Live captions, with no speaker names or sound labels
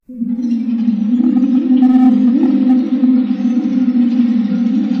Long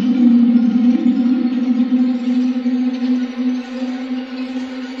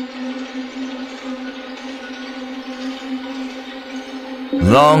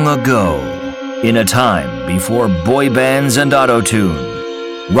ago, in a time before boy bands and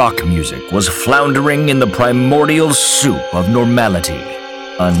auto-tune, rock music was floundering in the primordial soup of normality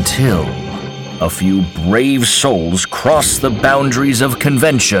until a few brave souls crossed the boundaries of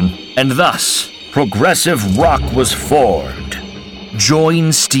convention, and thus progressive rock was formed.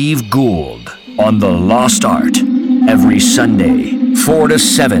 Join Steve Gould on The Lost Art every Sunday, 4 to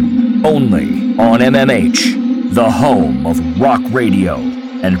 7, only on MMH, the home of rock radio,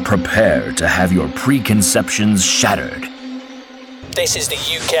 and prepare to have your preconceptions shattered. This is the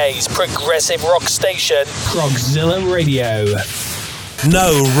UK's progressive rock station, Progzilla Radio.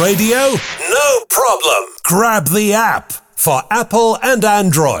 No radio? No problem. Grab the app for Apple and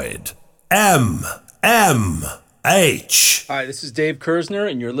Android. MMH. Hi, this is Dave Kersner,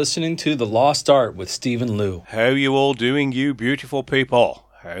 and you're listening to The Lost Art with Stephen Liu. How you all doing, you beautiful people?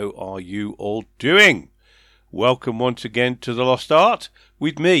 How are you all doing? Welcome once again to The Lost Art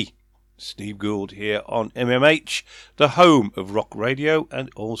with me, Steve Gould, here on MMH, the home of rock radio and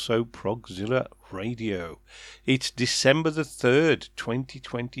also Progzilla Radio. It's December the 3rd,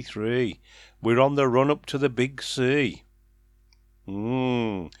 2023. We're on the run-up to the big C.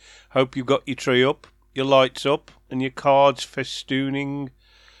 Hope you've got your tree up, your lights up, and your cards festooning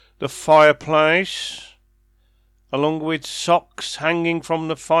the fireplace, along with socks hanging from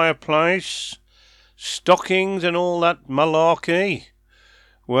the fireplace, stockings and all that malarkey.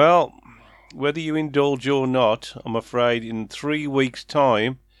 Well, whether you indulge or not, I'm afraid in 3 weeks'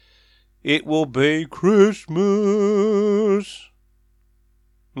 time, it will be Christmas.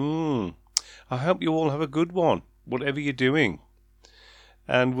 I hope you all have a good one, whatever you're doing.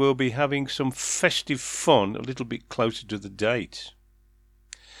 And we'll be having some festive fun a little bit closer to the date.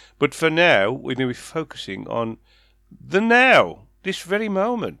 But for now, we're going to be focusing on the now, this very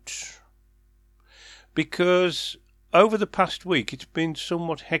moment. Because over the past week, it's been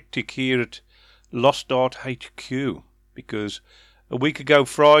somewhat hectic here at Lost Art HQ. Because a week ago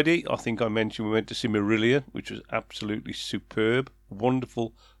Friday, I think I mentioned we went to see Marillion, which was absolutely superb.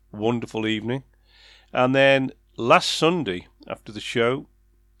 Wonderful, wonderful evening. And then last Sunday, after the show,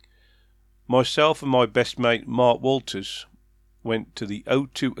 myself and my best mate Mark Walters went to the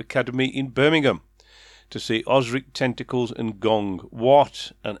O2 Academy in Birmingham to see Ozric Tentacles and Gong.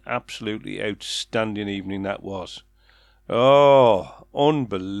 What an absolutely outstanding evening that was. Oh,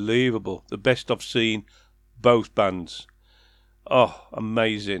 unbelievable. The best I've seen, both bands. Oh,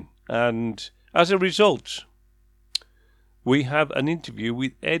 amazing. And as a result, we have an interview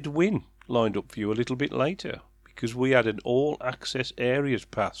with Ed Wynne lined up for you a little bit later, because we had an all-access areas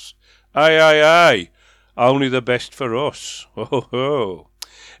pass. Aye. Only the best for us. Ho.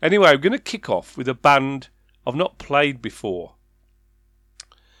 Anyway, I'm going to kick off with a band I've not played before.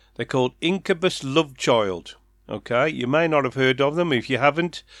 They're called Incubus Lovechild. Okay, you may not have heard of them. If you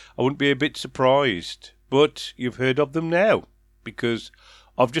haven't, I wouldn't be a bit surprised. But you've heard of them now, because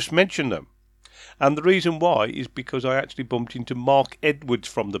I've just mentioned them. And the reason why is because I actually bumped into Mark Edwards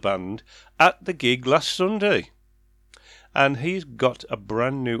from the band at the gig last Sunday. And he's got a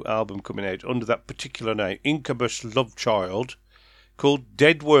brand new album coming out under that particular name, Incubus Lovechild, called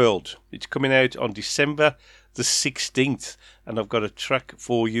Dead World. It's coming out on December the 16th, and I've got a track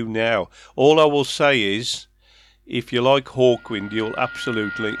for you now. All I will say is, if you like Hawkwind, you'll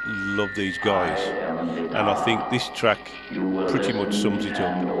absolutely love these guys. And I think this track pretty much sums it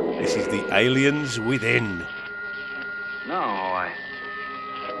up. This is The Aliens Within.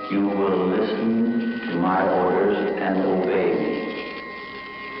 You will listen to my orders and obey me.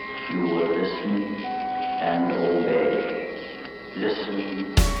 You will listen and obey.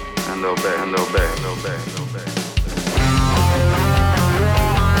 Listen and obey, and obey, and obey, and obey.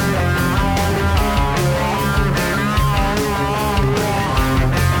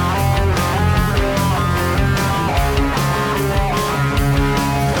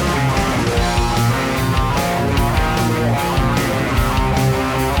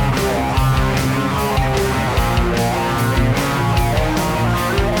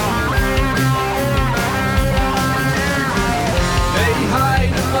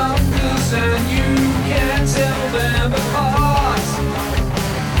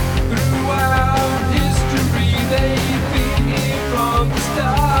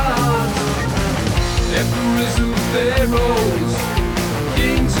 Pharaohs,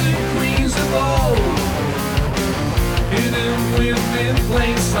 kings and queens of old, hidden within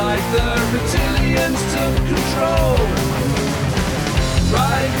plain sight, the reptilians took control,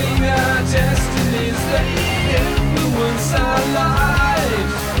 driving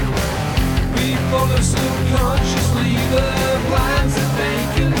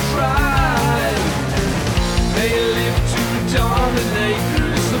way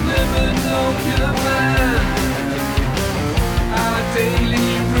through subliminal command. Our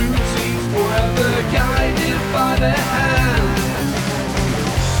daily routines forever guided by their hand.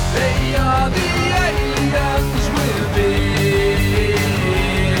 They are the aliens within,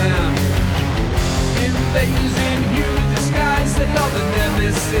 invading human disguise. They are the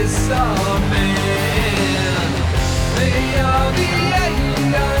nemesis of man. They are the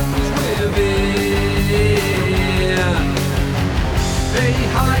aliens within. They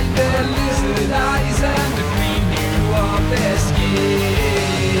hide their lizard eyes and the green hue of their skin.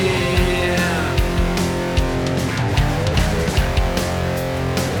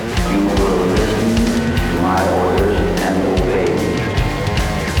 You will listen to my orders and obey me.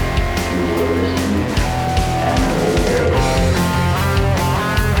 You will listen and obey.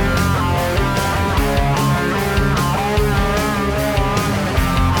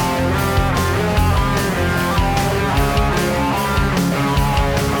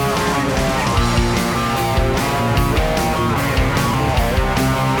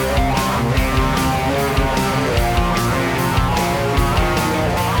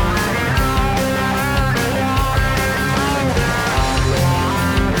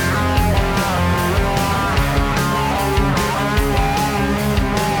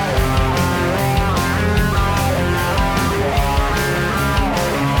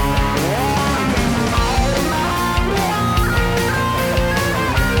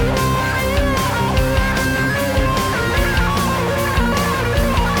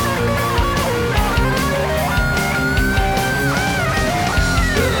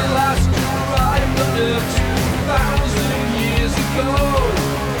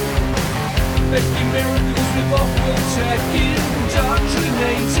 Making miracles with awkward tech,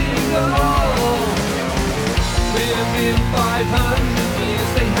 indoctrinating all. Within 500 years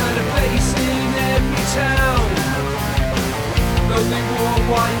they had a face in every town. Though they wore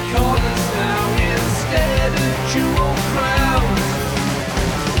white collars now instead of jewel crowns.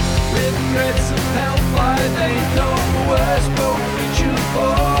 With threats of hellfire they thought the worst boat featured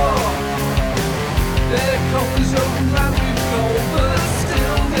for. Their coffers open land with gold, but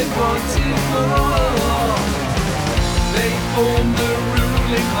still they wanted more. They formed the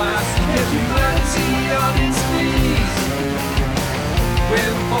ruling class to get humanity on its knees.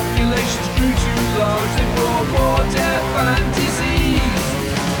 When populations grew too large, they brought war, death and disease.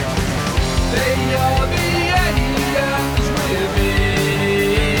 They are the aliens within,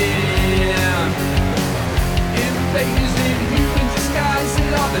 invaders in human disguise.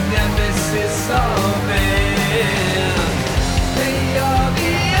 They are the nemesis of man. They are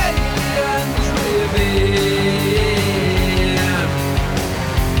the aliens within.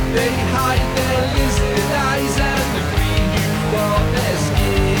 They hide their lizard eyes and the green hue of their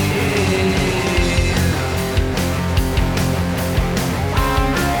skin.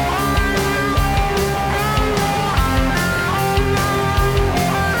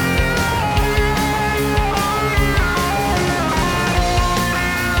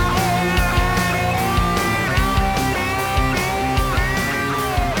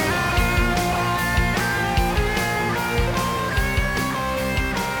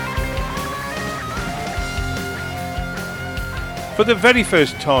 For the very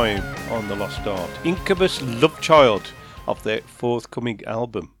first time on The Lost Art, Incubus Lovechild of their forthcoming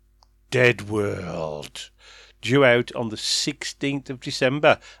album, Dead World, due out on the 16th of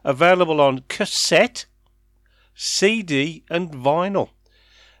December, available on cassette, CD and vinyl.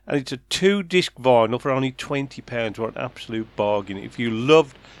 And it's a 2-disc vinyl for only £20, or an absolute bargain. If you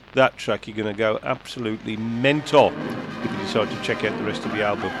loved that track, you're going to go absolutely mental if you decide to check out the rest of the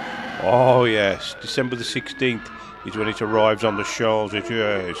album. Oh yes, December the 16th is when it arrives on the shelves. It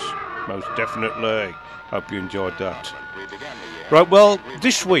is, most definitely. Hope you enjoyed that. Right, well,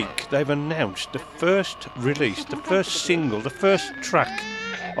 this week they've announced the first release, the first single, the first track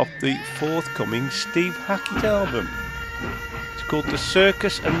of the forthcoming Steve Hackett album. It's called The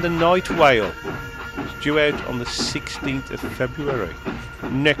Circus and the Night Whale. It's due out on the 16th of February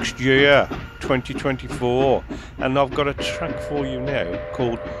next year, 2024. And I've got a track for you now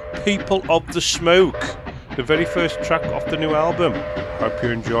called People of the Smoke, the very first track off the new album. Hope you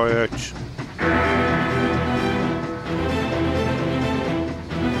enjoy it.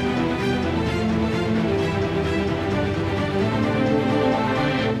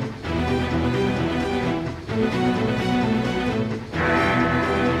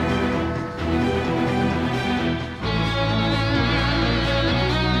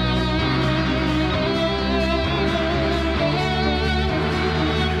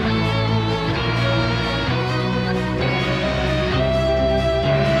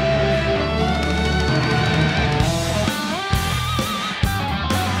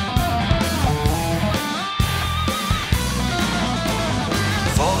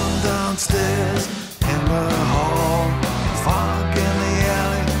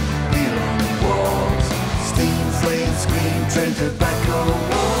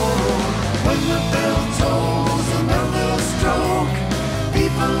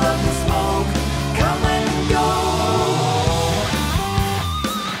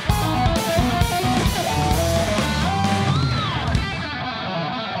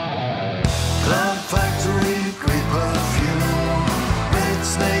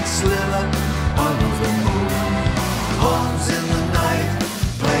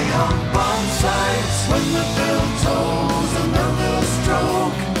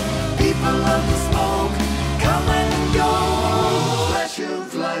 People of the smoke, come and go. Flash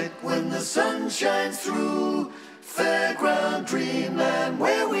of light when the sun shines through. Fairground dreamland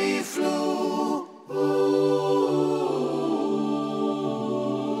where we flew.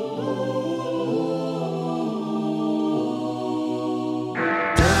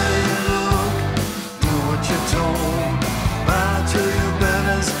 Dirty look, do what you're told. Bow to your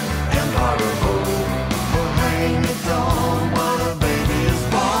banners and borrow hope. We'll hang at dawn while the baby is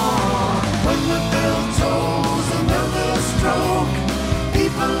born. When the bell tolls another stroke,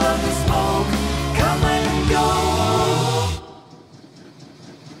 people of the smoke, come and go.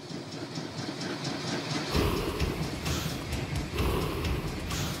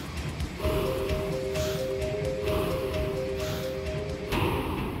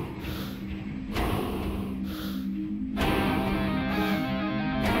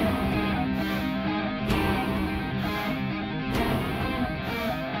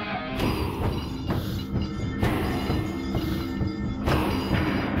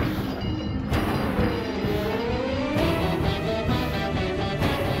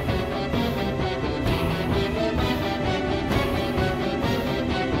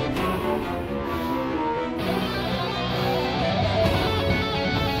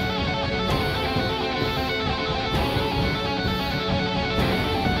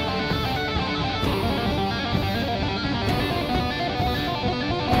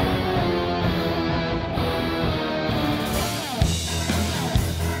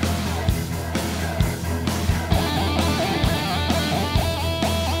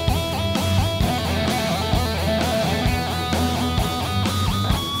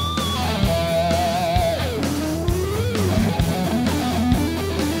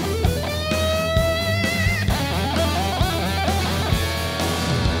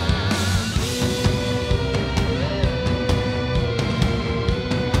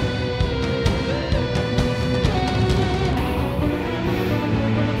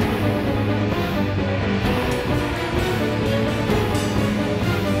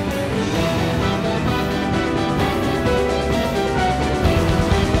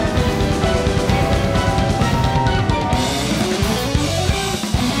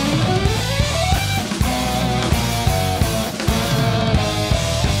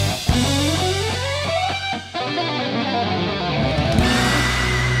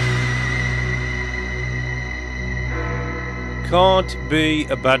 Can't be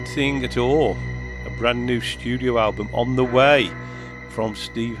a bad thing at all. A brand new studio album on the way from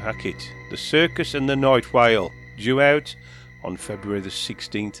Steve Hackett. The Circus and the Night Whale, due out on February the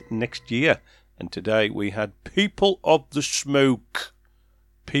 16th next year. And today we had People of the Smoke.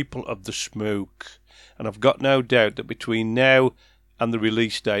 People of the Smoke. And I've got no doubt that between now and the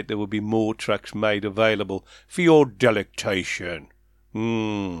release date there will be more tracks made available for your delectation.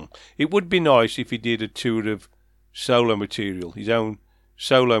 It would be nice if he did a tour of solo material, his own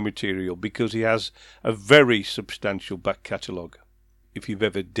solo material, because he has a very substantial back catalogue, if you've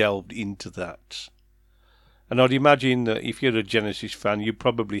ever delved into that. And I'd imagine that if you're a Genesis fan, you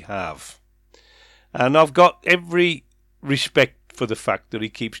probably have. And I've got every respect for the fact that he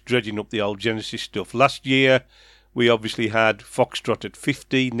keeps dredging up the old Genesis stuff. Last year, we obviously had Foxtrot at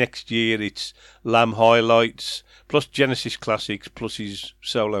 50. Next year, it's Lamb Highlights, plus Genesis Classics, plus his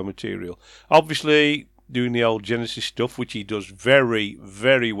solo material. Obviously, doing the old Genesis stuff, which he does very,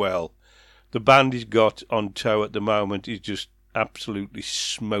 very well. The band he's got on tow at the moment is just absolutely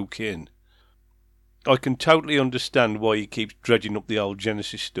smoking. I can totally understand why he keeps dredging up the old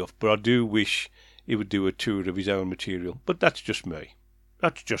Genesis stuff, but I do wish he would do a tour of his own material. But that's just me.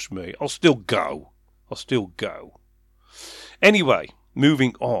 That's just me. I'll still go. Anyway,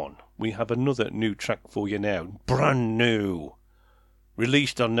 moving on. We have another new track for you now. Brand new.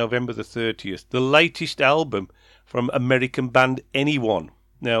 Released on November the 30th. The latest album from American band Anyone.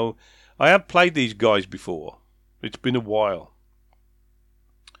 Now, I have played these guys before. It's been a while.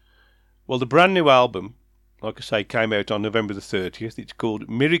 Well, the brand new album, like I say, came out on November the 30th. It's called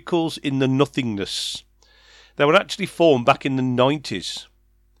Miracles in the Nothingness. They were actually formed back in the 90s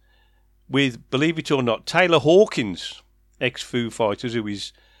with, believe it or not, Taylor Hawkins, ex-Foo Fighters, who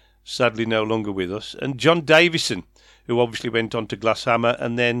is sadly no longer with us, and John Davison, who obviously went on to Glass Hammer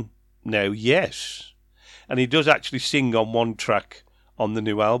and then now Yes. And he does actually sing on one track on the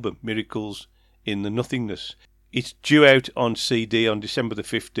new album, Miracles in the Nothingness. It's due out on CD on December the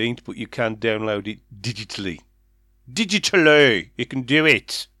 15th, but you can download it digitally. You can do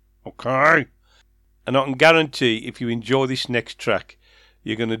it. Okay? And I can guarantee if you enjoy this next track,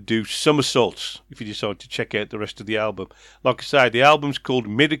 you're going to do somersaults if you decide to check out the rest of the album. Like I say, the album's called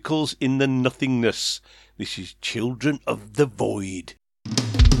Miracles in the Nothingness. This is Children of the Void.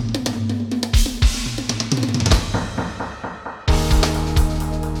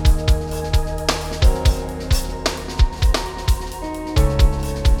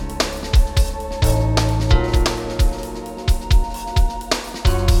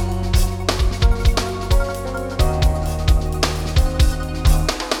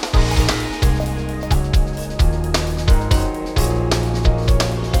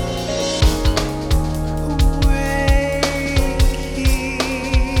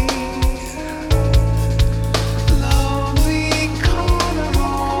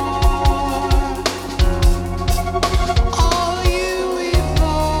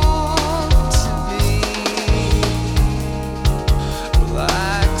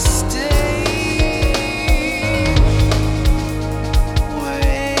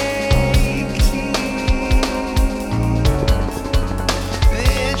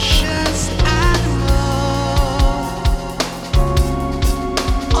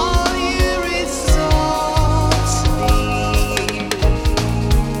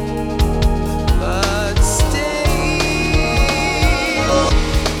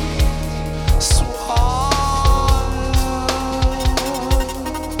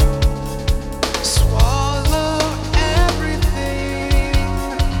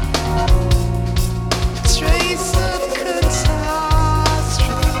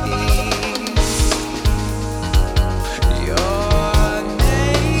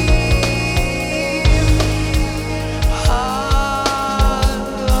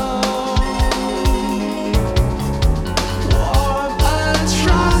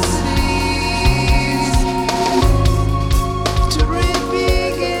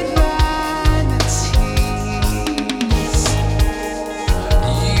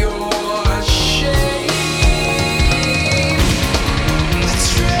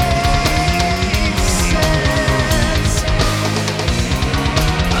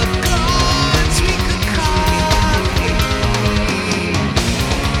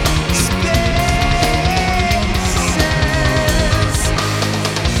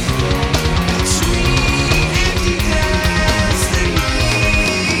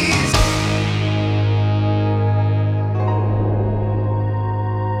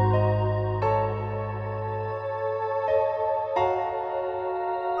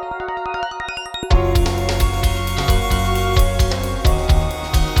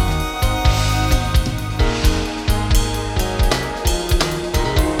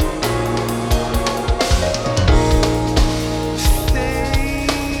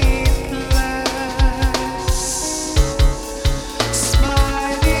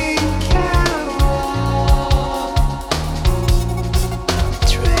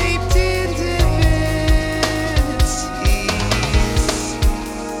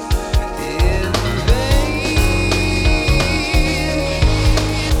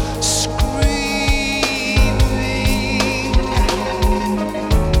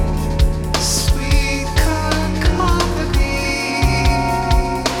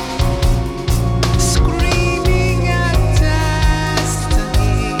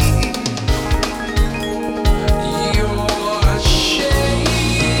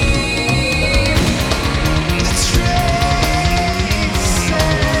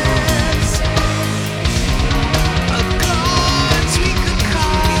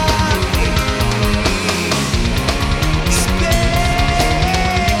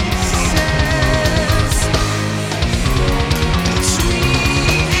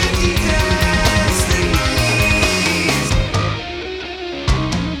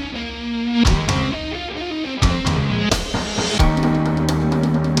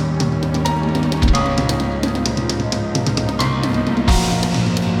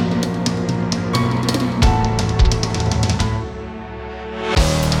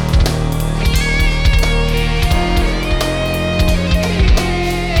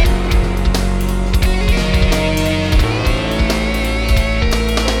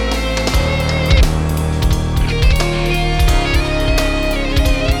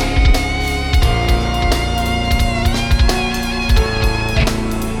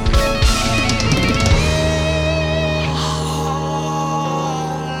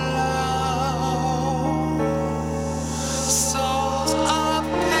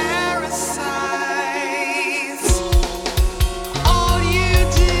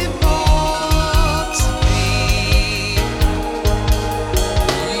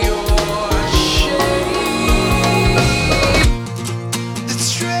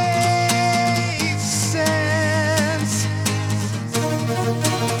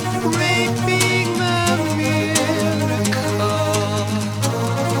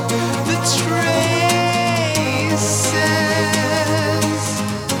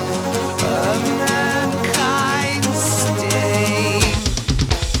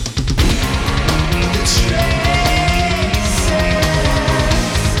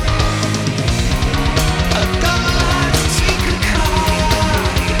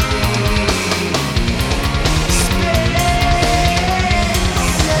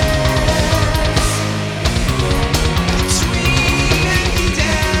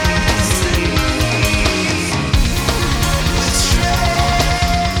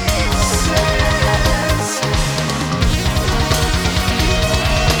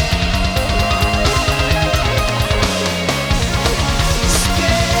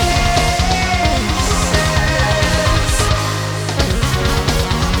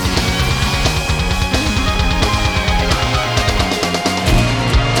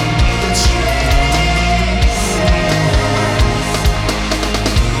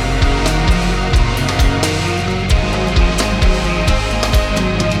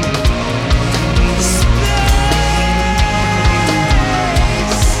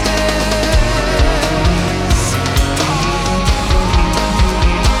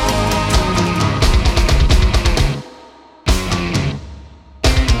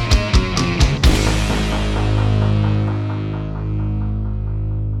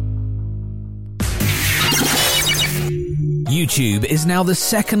 YouTube is now the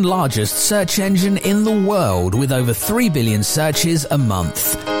second largest search engine in the world with over 3 billion searches a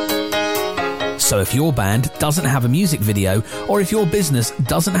month. So if your band doesn't have a music video, or if your business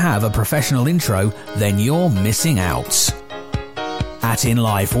doesn't have a professional intro, then you're missing out. At In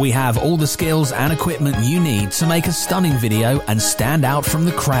Life, we have all the skills and equipment you need to make a stunning video and stand out from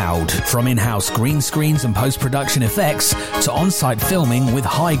the crowd. From in-house green screens and post-production effects to on-site filming with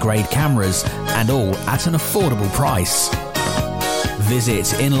high-grade cameras, and all at an affordable price. Visit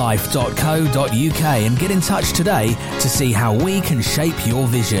inlife.co.uk and get in touch today to see how we can shape your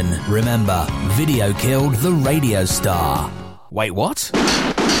vision. Remember, video killed the radio star. Wait, what?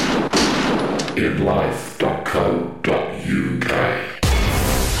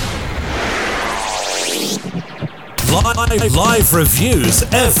 inlife.co.uk. Live reviews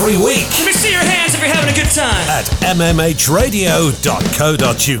every week. Let me see your hands if you're having a good time. At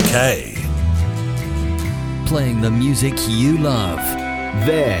mmhradio.co.uk. Playing the music you love.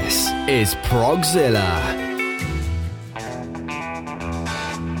 This is Progzilla.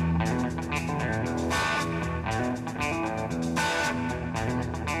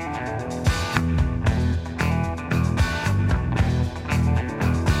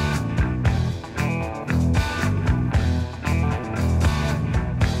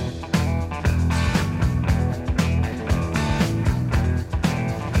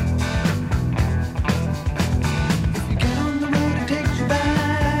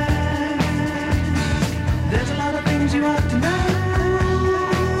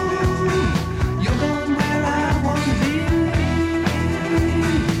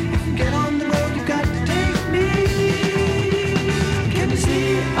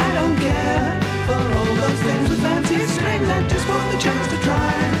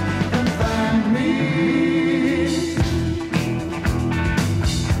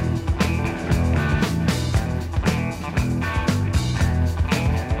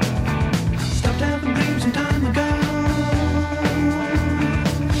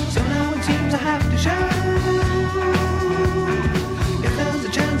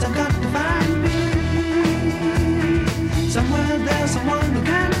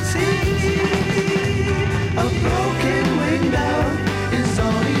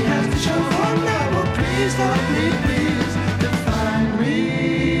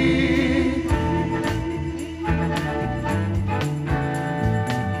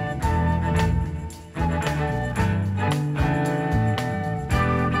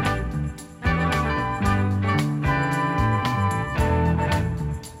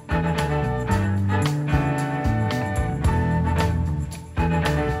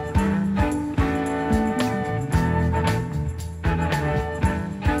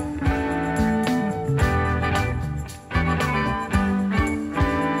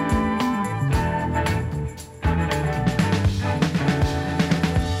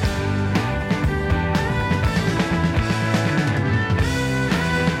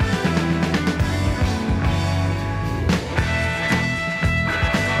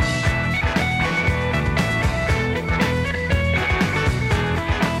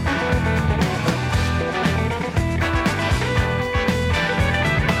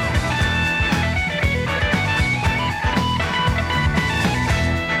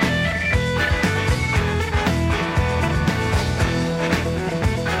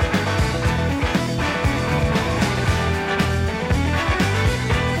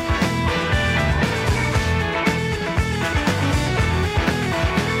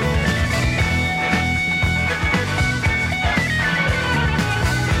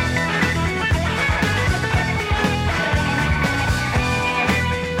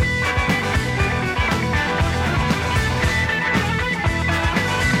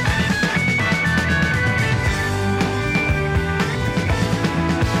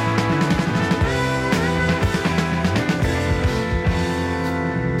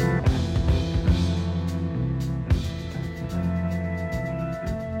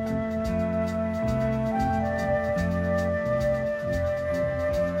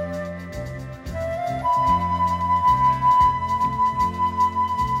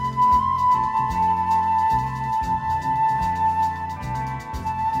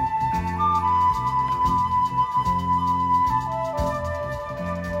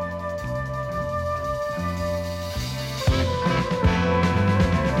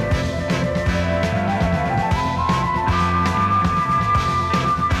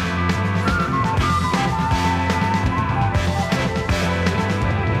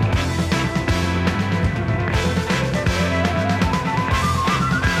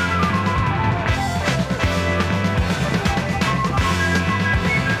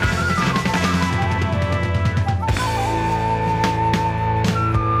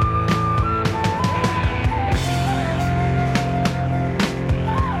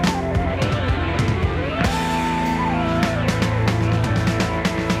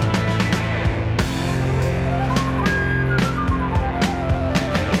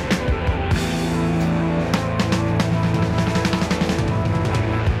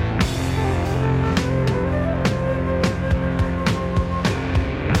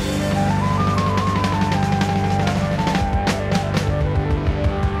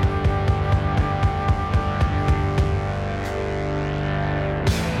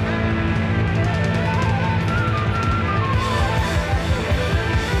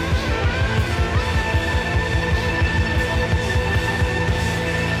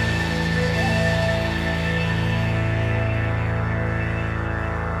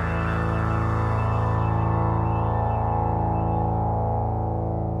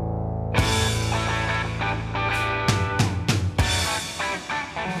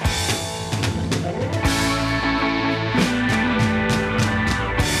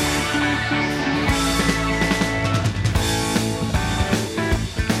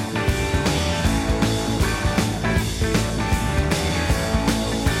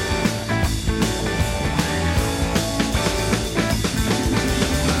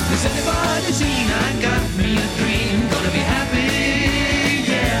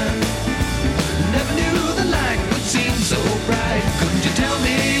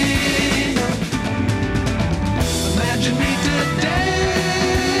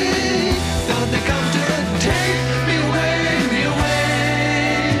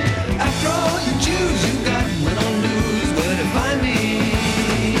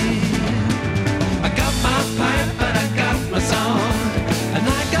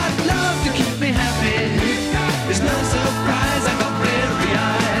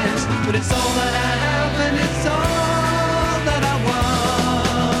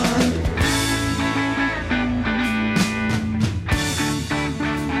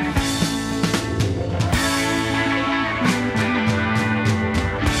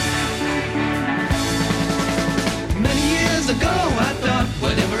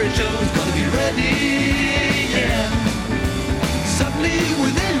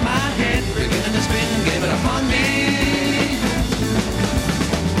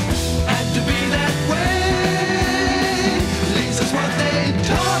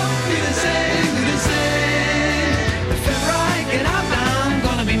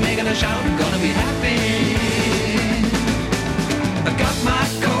 gonna shout, I'm gonna be happy. I got my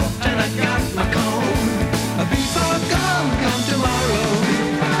coat and I got my comb. Before Gong come tomorrow,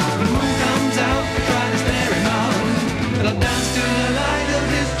 the moon comes out, try to stare him out, and I'll dance to the light of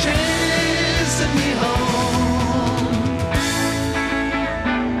his chasing me home.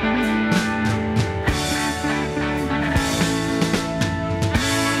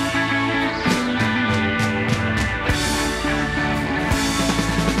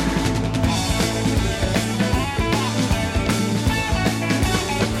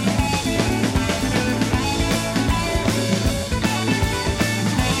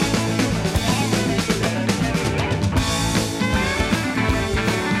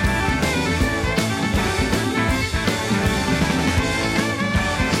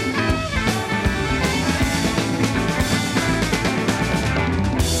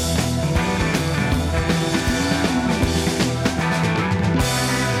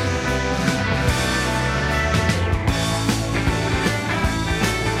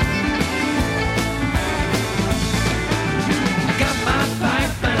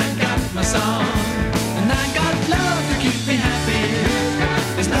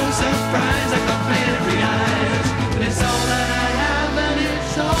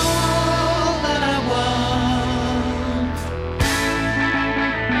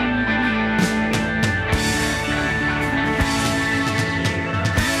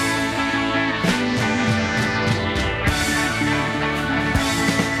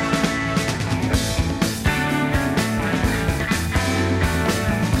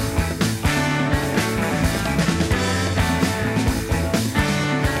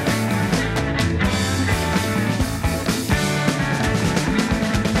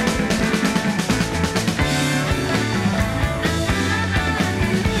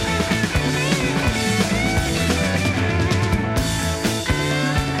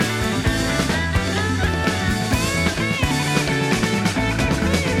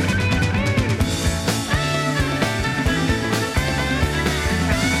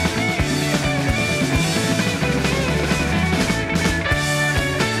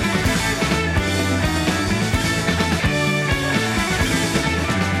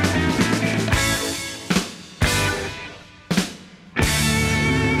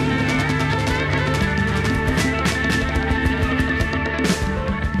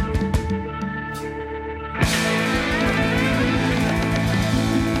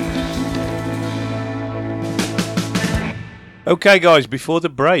 Okay, guys, before the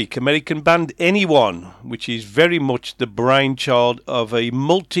break, American band Anyone, which is very much the brainchild of a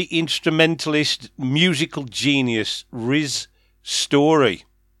multi-instrumentalist musical genius, Riz Story.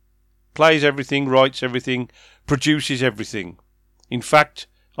 Plays everything, writes everything, produces everything. In fact,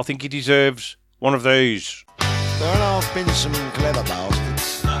 I think he deserves one of these. There have been some clever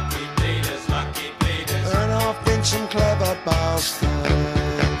bastards. Lucky bleeders, lucky bleeders. There have been some clever bastards.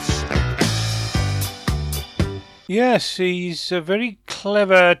 Yes, he's a very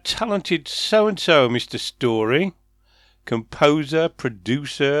clever, talented so-and-so, Mr. Story. Composer,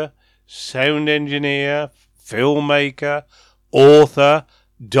 producer, sound engineer, filmmaker, author,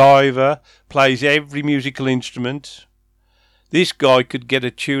 diver, plays every musical instrument. This guy could get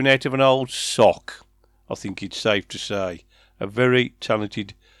a tune out of an old sock, I think it's safe to say. A very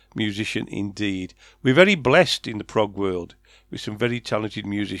talented musician indeed. We're very blessed in the prog world with some very talented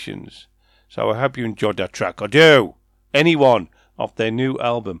musicians. So I hope you enjoyed that track. I do. Anyone off their new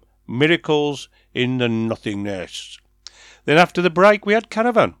album, Miracles in the Nothingness. Then after the break, we had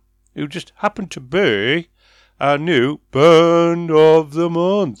Caravan, who just happened to be our new Band of the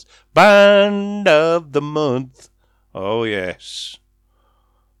Month. Band of the Month. Oh, yes.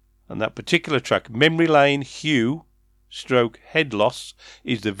 And that particular track, Memory Lane Hugh / Headloss,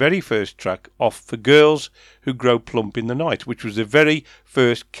 is the very first track off For Girls Who Grow Plump in the Night, which was the very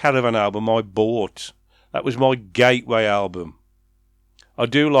first Caravan album I bought. That was my gateway album. I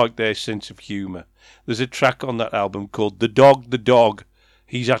do like their sense of humour. There's a track on that album called The Dog,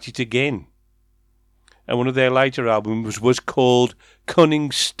 He's At It Again. And one of their later albums was called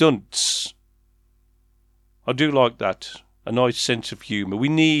Cunning Stunts. I do like that. A nice sense of humour. We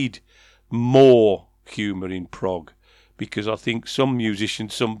need more humour in prog, because I think some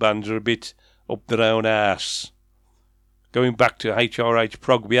musicians, some bands are a bit up their own arse. Going back to HRH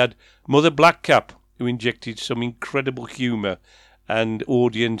prog, we had Mother Blackcap, who injected some incredible humour and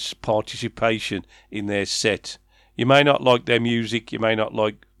audience participation in their set. You may not like their music, you may not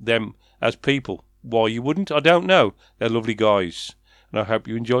like them as people. Why you wouldn't, I don't know. They're lovely guys, and I hope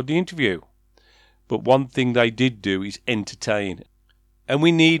you enjoyed the interview. But one thing they did do is entertain. And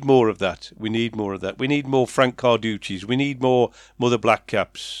we need more of that. We need more of that. We need more Frank Carducci's. We need more Mother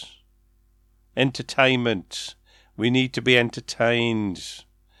Blackcaps. Entertainment. We need to be entertained.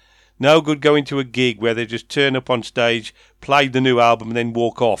 No good going to a gig where they just turn up on stage, play the new album and then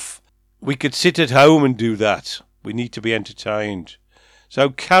walk off. We could sit at home and do that. We need to be entertained. So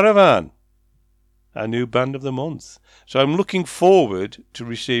Caravan, our new band of the month. So I'm looking forward to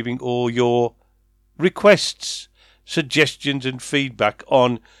receiving all your requests, suggestions and feedback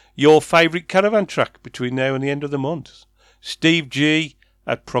on your favourite Caravan track between now and the end of the month.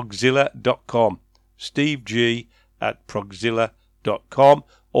 SteveG@progzilla.com. SteveG@progzilla.com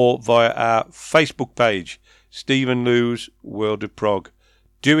or via our Facebook page, Stephen Lou's World of Prog.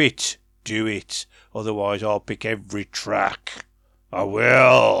 Do it. Otherwise I'll pick every track. I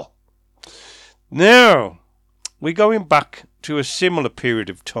will. Now, we're going back to a similar period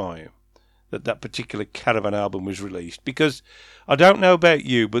of time that particular Caravan album was released, because I don't know about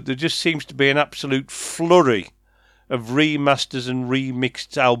you, but there just seems to be an absolute flurry of remasters and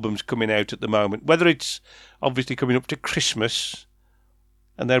remixed albums coming out at the moment, whether it's obviously coming up to Christmas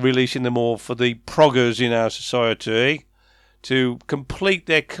and they're releasing them all for the proggers in our society to complete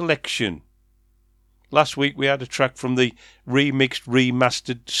their collection. Last week we had a track from the remixed,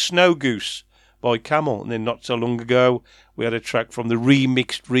 remastered Snow Goose by Camel, and then not so long ago we had a track from the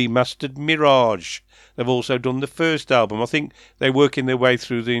remixed, remastered Mirage. They've also done the first album. I think they're working their way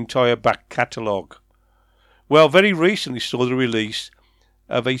through the entire back catalogue. Well, very recently saw the release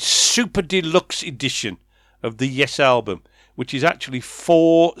of a super deluxe edition of the Yes album, which is actually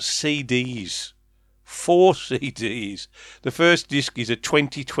 4 CDs. 4 CDs. The first disc is a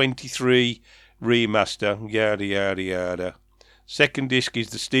 2023 remaster, yada yada yada. Second disc is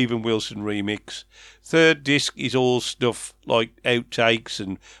the Stephen Wilson remix. Third disc is all stuff like outtakes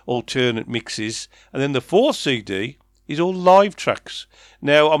and alternate mixes. And then the fourth CD is all live tracks.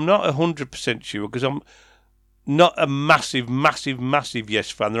 Now, I'm not 100% sure because I'm not a massive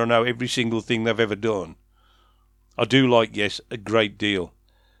Yes fan. I know every single thing they've ever done. I do like Yes a great deal,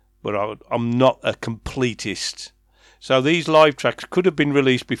 but I'm not a completist. So these live tracks could have been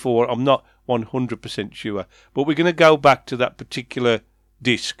released before. I'm not 100% sure. But we're going to go back to that particular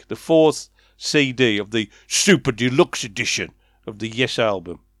disc, the fourth CD of the super deluxe edition of the Yes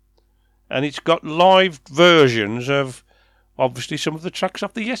album. And it's got live versions of, obviously, some of the tracks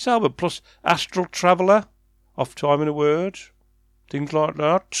off the Yes album, plus Astral Traveller, Off Time and a Word, things like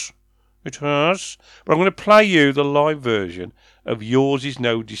that. It has. But I'm going to play you the live version of Yours Is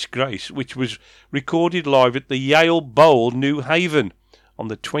No Disgrace, which was recorded live at the Yale Bowl, New Haven, on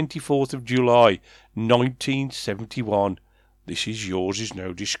the 24th of July, 1971. This is Yours Is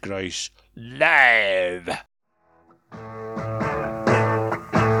No Disgrace, live.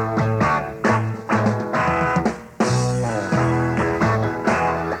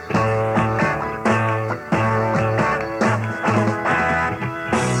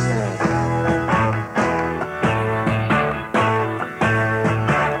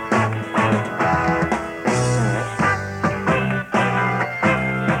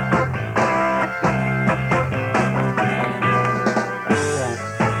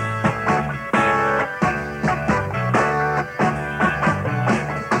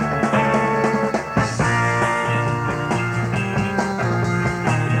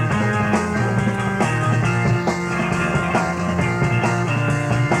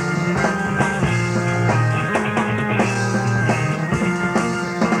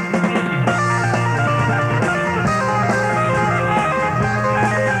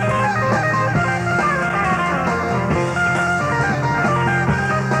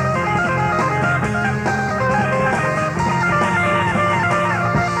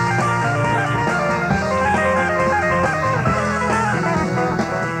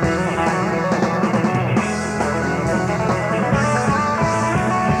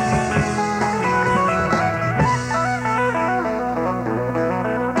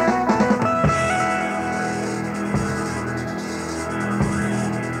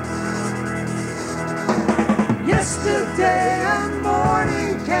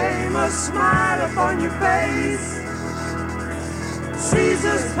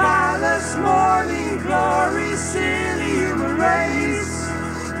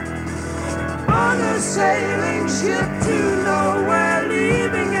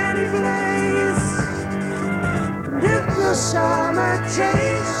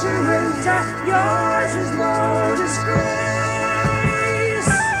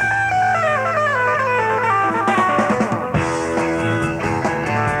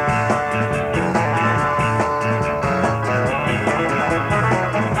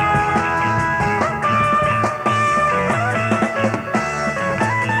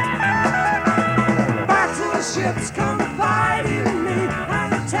 Ships come fighting me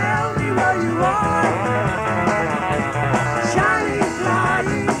and tell me where you are.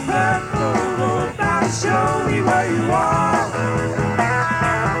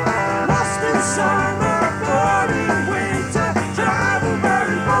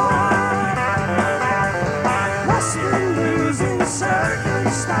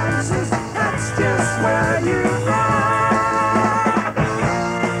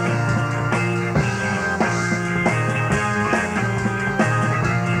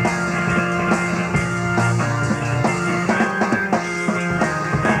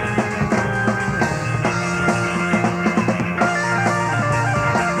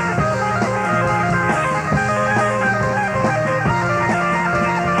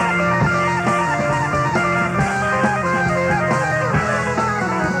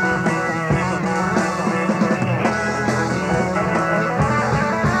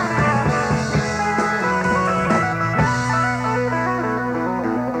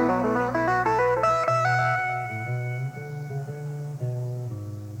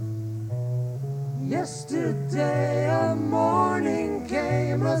 Yesterday a morning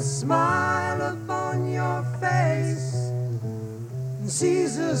came, a smile upon your face.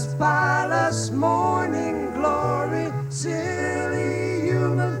 Caesar's palace, morning glory, silly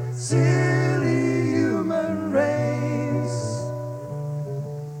human race.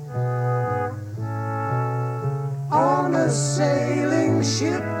 On a sailing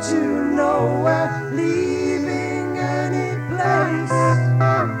ship to nowhere, leaving any place.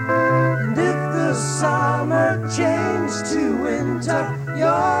 And if the summer changed to winter,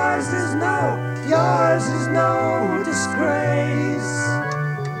 yours is no disgrace.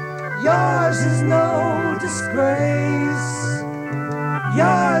 Yours is no disgrace.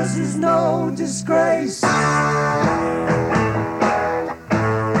 Yours is no disgrace.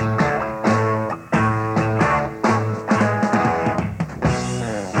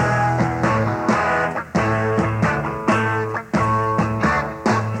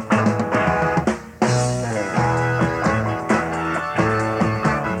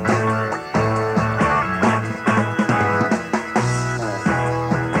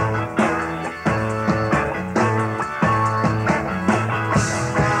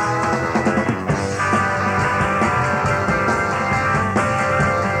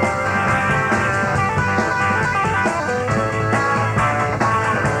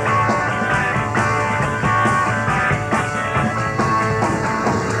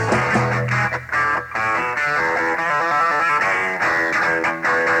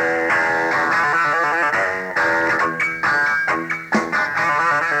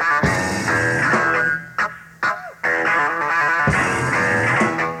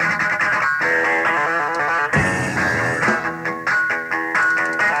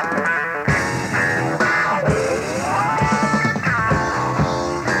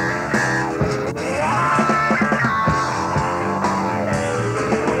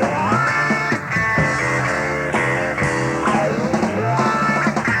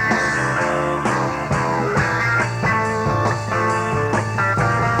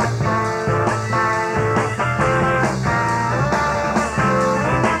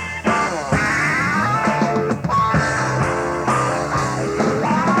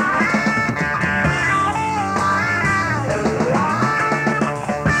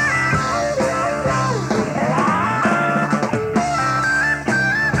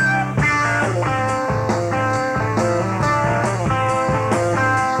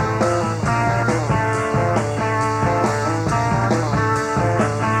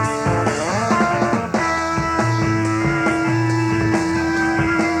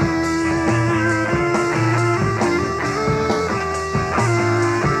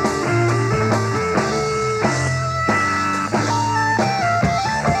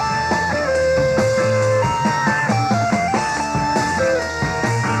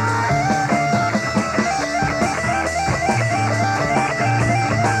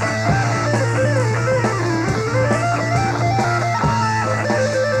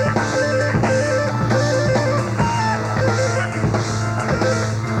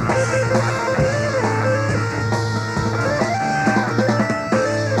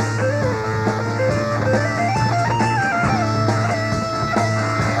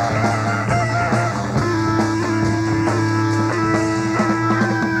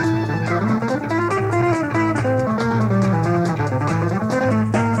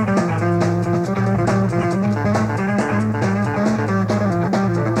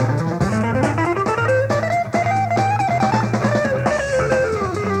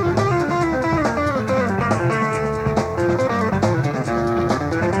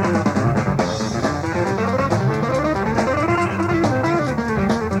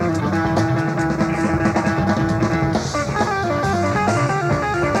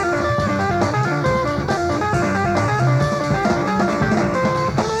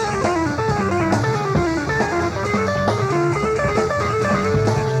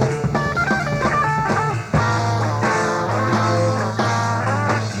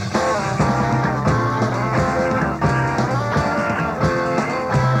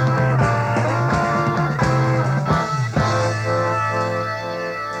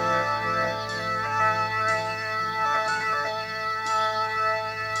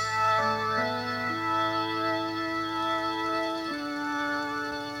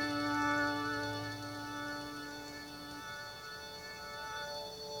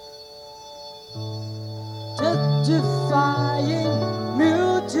 defying,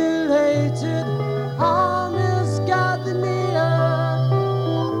 mutilated, armies gather near,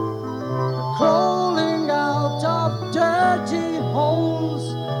 crawling out of dirty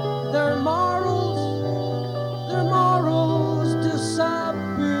holes, their morals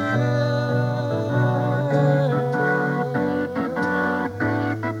disappear.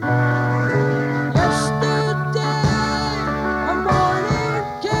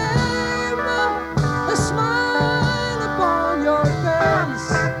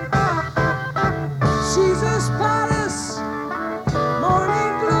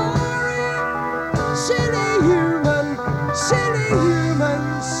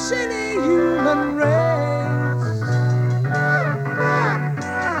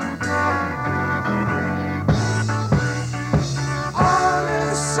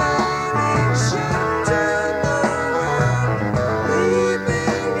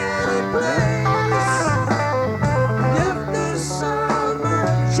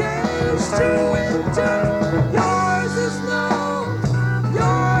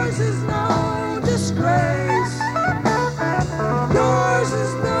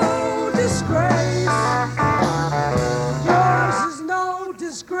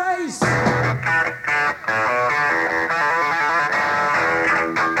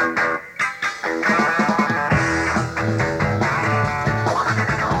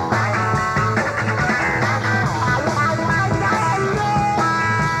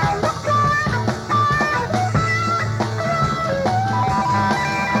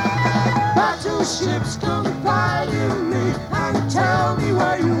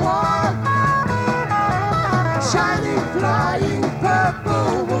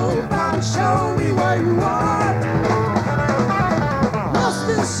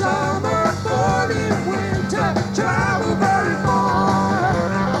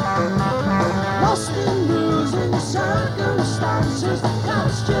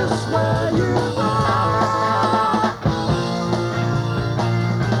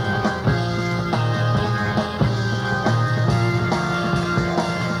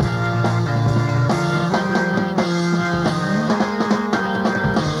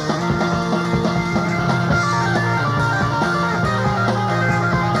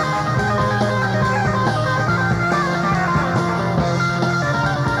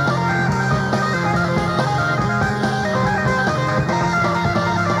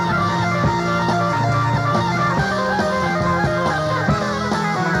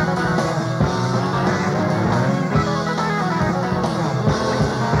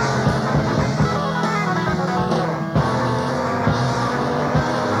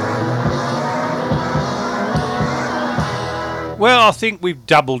 Well, I think we've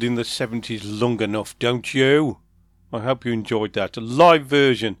dabbled in the 70s long enough, don't you? I hope you enjoyed that. A live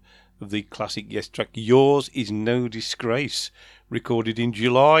version of the classic Yes track, Yours Is No Disgrace, recorded in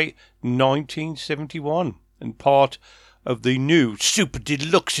July 1971 and part of the new Super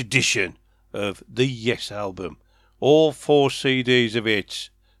Deluxe edition of the Yes album. All 4 CDs of it.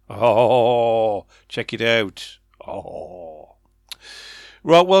 Oh, check it out. Oh.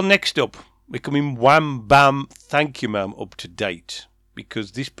 Right, well, next up, we're coming wham bam thank you ma'am up to date,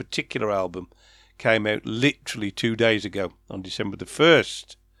 because this particular album came out literally 2 days ago on December the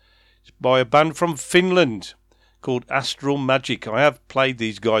 1st. It's by a band from Finland called Astral Magic. I have played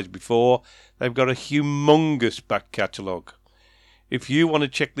these guys before. They've got a humongous back catalogue. If you want to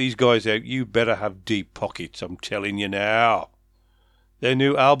check these guys out, you better have deep pockets, I'm telling you now. Their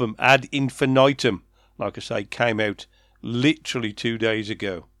new album, Ad Infinitum, like I say, came out literally 2 days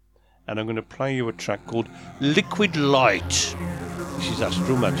ago. And I'm going to play you a track called Liquid Light. This is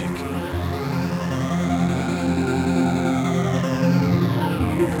Astral Magic.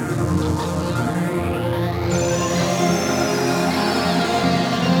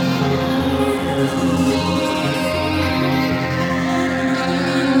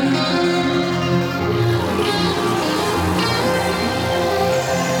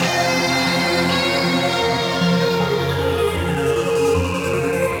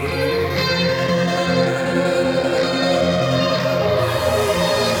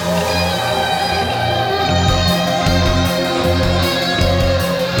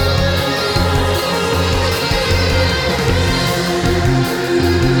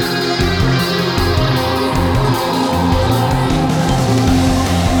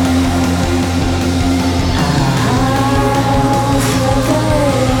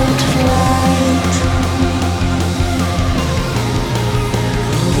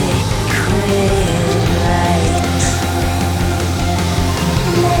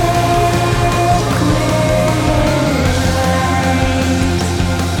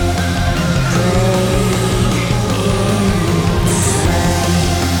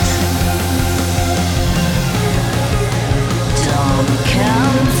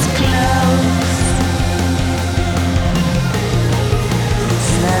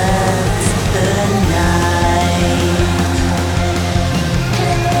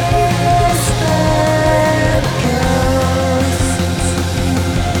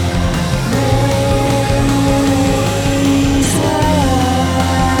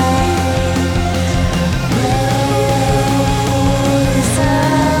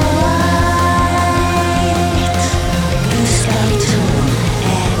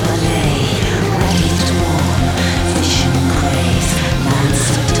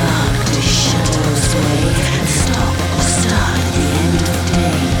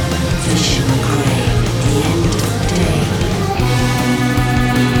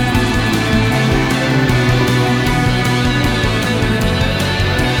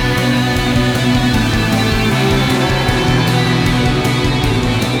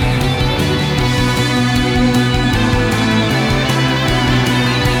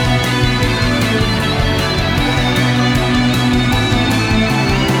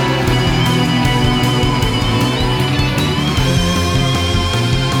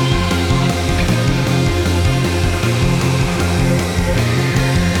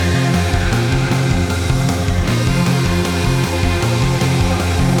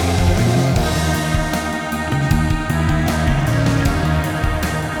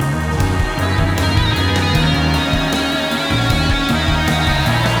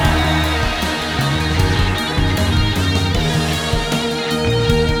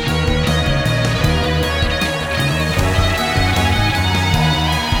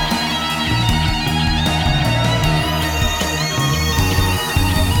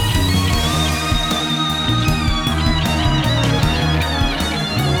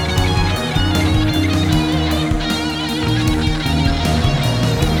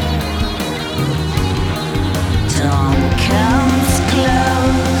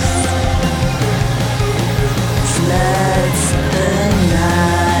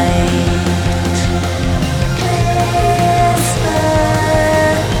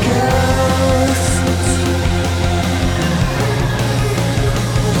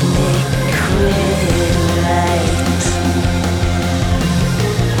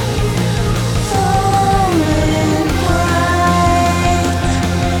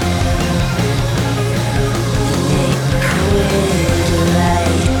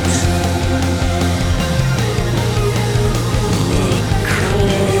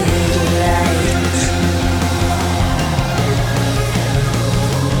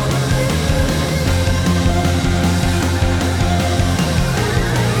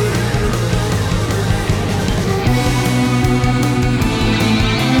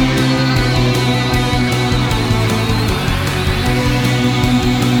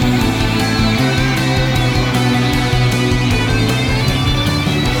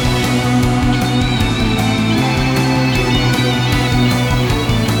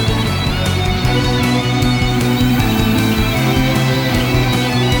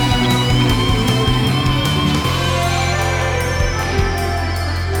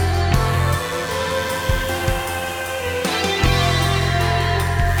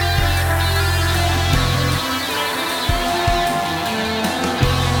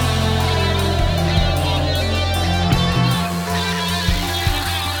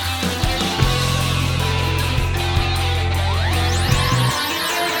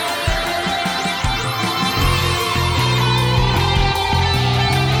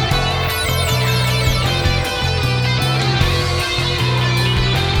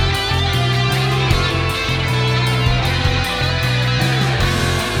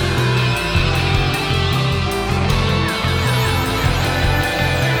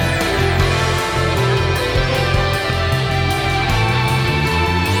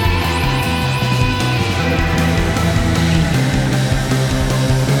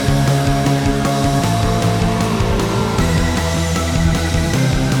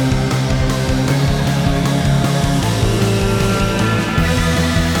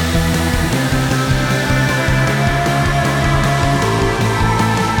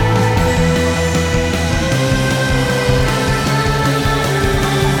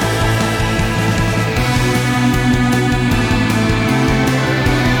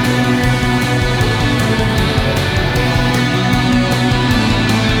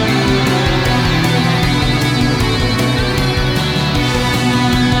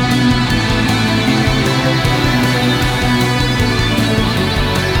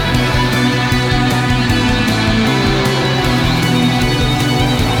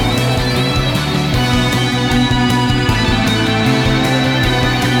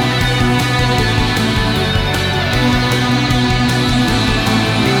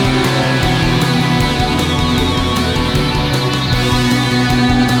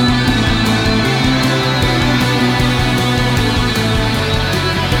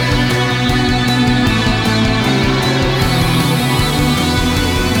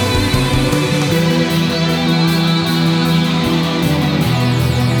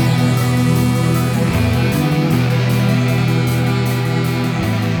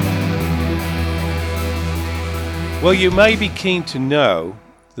 Well, you may be keen to know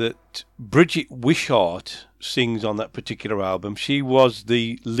that Bridget Wishart sings on that particular album. She was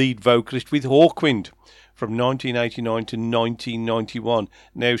the lead vocalist with Hawkwind from 1989 to 1991,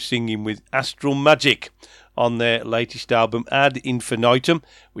 now singing with Astral Magic on their latest album Ad Infinitum,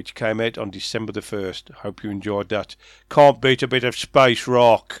 which came out on December the 1st. Hope you enjoyed that. Can't beat a bit of space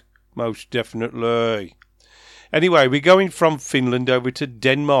rock, most definitely. Anyway, we're going from Finland over to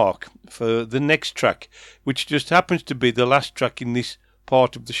Denmark for the next track, which just happens to be the last track in this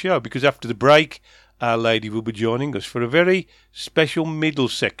part of the show, because after the break, Our Lady will be joining us for a very special middle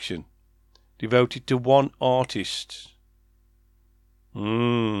section devoted to one artist.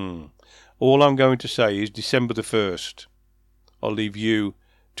 All I'm going to say is December the 1st. I'll leave you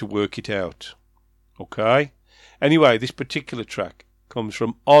to work it out. Okay? Anyway, this particular track comes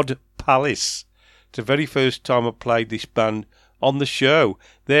from Odd Palace. It's the very first time I played this band on the show.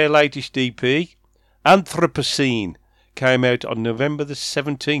 Their latest EP, Anthropocene, came out on November the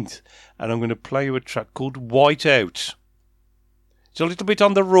 17th, and I'm going to play you a track called Whiteout. It's a little bit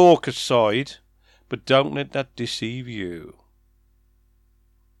on the raucous side, but don't let that deceive you.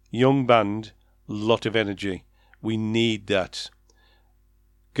 Young band, lot of energy. We need that.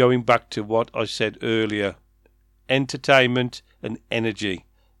 Going back to what I said earlier, entertainment and energy.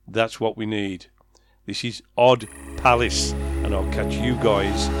 That's what we need. This is Odd Palace, and I'll catch you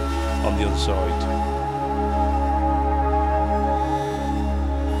guys on the other side.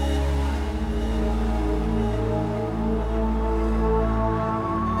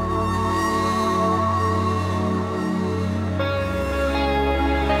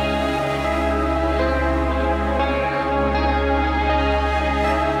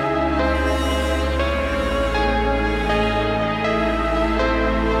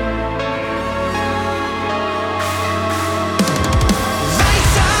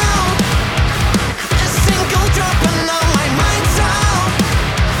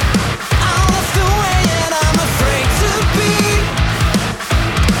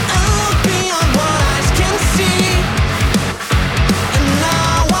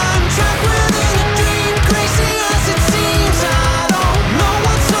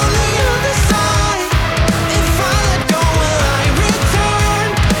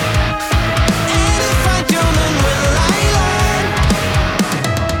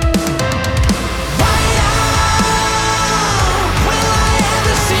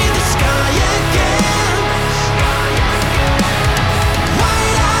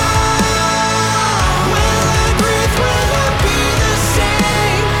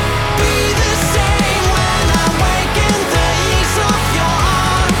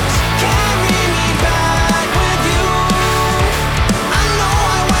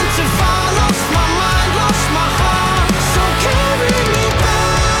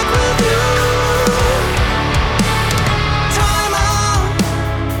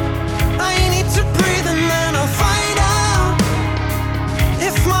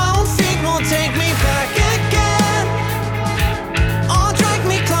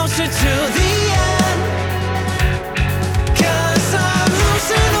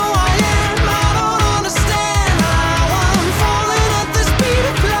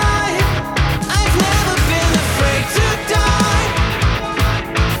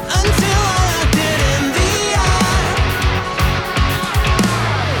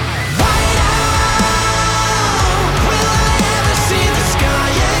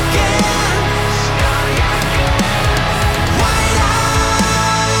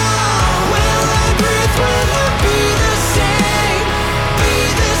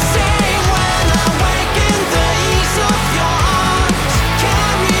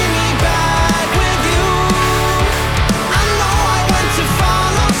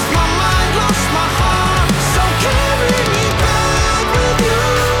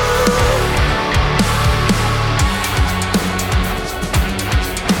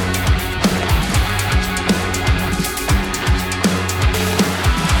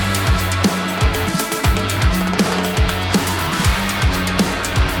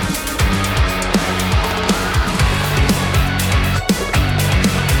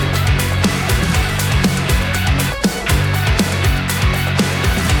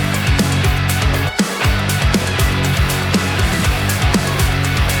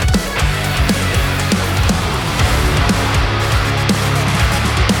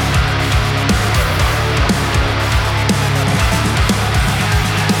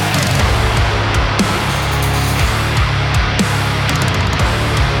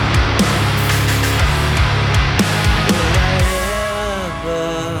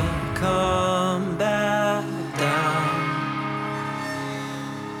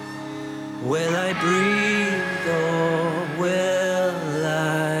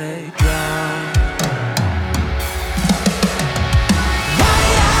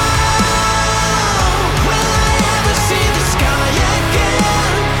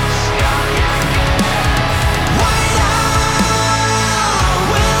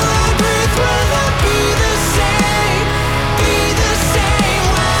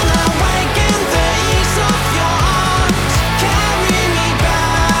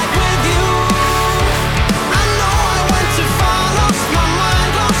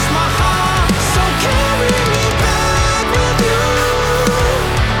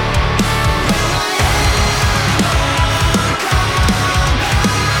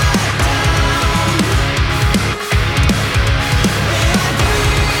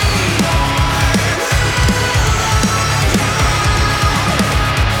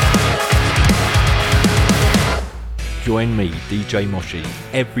 join me, DJ Moshi,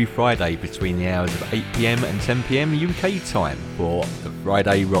 every Friday between the hours of 8 PM and 10 PM UK time for the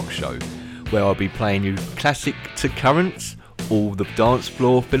Friday Rock Show, where I'll be playing you classic to current, all the dance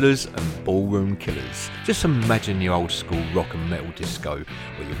floor fillers and ballroom killers. Just imagine your old school rock and metal disco,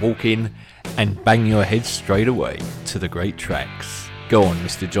 where you walk in and bang your head straight away to the great tracks. Go on,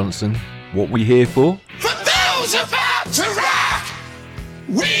 Mr. Johnson, what we here for? For those about to rock,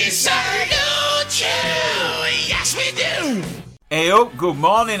 we salute you, yes we do. Hey up, good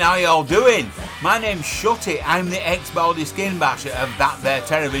morning, how y'all doing? My name's Shutty, I'm the ex-Baldy Skin Basher of that there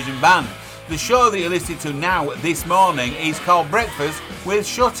television band. The show that you're listening to now this morning is called Breakfast with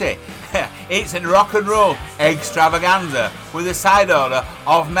Shutty. It's a rock and roll extravaganza with a side order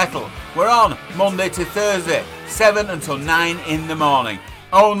of metal. We're on Monday to Thursday, 7 until 9 in the morning.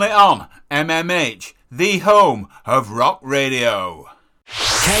 Only on MMH, the home of rock radio.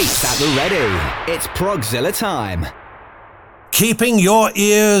 Kate's at the ready. It's Progzilla time. Keeping your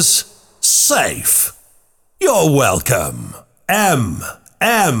ears safe. You're welcome.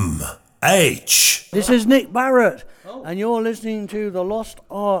 H. This is Nick Barrett, and you're listening to The Lost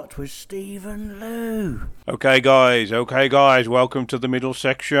Art with Stephen Lou. Okay guys, welcome to the middle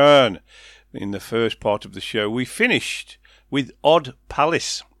section. In the first part of the show, we finished with Odd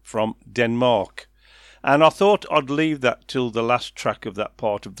Palace from Denmark. And I thought I'd leave that till the last track of that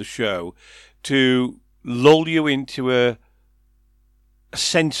part of the show to lull you into a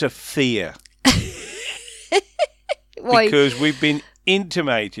sense of fear. Because we've been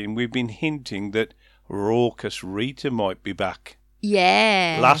hinting that Raucous Rita might be back.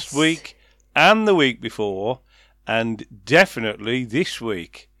 Yes. Last week and the week before, and definitely this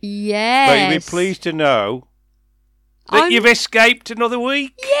week. Yes. But you'll be pleased to know that you've escaped another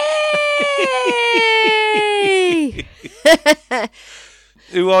week. Yay!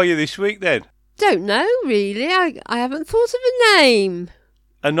 Who are you this week then? Don't know, really. I haven't thought of a name.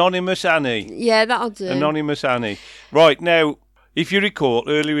 Anonymous Annie. Yeah, that'll do. Anonymous Annie. Right, now, if you recall,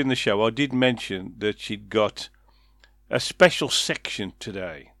 earlier in the show, I did mention that she'd got a special section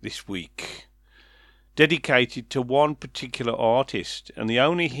today, this week, dedicated to one particular artist. And the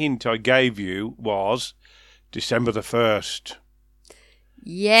only hint I gave you was December the 1st.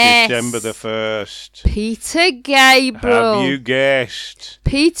 Yes. December the 1st. Peter Gabriel. Have you guessed?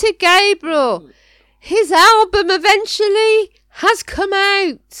 Peter Gabriel. His album eventually has come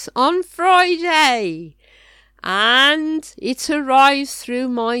out on Friday. And it arrives through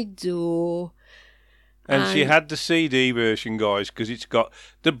my door. And she had the CD version, guys, because it's got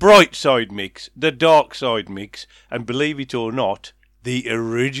the bright side mix, the dark side mix, and believe it or not, the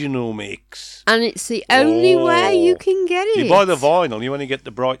original mix. And it's the only way you can get it. You buy the vinyl, you only get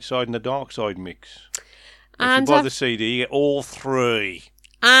the bright side and the dark side mix. And if you buy the CD, you get all three.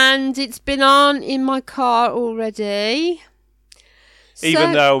 And it's been on in my car already.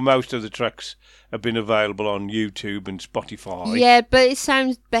 Even though most of the tracks have been available on YouTube and Spotify. Yeah, but it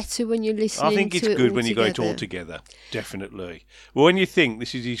sounds better when you're listening to it. I think it's good when you got it all together. Definitely. Well, when you think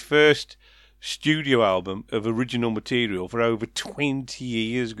this is his first studio album of original material for over 20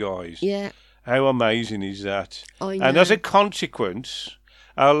 years, guys. Yeah. How amazing is that? I know. And as a consequence,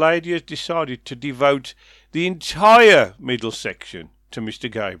 Our Lady has decided to devote the entire middle section to Mr.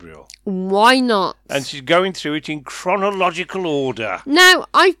 Gabriel. Why not? And she's going through it in chronological order. Now,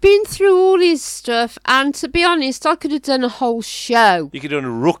 I've been through all his stuff, and to be honest, I could have done a whole show. You could have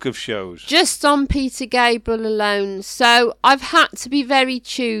done a rook of shows. Just on Peter Gabriel alone. So I've had to be very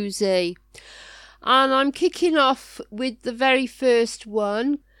choosy. And I'm kicking off with the very first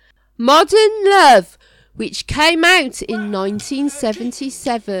one, Modern Love, which came out in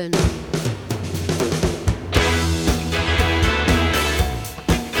 1977.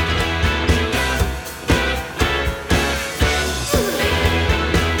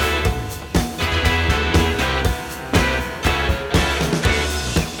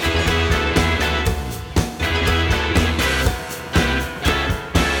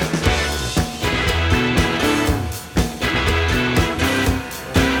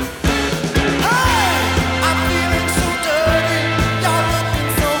 I'm feeling so dirty, you're looking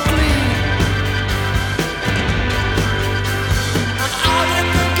so clean.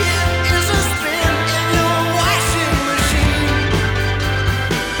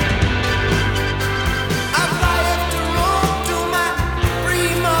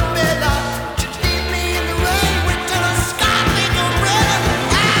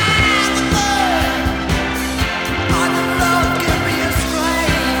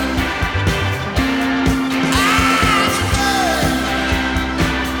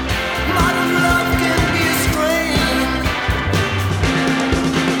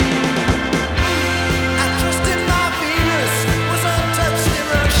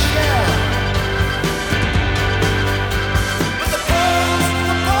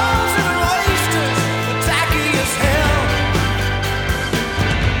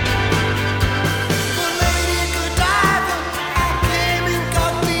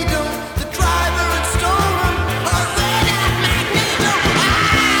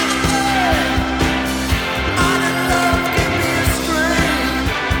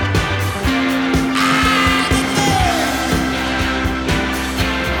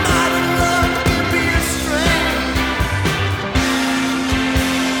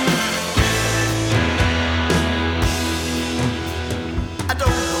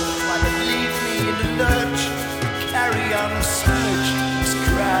 need to lurch. Carry on the search. It's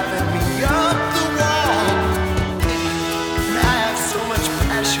driving me up the wall. And I have so much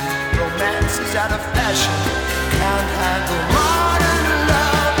passion. Romance is out of fashion. Can't handle modern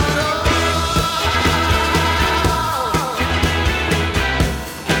love at all.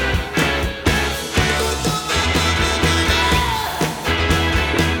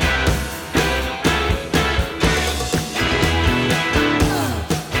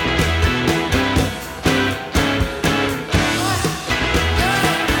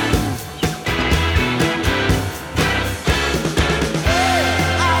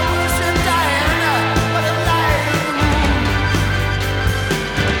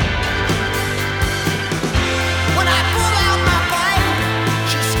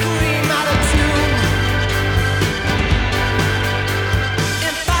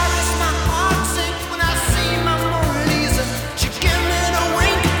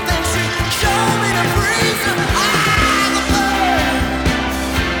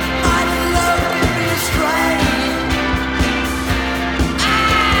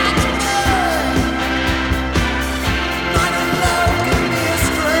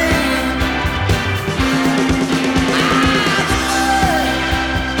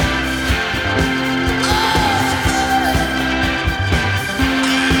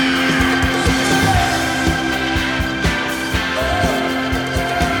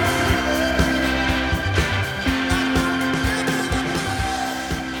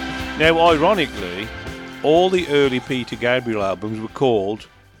 Now, ironically, all the early Peter Gabriel albums were called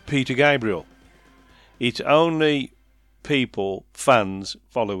Peter Gabriel. It's only people, fans,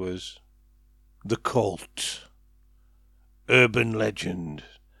 followers, the cult, urban legend,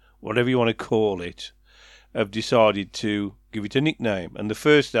 whatever you want to call it, have decided to give it a nickname. And the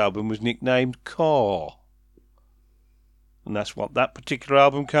first album was nicknamed Car. And that's what that particular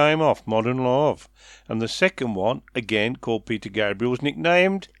album came off, Modern Love. And the second one, again called Peter Gabriel, was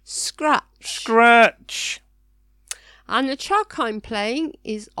nicknamed Scratch. And the track I'm playing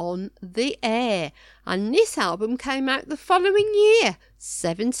is On the Air. And this album came out the following year,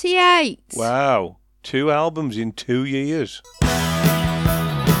 78. Wow, 2 albums in 2 years.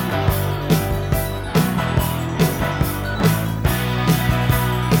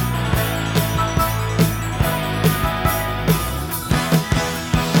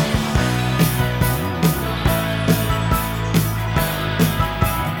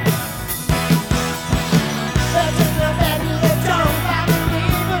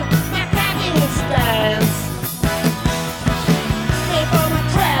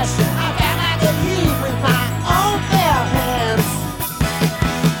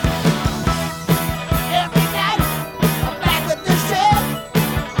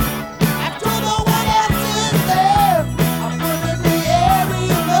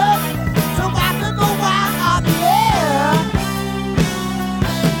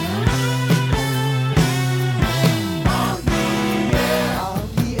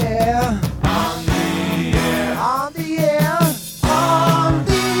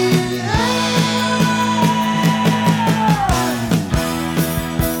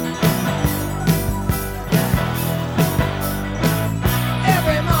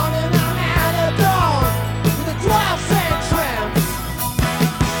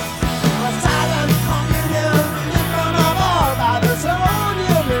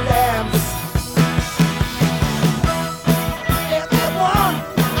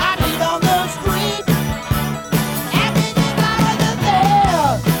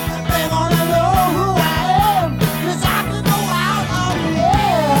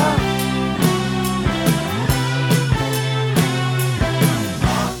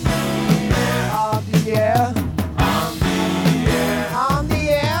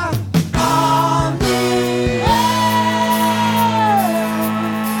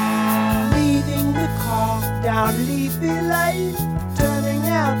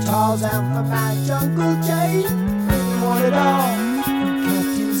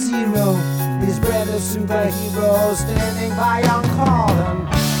 Superhero standing by on call and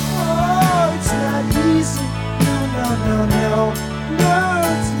oh, it's not easy. No,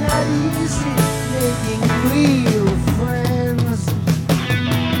 it's not easy making real friends.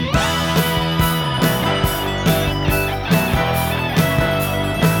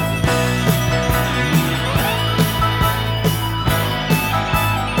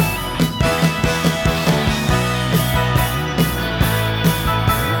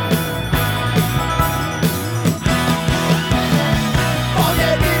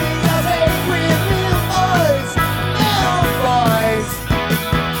 Boys.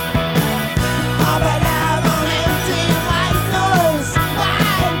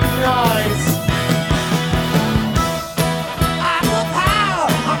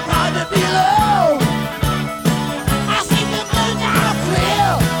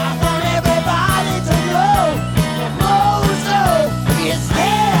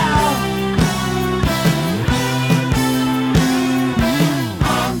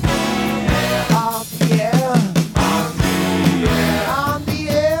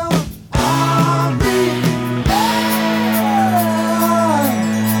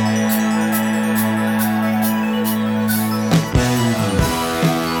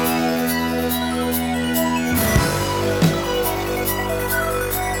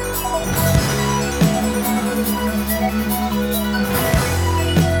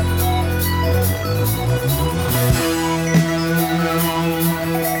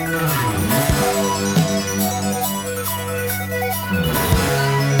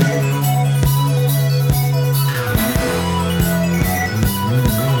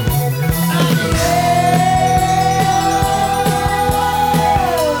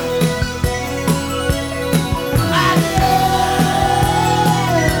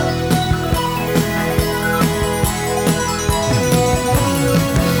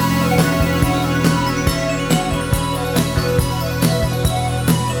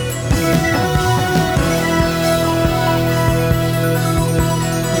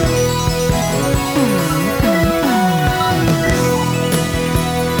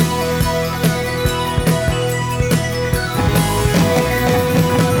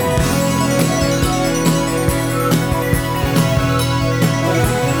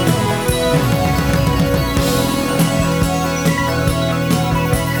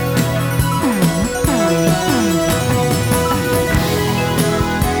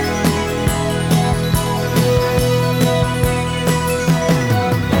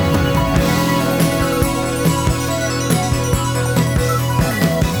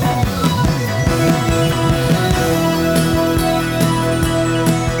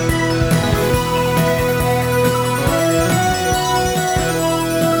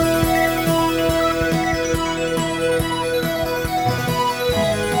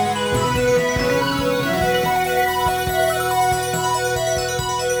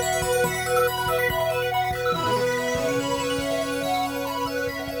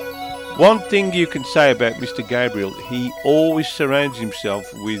 One thing you can say about Mr. Gabriel, he always surrounds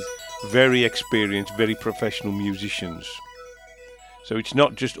himself with very experienced, very professional musicians. So it's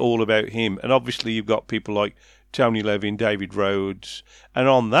not just all about him. And obviously you've got people like Tony Levin, David Rhodes, and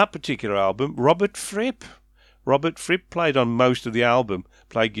on that particular album, Robert Fripp. Robert Fripp played on most of the album,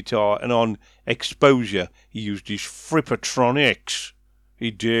 played guitar, and on Exposure he used his Frippatronics. He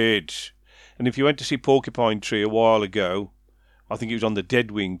did. And if you went to see Porcupine Tree a while ago, I think it was on the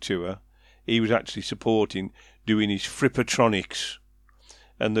Deadwing tour, he was actually supporting, doing his Frippatronics.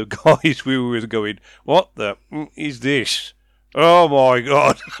 And the guys we were with going, what the is this? Oh my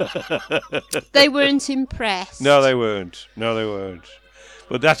God. They weren't impressed. No, they weren't.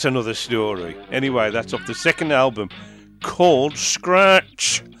 But that's another story. Anyway, that's off the second album called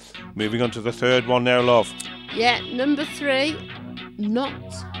Scratch. Moving on to the third one now, love. Yeah, number 3,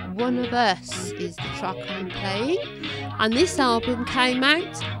 Not One of Us is the track I'm playing. And this album came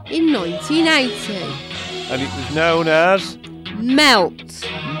out in 1980. And it was known as Melt.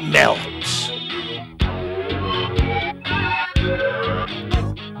 Melt.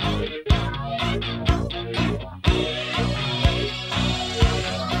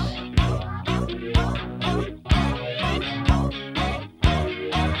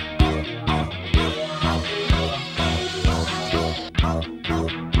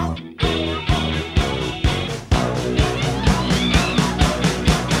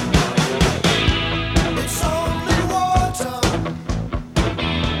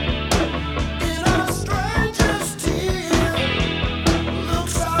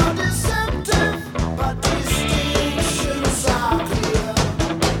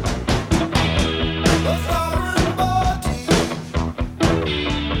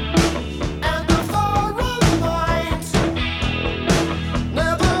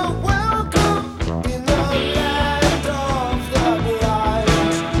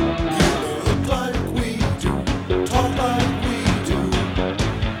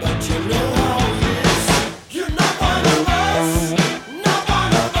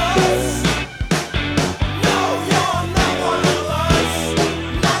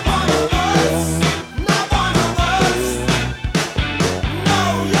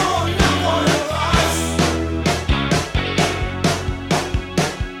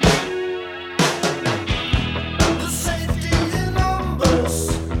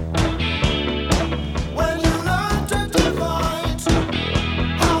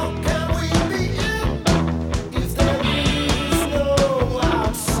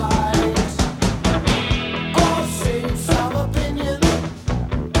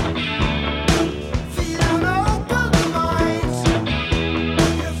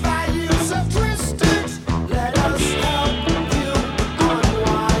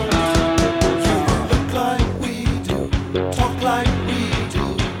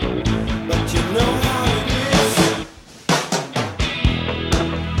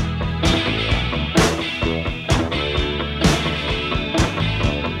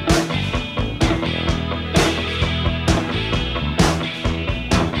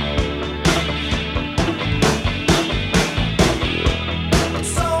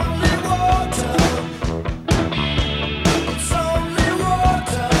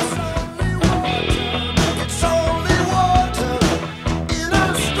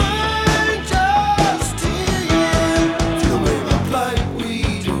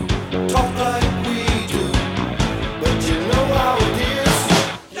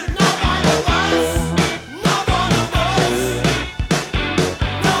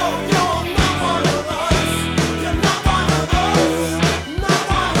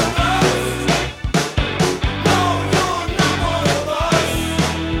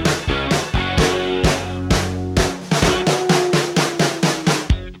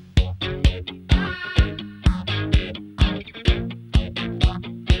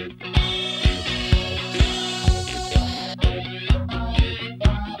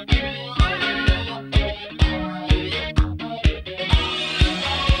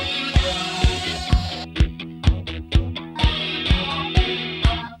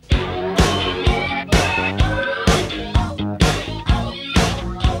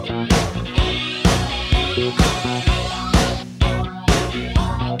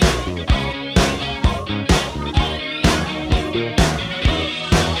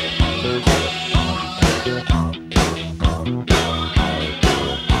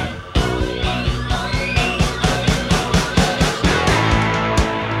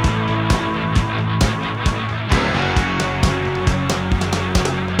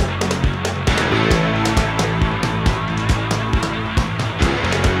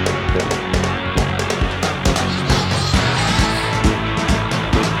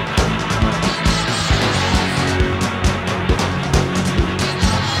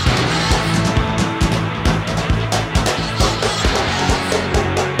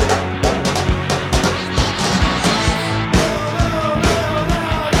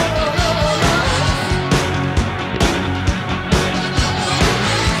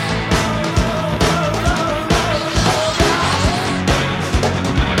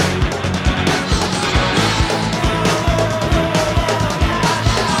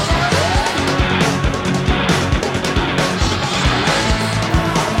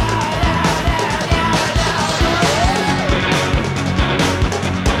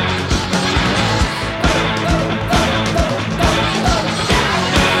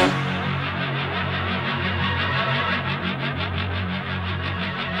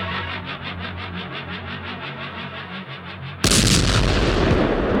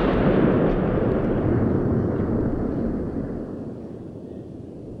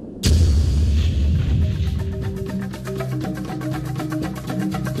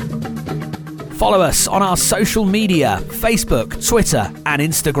 Follow us on our social media, Facebook, Twitter and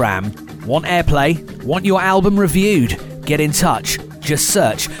Instagram. Want airplay? Want your album reviewed? Get in touch. Just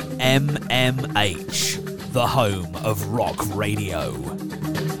search MMH, the home of rock radio.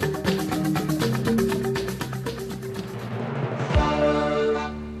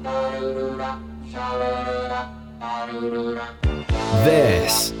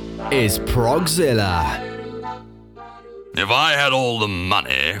 This is Progzilla. If I had all the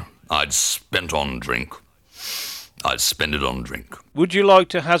money I'd spent on drink, I'd spend it on drink. Would you like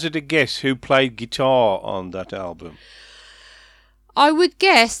to hazard a guess who played guitar on that album? I would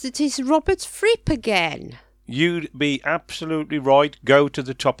guess that it's Robert Fripp again. You'd be absolutely right. Go to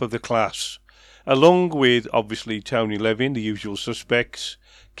the top of the class. Along with, obviously, Tony Levin, The Usual Suspects.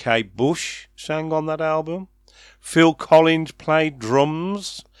 Kate Bush sang on that album. Phil Collins played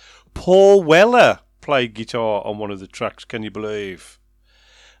drums. Paul Weller played guitar on one of the tracks, can you believe?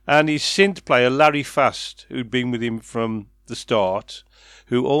 And his synth player, Larry Fast, who'd been with him from the start,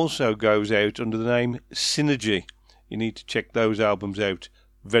 who also goes out under the name Synergy. You need to check those albums out.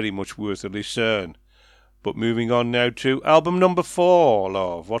 Very much worth a listen. But moving on now to album number 4,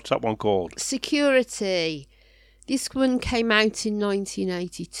 love. What's that one called? Security. This one came out in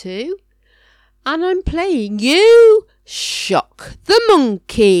 1982. And I'm playing you Shock the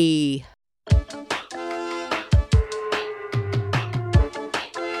Monkey.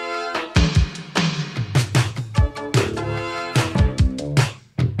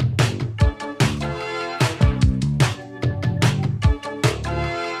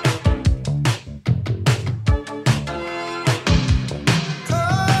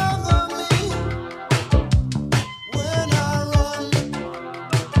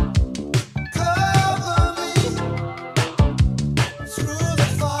 Through the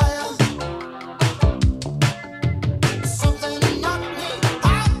fire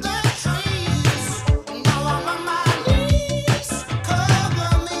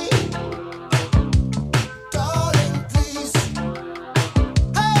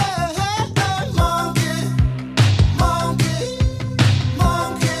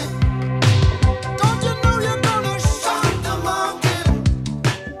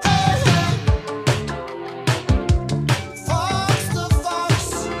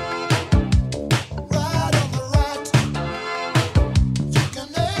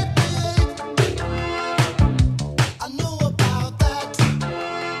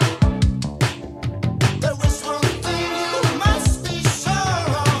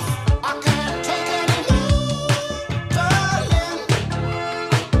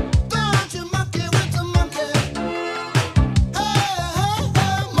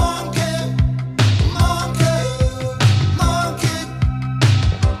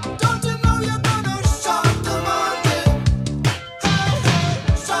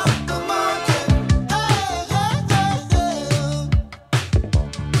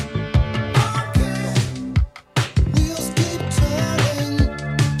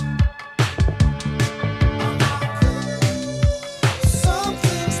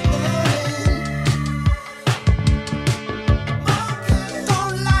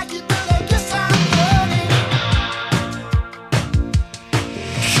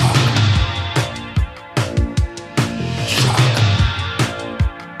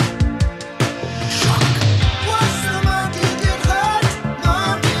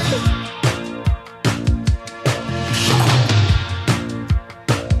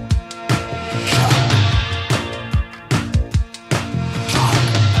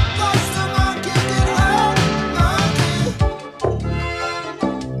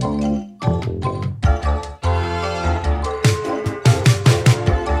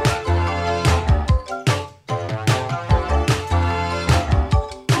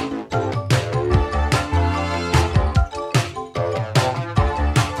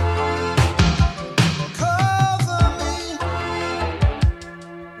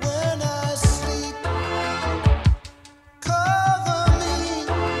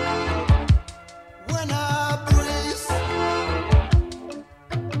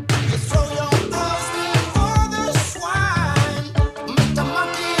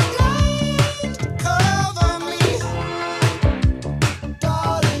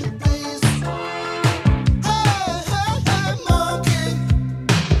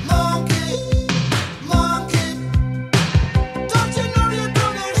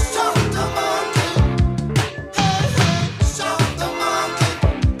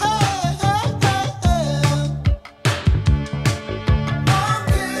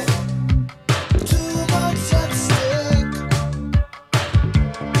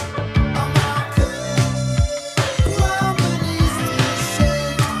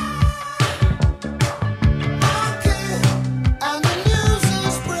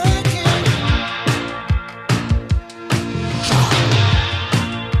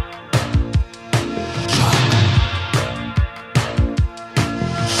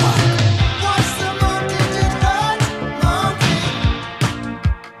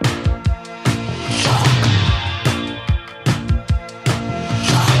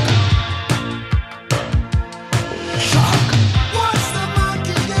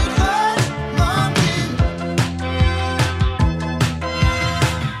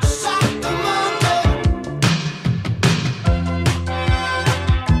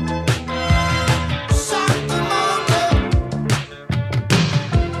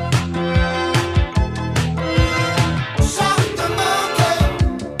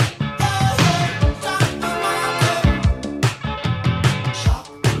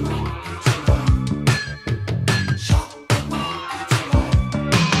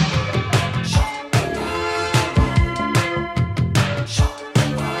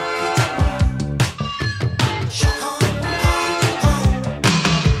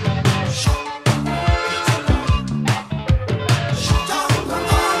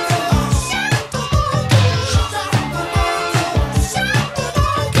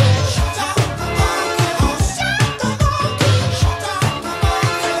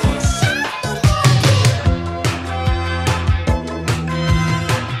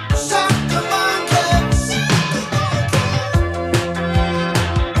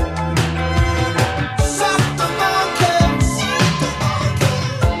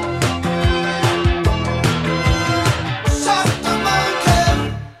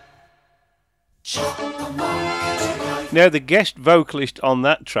Now, the guest vocalist on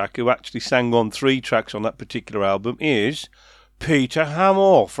that track, who actually sang on 3 tracks on that particular album, is Peter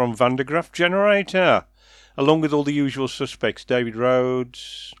Hamill from Van der Graaf Generator, along with all the usual suspects, David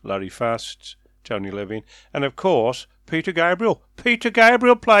Rhodes, Larry Fast, Tony Levin, and of course, Peter Gabriel. Peter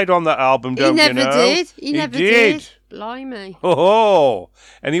Gabriel played on that album, don't you know? He never did. He never did. Blimey. Oh,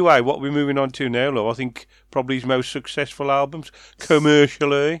 anyway, what we're moving on to now, love, I think probably his most successful albums,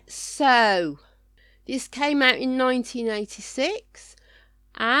 commercially. So, this came out in 1986,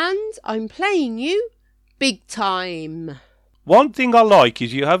 and I'm playing you Big Time. One thing I like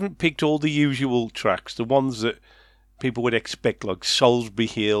is you haven't picked all the usual tracks, the ones that people would expect, like Salisbury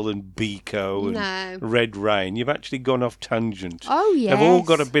Hill and Biko and Red Rain. You've actually gone off tangent. Oh, yes. They've all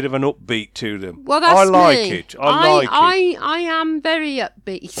got a bit of an upbeat to them. Well, that's I like me. it. I like it. I am very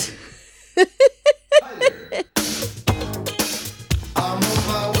upbeat. I'm on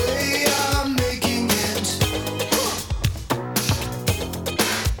my way, I'm making it.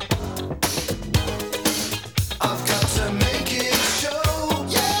 I've got to make it show,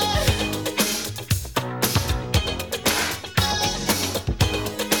 yeah.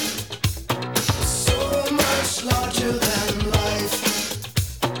 So much larger than life.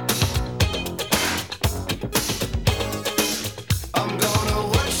 I'm gonna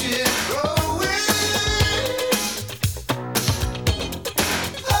watch it growing.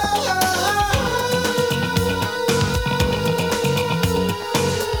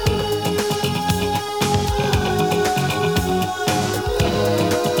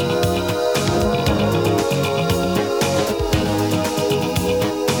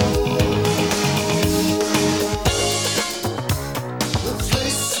 The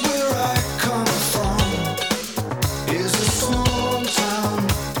place where I come from is a small town.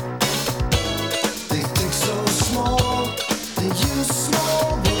 They think so small, they use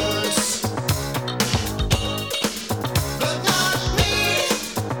small words. But not me,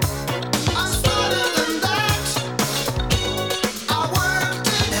 I'm smarter than that. I worked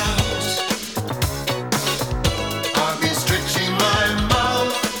it out. I've been stretching my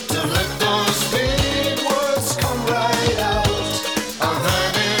mouth to let those big words come right out. I've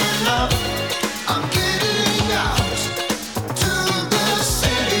had enough, I'm getting out to the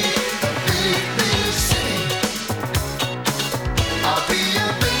city, a big, big city. I'll be a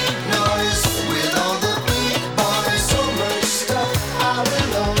big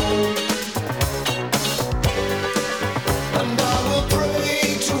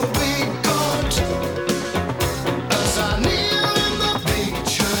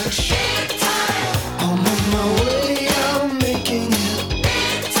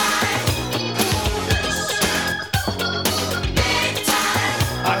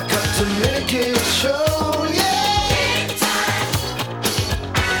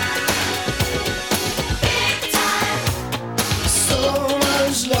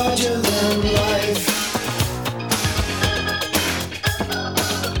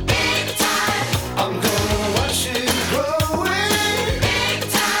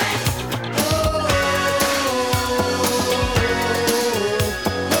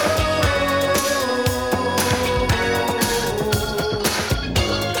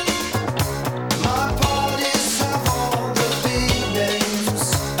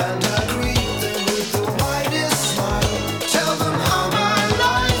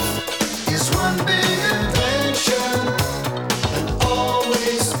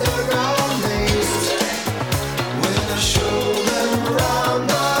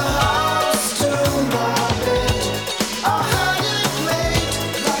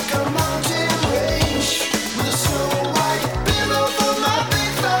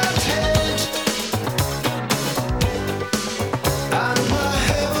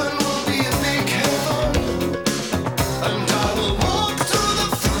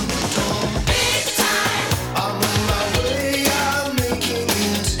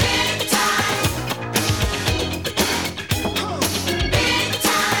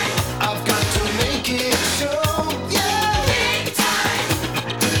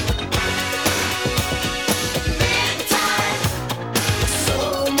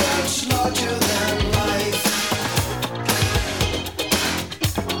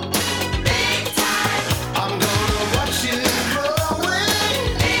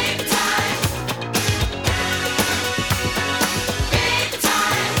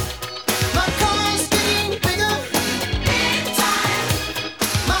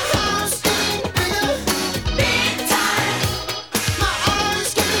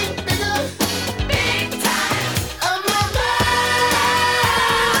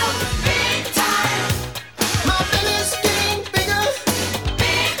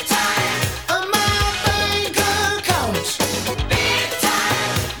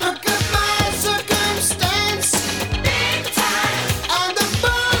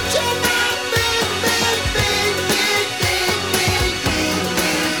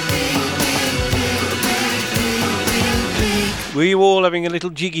Were you all having a little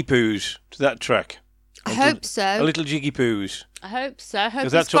jiggy poos to that track? I hope so. A little jiggy poos. I hope so. I hope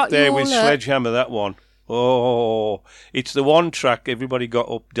Because it's that's got up there you with all up. Sledgehammer, that one. Oh, it's the one track everybody got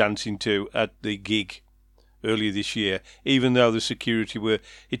up dancing to at the gig earlier this year, even though the security were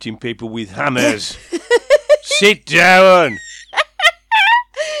hitting people with hammers. Sit down!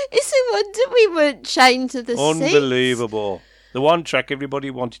 It's a wonder we weren't chained to the seats. Unbelievable. The one track everybody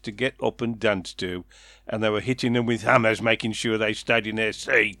wanted to get up and dance to, and they were hitting them with hammers, making sure they stayed in their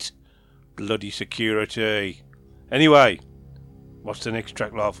seat. Bloody security. Anyway, what's the next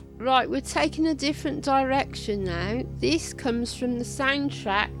track, love? Right, we're taking a different direction now. This comes from the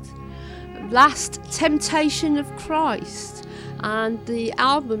soundtrack Last Temptation of Christ, and the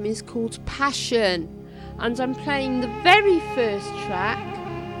album is called Passion, and I'm playing the very first track,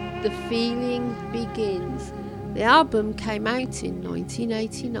 The Feeling Begins. The album came out in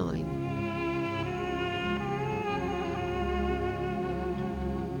 1989.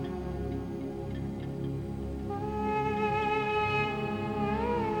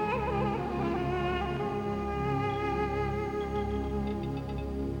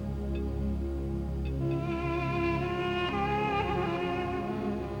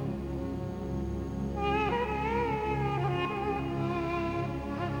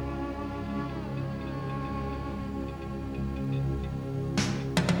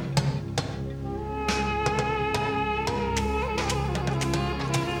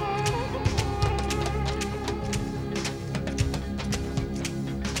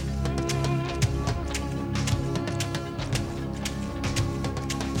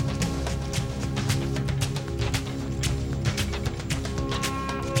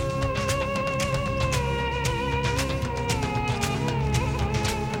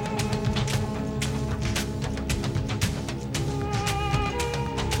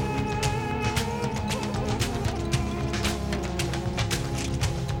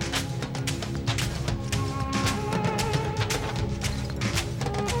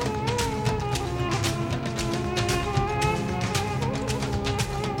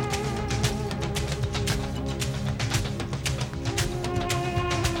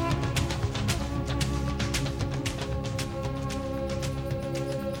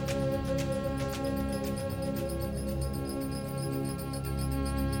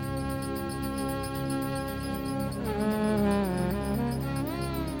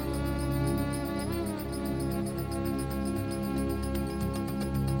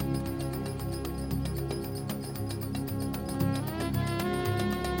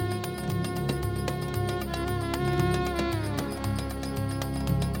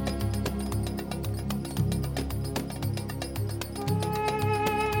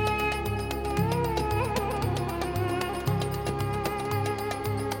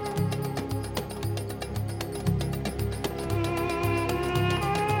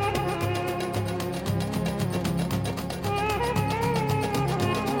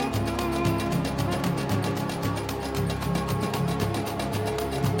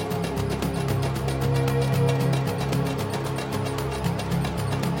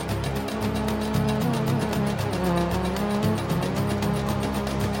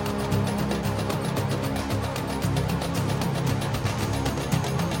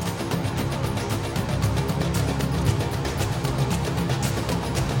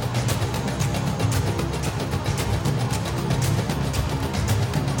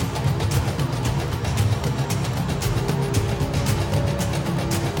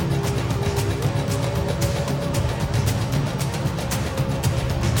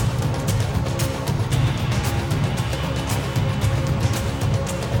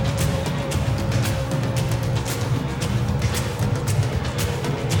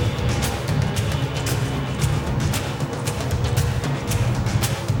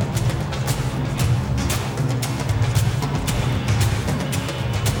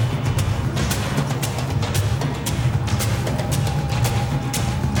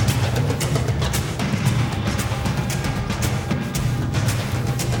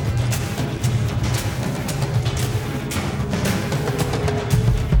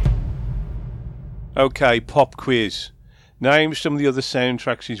 Okay, pop quiz. Name some of the other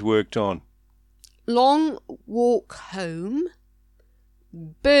soundtracks he's worked on. Long Walk Home,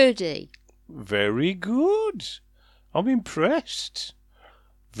 Birdie. Very good. I'm impressed.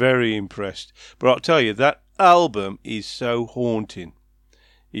 Very impressed. But I'll tell you, that album is so haunting.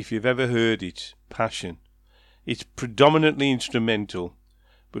 If you've ever heard it, Passion. It's predominantly instrumental,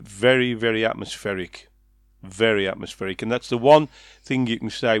 but very, very atmospheric. Very atmospheric. And that's the one thing you can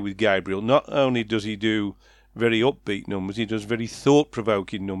say with Gabriel. Not only does he do very upbeat numbers, he does very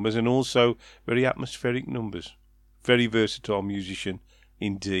thought-provoking numbers and also very atmospheric numbers. Very versatile musician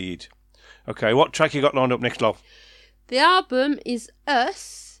indeed. Okay, what track you got lined up next, love? The album is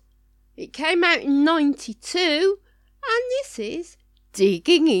Us. It came out in 92, and this is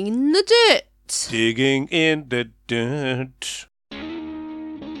Digging in the Dirt. Digging in the dirt.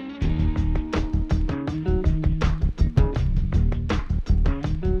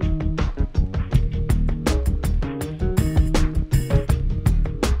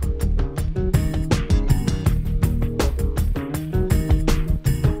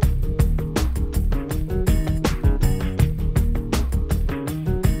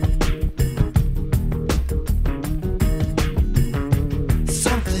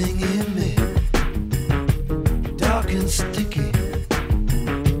 Something in me, dark and sticky.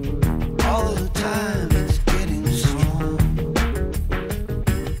 All the time it's getting strong.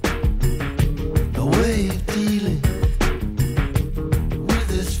 The way you're dealing with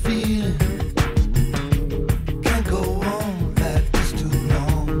this feeling can't go on like this too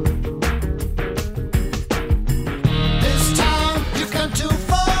long. This time you've gone too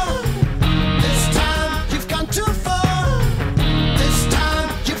far. This time you've gone too far. This time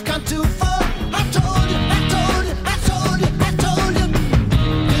you've gone too far. I told you, I told you, I told you, I told you.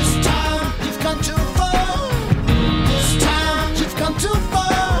 This time you've gone too far. This time you've gone too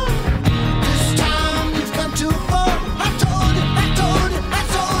far. This time you've gone too far. I told you, I told you, I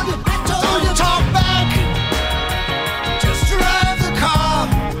told you, I told you. Don't talk back. Just drive the car.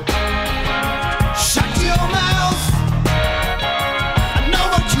 Shut your mouth. I know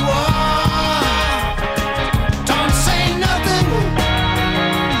what you are. Don't say nothing.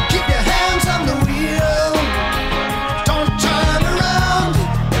 Keep your hands on the wheel. Don't turn around.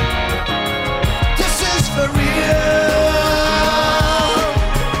 This is for real.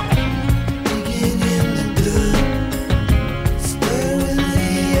 Digging in the dirt. Stay with me,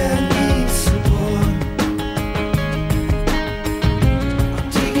 I need support. I'm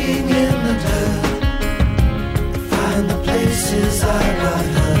digging in the dirt. Find the places I got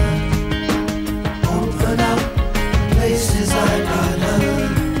hurt. Open up the places I got hurt.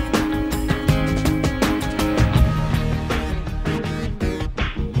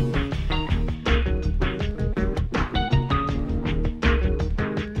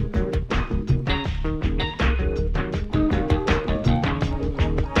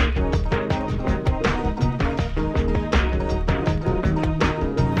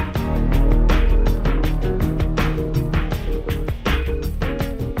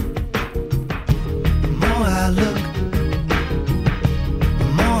 The more I look, the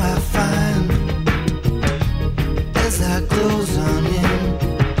more I find. As I close on in,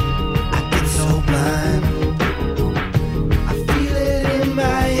 I get so blind. I feel it in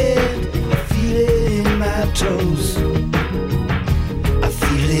my head, I feel it in my toes. I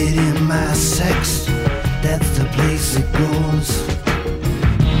feel it in my sex, that's the place it goes.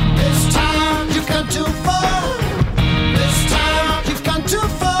 This time you've gone too far. This time you've gone too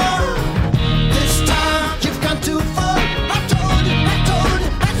far. This time you've gone too far. I told you, I told you,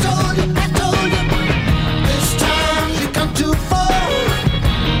 I told you, I told you. This time you've gone too far.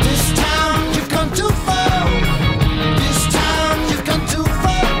 This time you've gone too far. This time you've gone too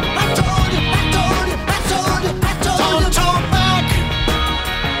far. I told you, I told you, I told you, I told you. Don't talk back.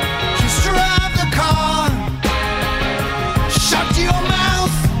 Just drive the car.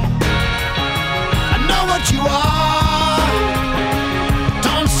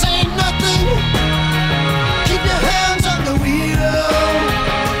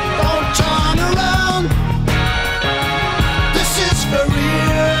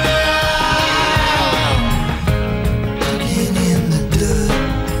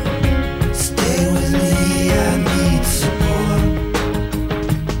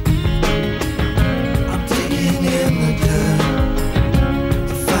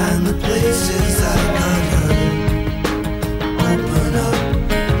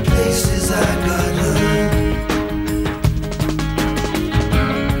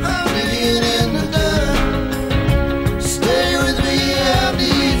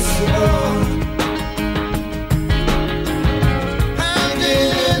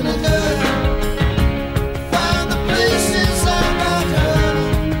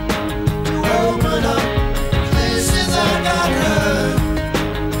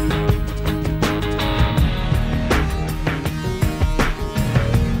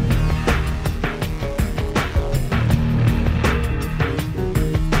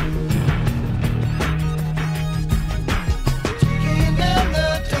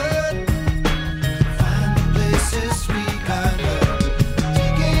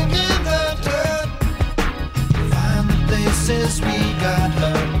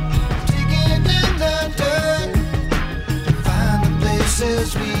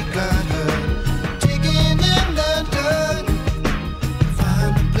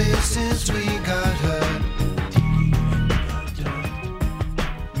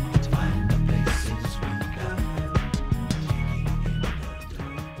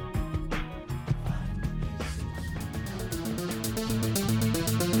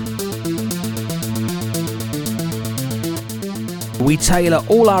 We tailor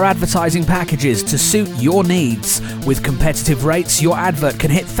all our advertising packages to suit your needs. With competitive rates, your advert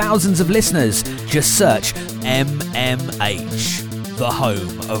can hit thousands of listeners. Just search MMH, the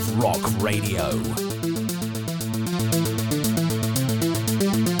home of rock radio.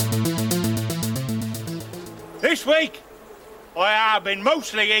 This week, I have been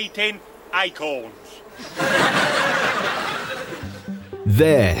mostly eating acorns.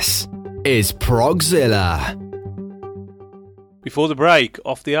 This is Progzilla. Before the break,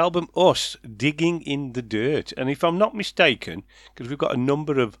 off the album Us, Digging in the Dirt. And if I'm not mistaken, because we've got a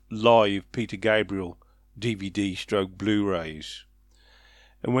number of live Peter Gabriel DVD stroke Blu-rays.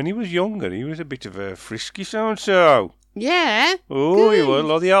 And when he was younger, he was a bit of a frisky so-and-so. Yeah. Oh, he was. A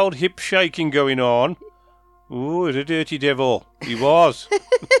lot of the old hip shaking going on. Oh, the dirty devil. He was.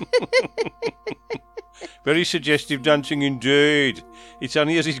 Very suggestive dancing indeed. It's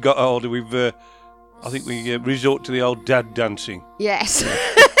only as he's got older I think we resort to the old dad dancing. Yes.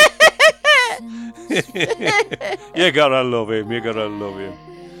 You gotta love him.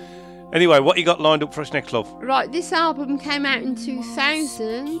 Anyway, what you got lined up for us next, love? Right, this album came out in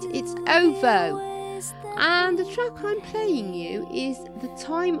 2000. It's OVO. And the track I'm playing you is The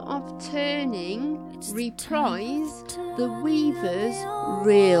Time of Turning, reprised, The Weaver's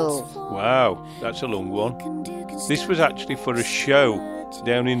Reel. Wow, that's a long one. This was actually for a show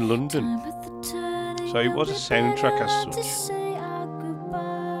down in London. So it was a soundtrack as such.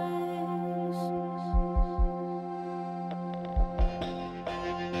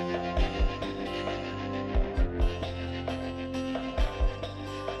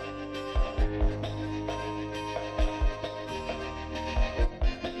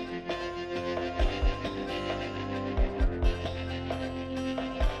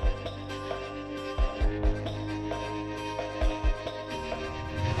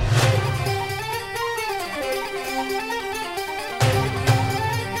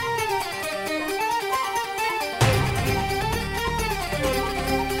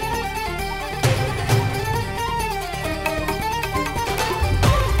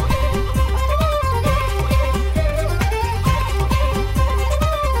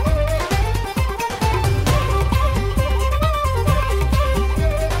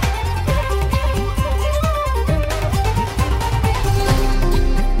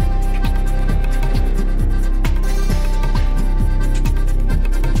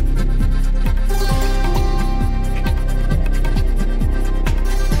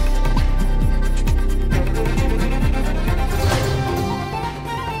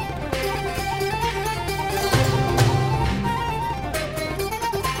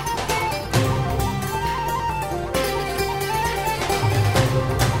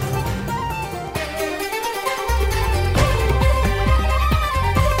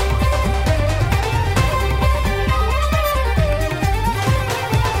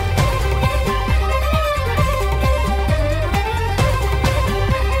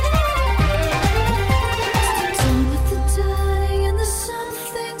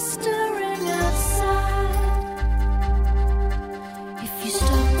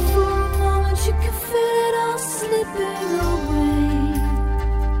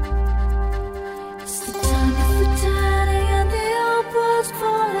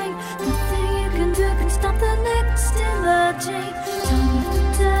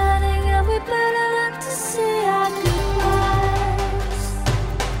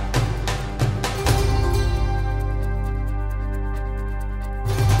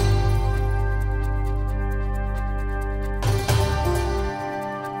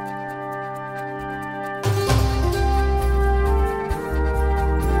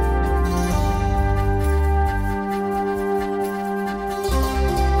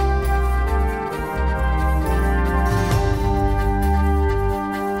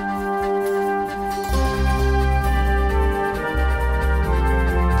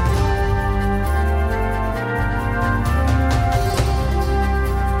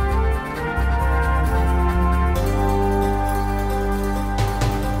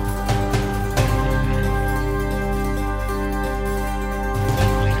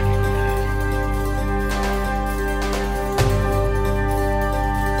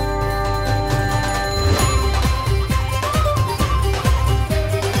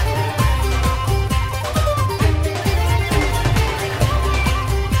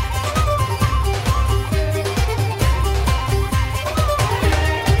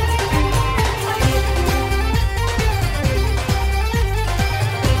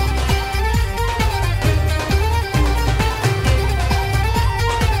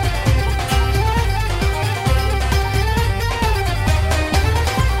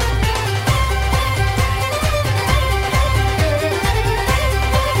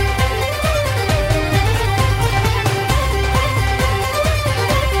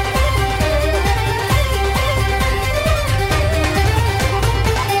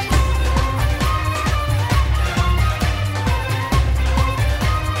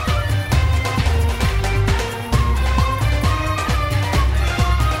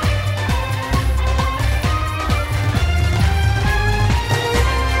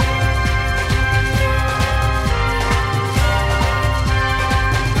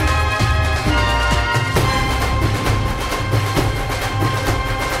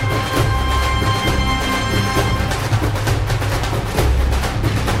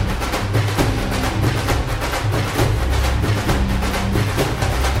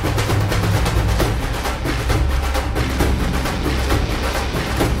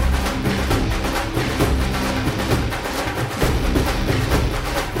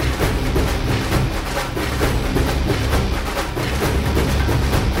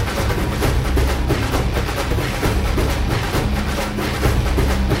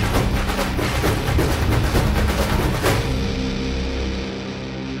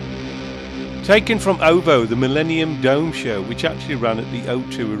 Taken from OVO, the Millennium Dome show, which actually ran at the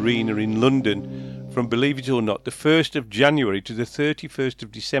O2 Arena in London from, believe it or not, the 1st of January to the 31st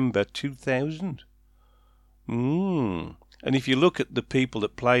of December 2000. And if you look at the people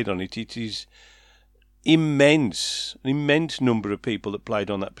that played on it, it is immense, an immense number of people that played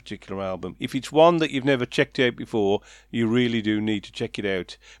on that particular album. If it's one that you've never checked out before, you really do need to check it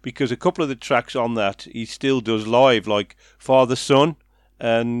out, because a couple of the tracks on that he still does live, like Father Son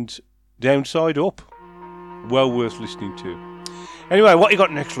and Downside Up. Well worth listening to. Anyway, what you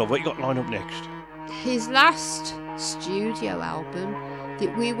got next, love? What you got lined up next? His last studio album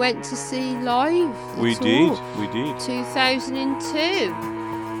that we went to see live. We did. 2002.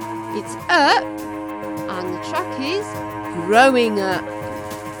 It's Up, and the track is Growing Up.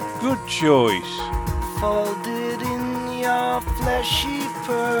 Good choice. Folded in your fleshy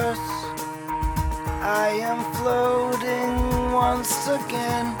purse, I am floating once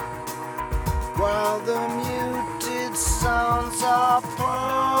again, while the muted sounds are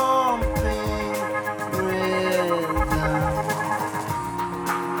pumping rhythm.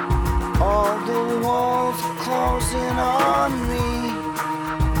 All the walls closing on me,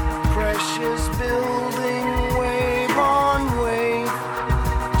 pressures building wave on wave,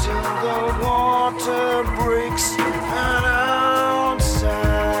 till the water breaks and outside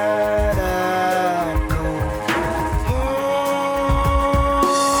I go.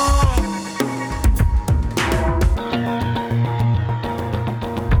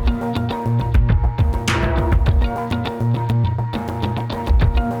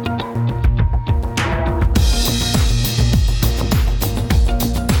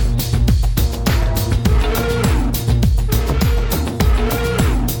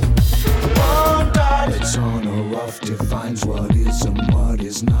 It's on or off defines what is and what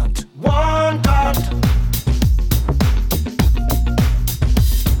is not. One dot,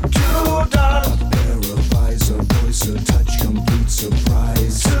 two dot, A pair of eyes, a voice, a touch, complete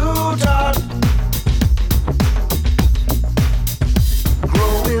surprise. two dot.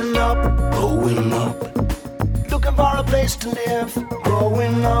 Growing up, looking for a place to live.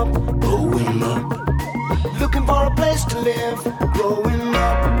 Growing up, looking for a place to live. Growing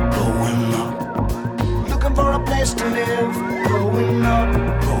up, looking for a place to live. Growing up,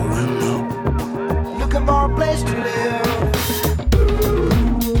 looking for a place to live.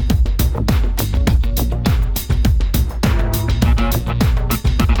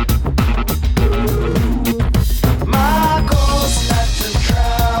 My goal's not to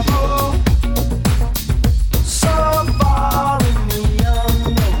travel so far in the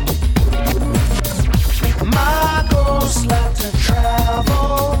unknown. My goal's not to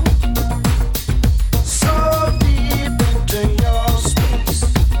travel so deep into your space.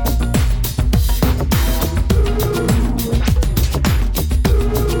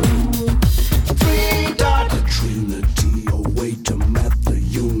 Three dot, A trinity, a way to map the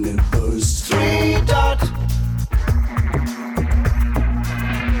universe. three dot,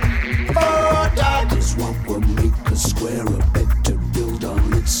 four dot, Is what will make a square a bed to build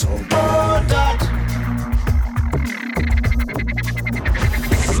on. It's all four dot.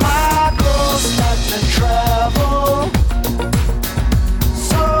 My goal's not to travel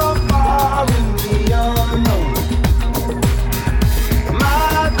so far in the unknown.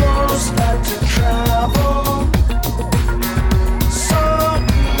 My goal's not to travel so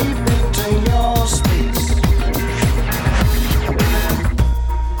deep into your space.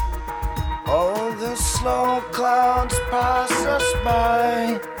 All the slow clouds pass us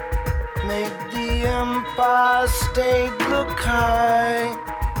by, make the Empire State look high,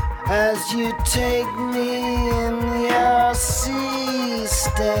 as you take me in your sea-stained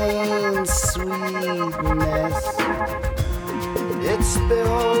sweetness. It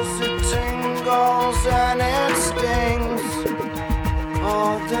spills, it tingles, and it stings.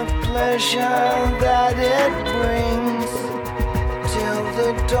 All the pleasure that it brings, till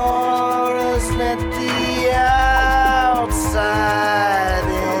the door has let the outside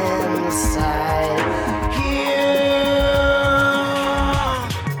inside. Here,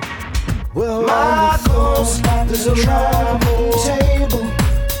 well, my goal's not to travel table.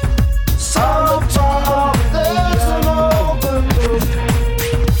 So far, there's an open book.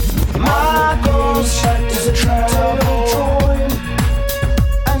 My goal's not to travel join,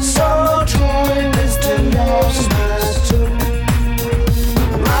 and so join is the next master.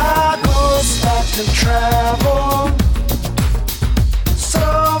 My goal's not to travel so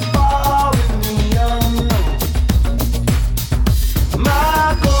far in the unknown.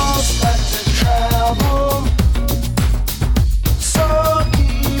 My goal's not to travel so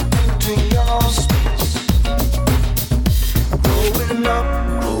deep into your space. Growing up,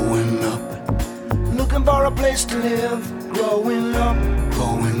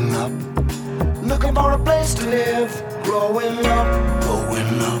 place to live. Growing up,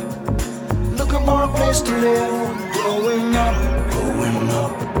 growing up. Looking for a place to live. Growing up, growing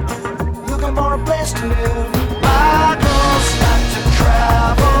up. Looking for a place to live. My goals like to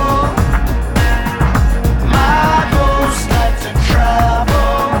travel. My goals like to travel.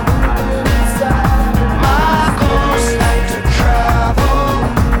 My goals like to travel.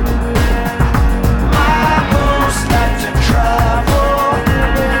 My goals like to travel. My goals like to travel.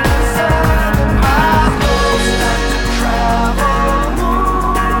 My goals like to travel.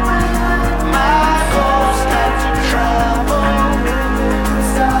 My goals like to travel.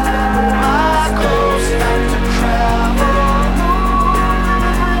 My goals like to travel.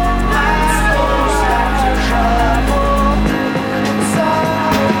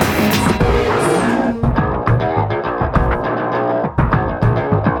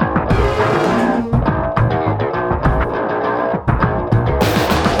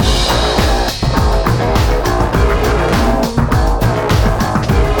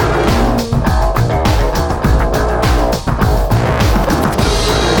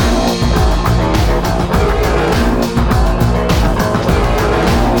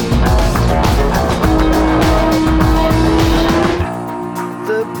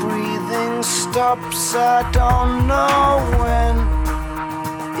 The breathing stops, I don't know when.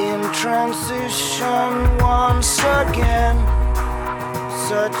 In transition once again.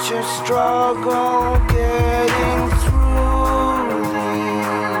 Such a struggle getting through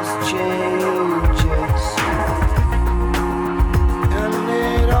these changes. And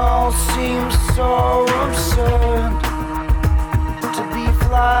it all seems so absurd to be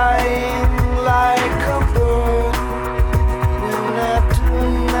flying like a bird. When I do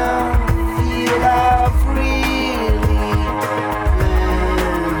not feel I've really landed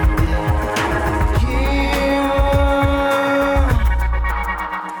here.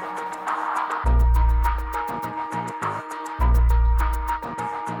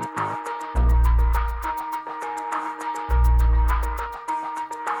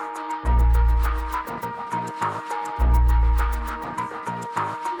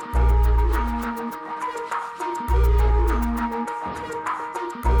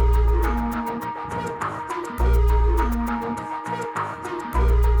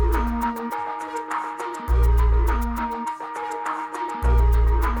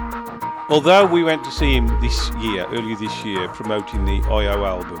 Although we went to see him earlier this year, promoting the IO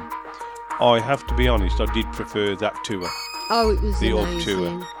album, I have to be honest, I did prefer that tour. Oh, it was the amazing.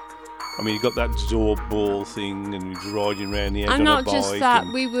 old tour. I mean, you got that Zorb ball thing, and he was riding around the edge And on a not bike. just that,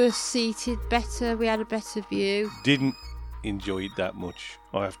 and we were seated better, we had a better view. didn't enjoy it that much,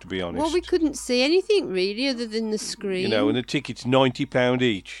 I have to be honest. Well, we couldn't see anything really other than the screen. You know, and the tickets £90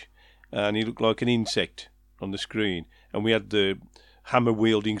 each, and he looked like an insect on the screen. And we had the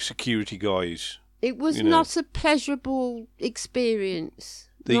hammer-wielding security guys. It was you know. not a pleasurable experience.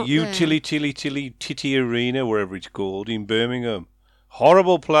 The Not there. Titty Arena, wherever it's called, in Birmingham.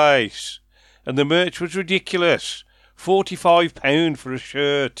 Horrible place. And the merch was ridiculous. £45 for a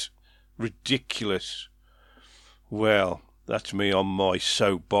shirt. Ridiculous. Well, that's me on my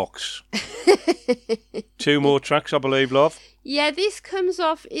soapbox. 2 more tracks, I believe, love. Yeah, this comes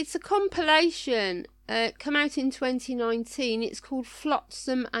off, it's a compilation. Come out in 2019. It's called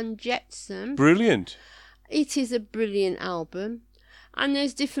Flotsam and Jetsam. Brilliant. It is a brilliant album. And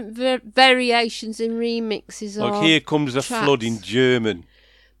there's different variations and remixes of Like Here Comes the tracks. Flood in German.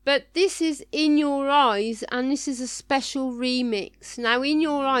 But this is In Your Eyes, and this is a special remix. Now, In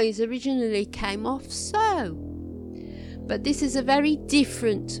Your Eyes originally came off so. But this is a very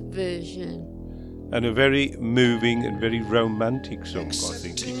different version. And a very moving and very romantic song, I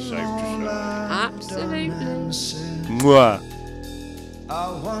think it's safe to say. Absolutely. Mwah.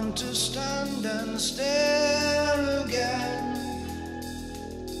 I want to stand and stare again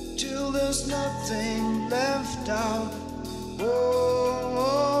till there's nothing left out. Oh,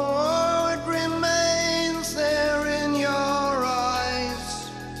 it remains there in your eyes.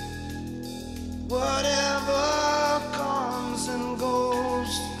 Whatever comes and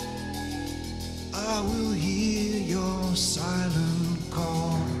goes, I will hear your silent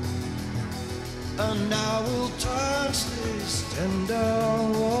call, and I will touch this tender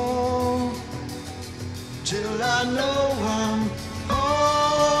wall till I know I'm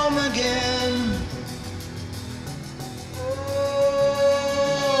home again.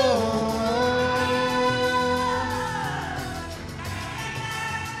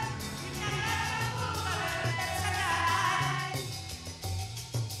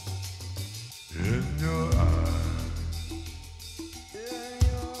 In your eyes, in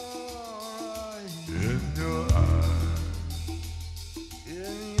your eyes, in your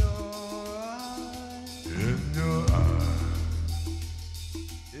eyes, in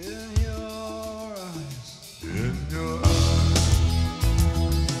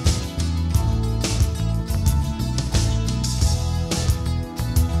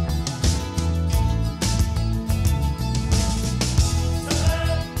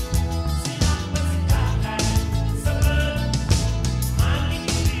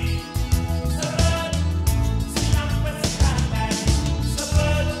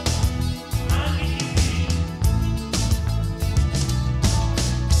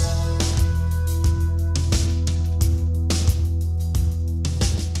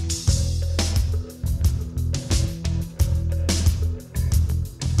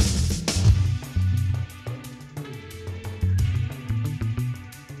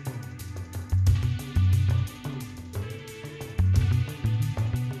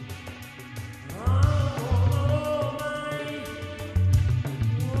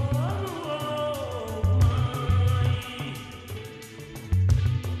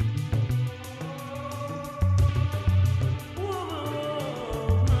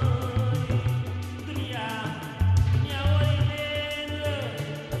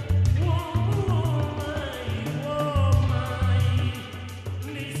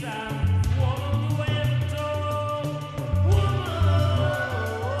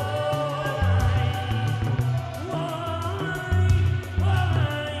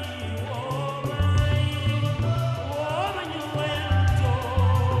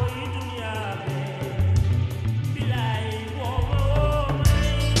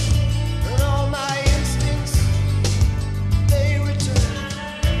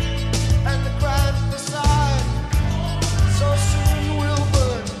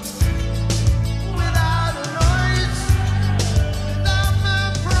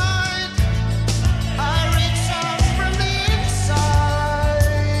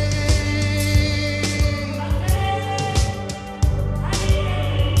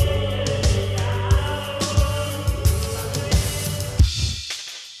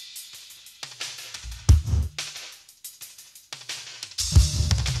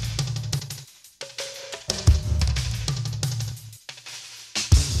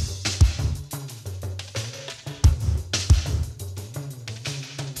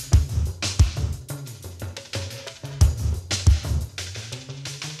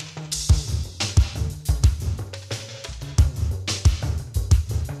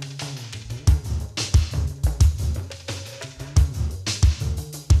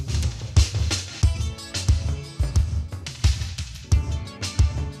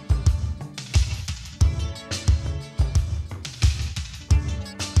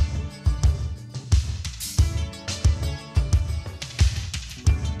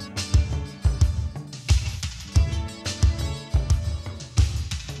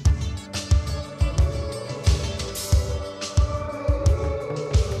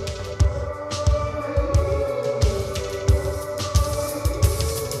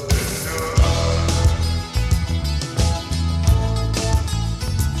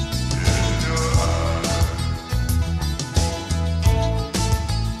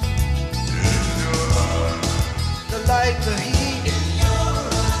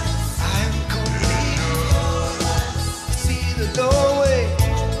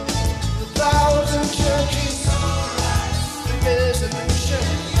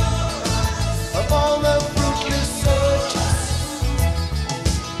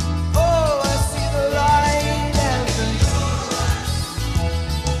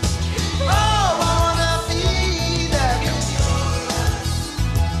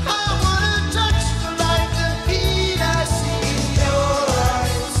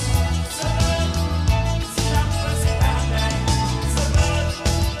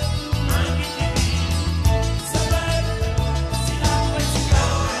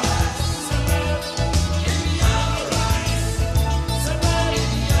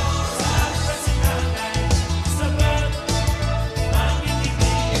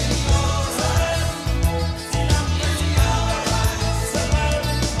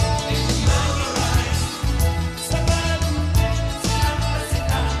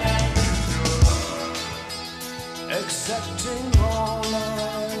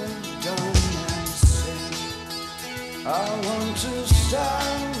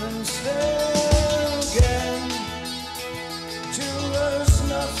stand and stare again till there's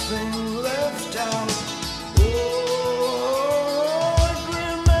nothing left out. Oh, it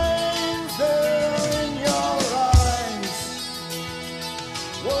remains there in your eyes.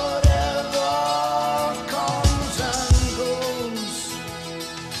 Whatever comes and goes,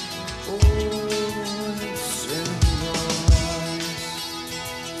 oh, it's in your eyes.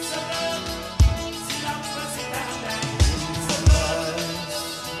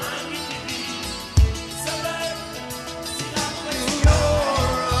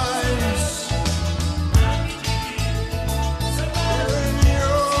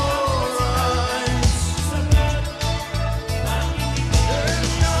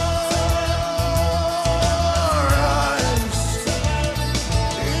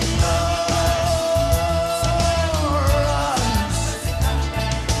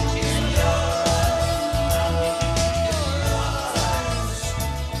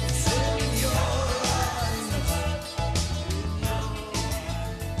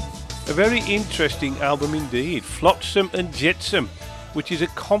 A very interesting album indeed, Flotsam and Jetsam, which is a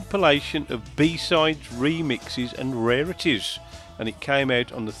compilation of B-sides, remixes and rarities, and it came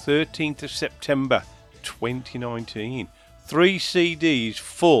out on the 13th of September 2019. 3 CDs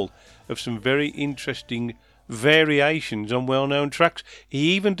full of some very interesting variations on well-known tracks.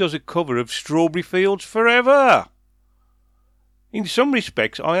 He even does a cover of Strawberry Fields Forever. In some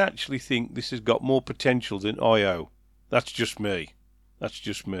respects, I actually think this has got more potential than I.O. That's just me.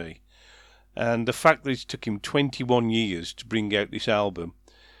 And the fact that it took him 21 years to bring out this album,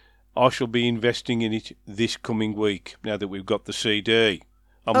 I shall be investing in it this coming week, now that we've got the CD.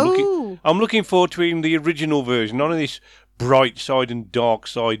 I'm looking forward to hearing the original version, none of this bright side and dark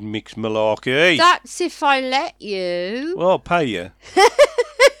side mix malarkey. That's if I let you. Well, I'll pay you.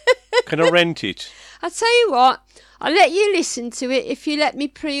 Can I rent it? I'll tell you what, I'll let you listen to it if you let me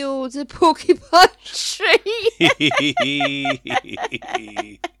pre-order Porcupine Tree.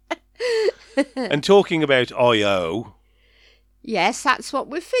 And talking about I.O. Yes, that's what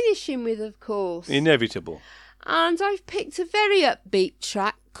we're finishing with, of course. Inevitable. And I've picked a very upbeat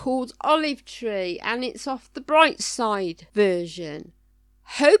track called Olive Tree, and it's off the Bright Side version.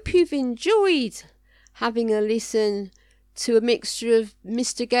 Hope you've enjoyed having a listen to a mixture of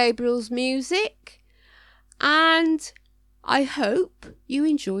Mr. Gabriel's music, and I hope you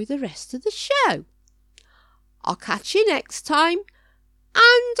enjoy the rest of the show. I'll catch you next time.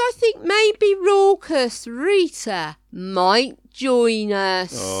 And I think maybe Raucous Rita might join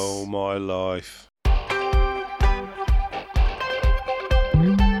us. Oh, my life.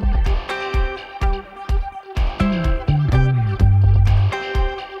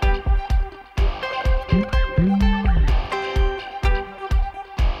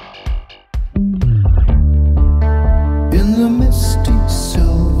 In the misty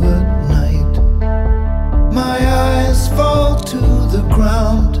silver night, my eyes fall to the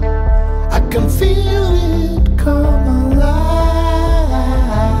ground. I can feel it come alive.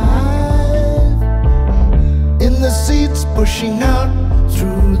 In the seeds pushing out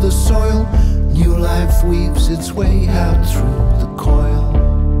through the soil, new life weaves its way out through the coil.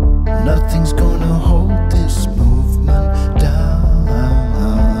 Nothing's gonna hold this movement down.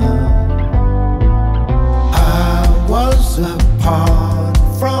 I was apart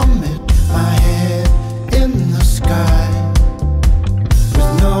from it, my head in the sky,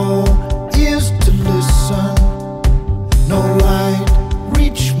 with no ears to listen, no light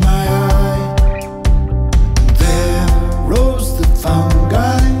reached my eye. There rose the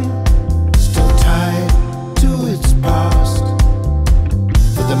fungi, still tied to its past.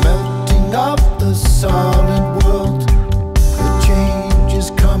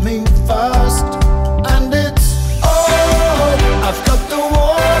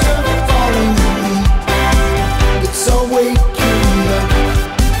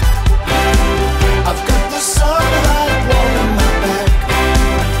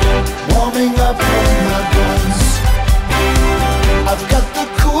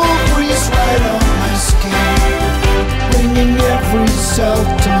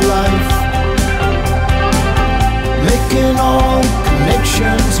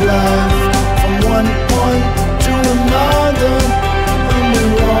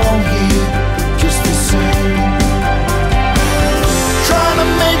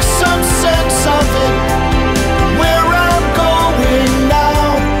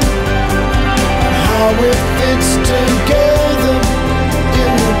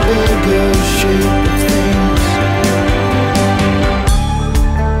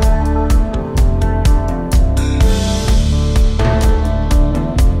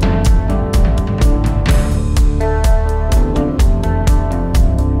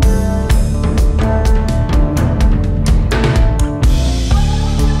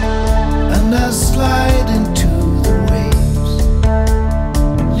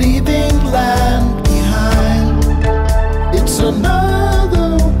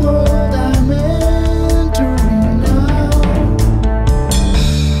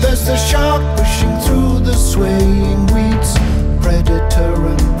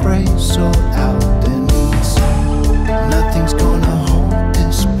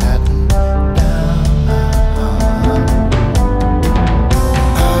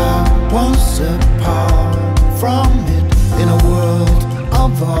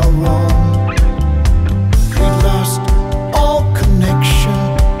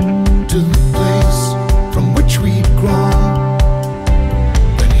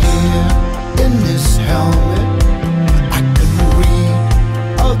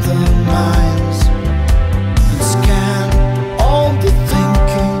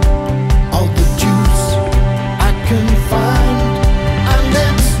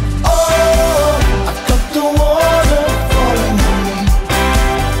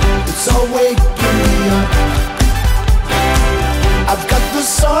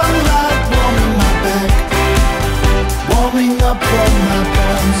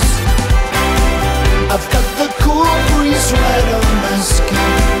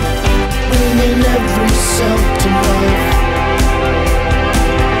 myself to life,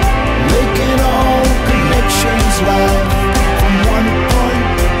 making all connections live, from one point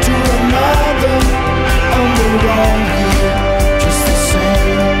to another. I'm the wrong here, just the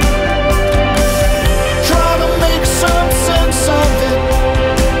same. Try to make some sense of it,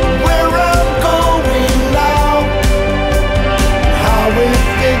 where I'm going now, how it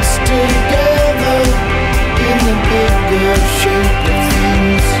fits together in the bigger shape of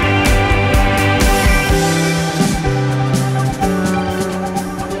things.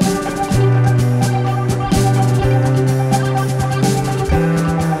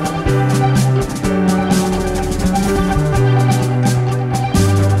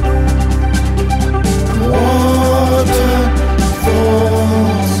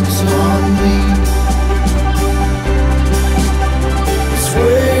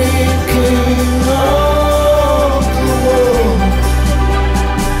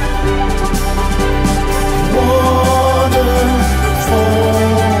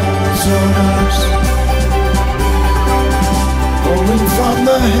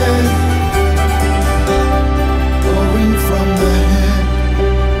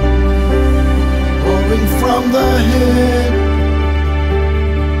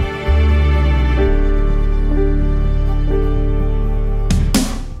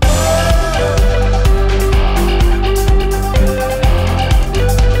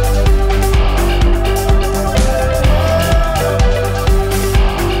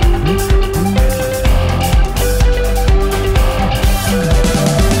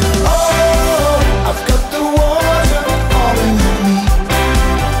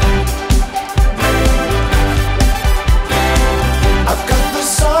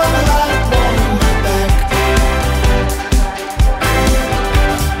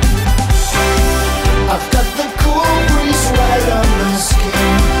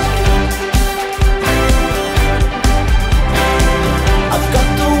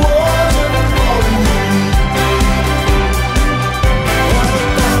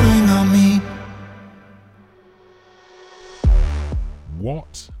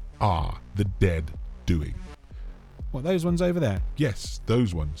 Those ones over there? Yes,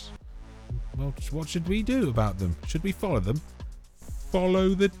 those ones. Well, what should we do about them? Should we follow them?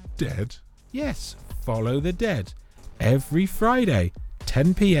 Follow the dead? Yes, follow the dead. Every Friday,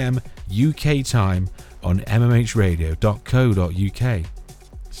 10 PM UK time on mmhradio.co.uk.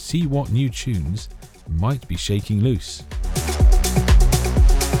 See what new tunes might be shaking loose.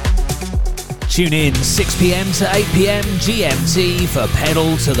 Tune in 6 PM to 8 PM GMT for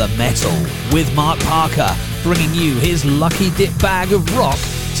Pedal to the Metal with Mark Parker, bringing you his lucky dip bag of rock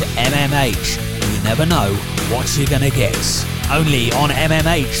to MMH. You never know what you're going to get. Only on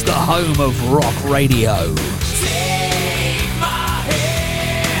MMH, the home of rock radio. Take my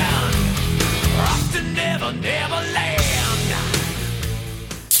hand, off to Never Land.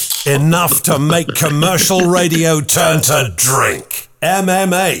 Enough to make commercial radio turn to drink.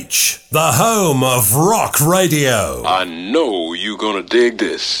 MMH, the home of rock radio. I know you're gonna dig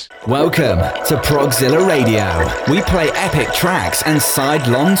this. Welcome to Progzilla Radio. We play epic tracks and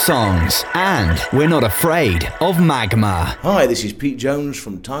side-long songs, and we're not afraid of magma. Hi, this is Pete Jones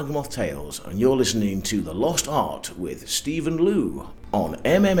from Tiger Moth Tales, and you're listening to The Lost Art with Stephen Lou on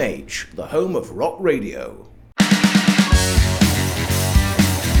MMH, the home of rock radio.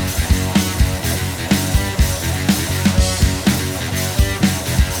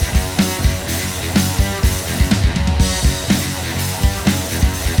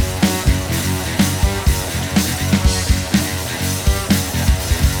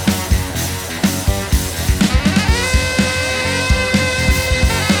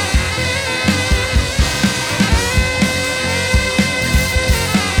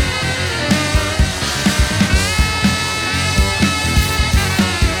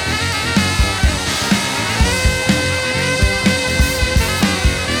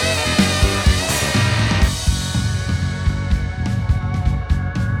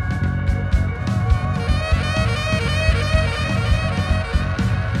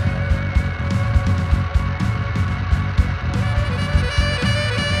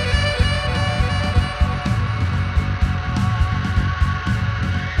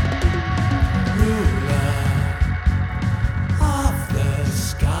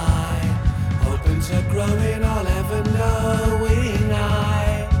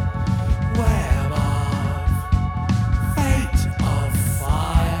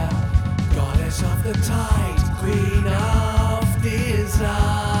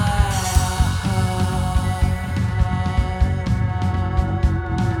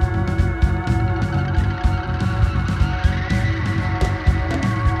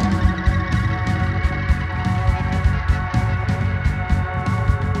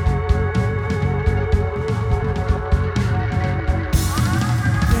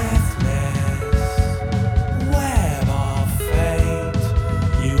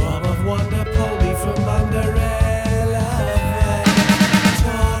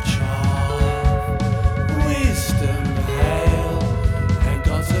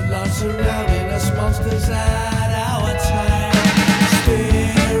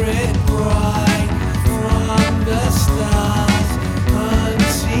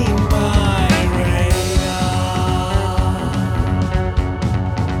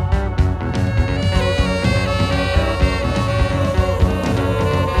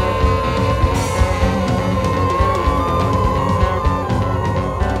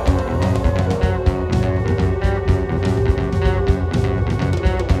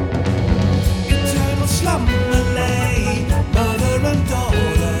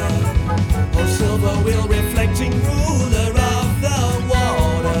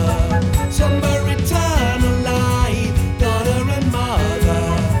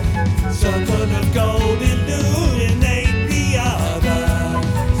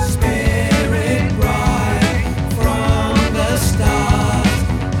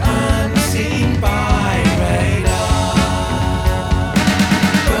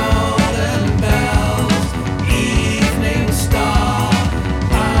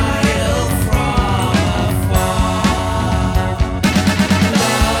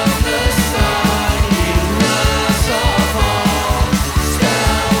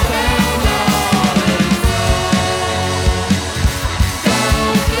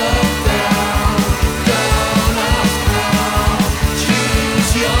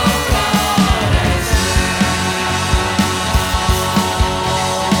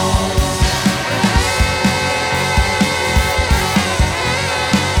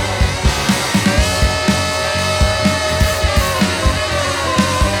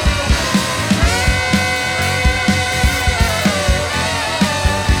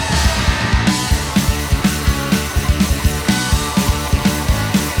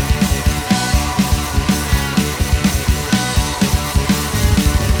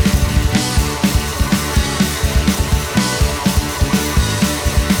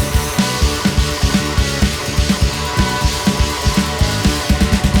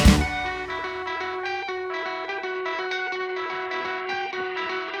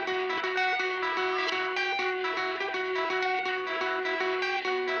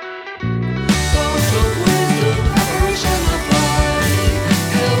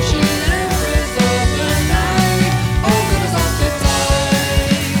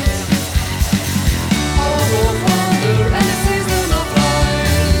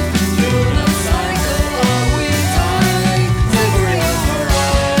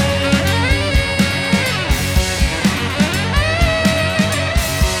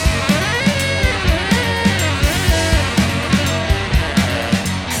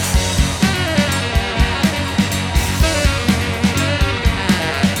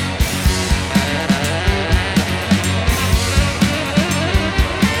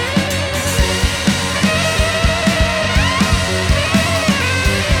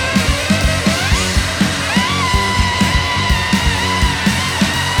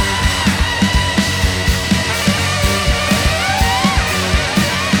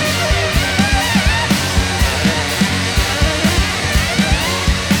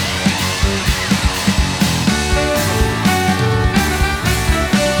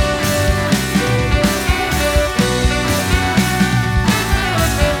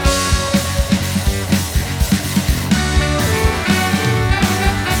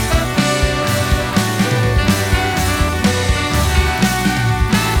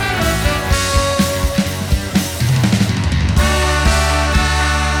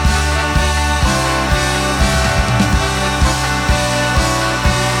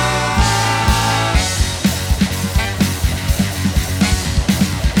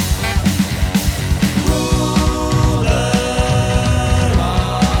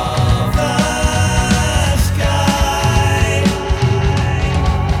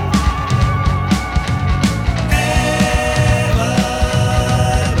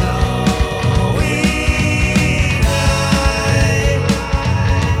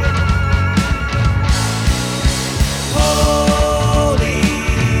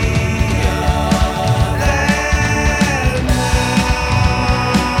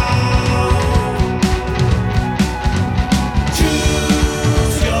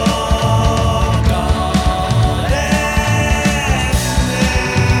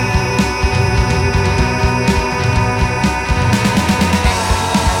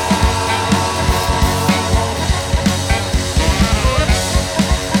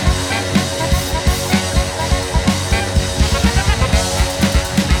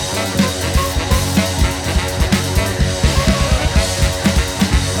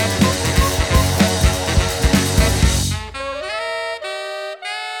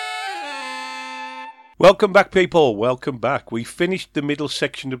 Welcome back, people. Welcome back. We finished the middle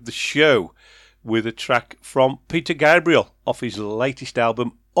section of the show with a track from Peter Gabriel off his latest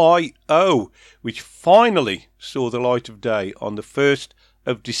album, I.O., which finally saw the light of day on the 1st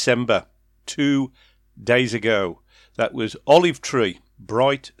of December, 2 days ago. That was Olive Tree,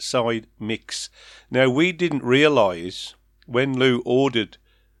 Bright Side Mix. Now, we didn't realise when Lou ordered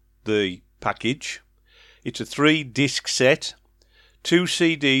the package, it's a 3-disc set, 2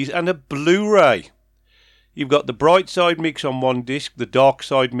 CDs and a Blu-ray. You've got the Bright Side Mix on one disc, the Dark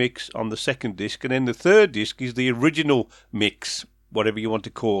Side Mix on the second disc, and then the third disc is the original mix, whatever you want to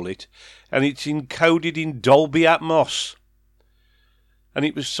call it, and it's encoded in Dolby Atmos. And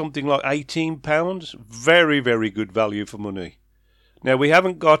it was something like £18. Very, very good value for money. Now, we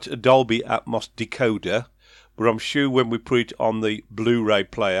haven't got a Dolby Atmos decoder, but I'm sure when we put it on the Blu-ray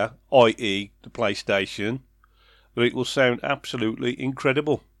player, i.e. the PlayStation, that it will sound absolutely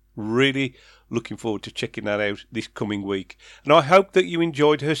incredible. Really looking forward to checking that out this coming week. And I hope that you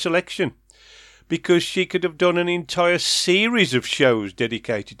enjoyed her selection, because she could have done an entire series of shows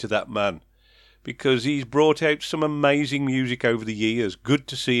dedicated to that man, because he's brought out some amazing music over the years. Good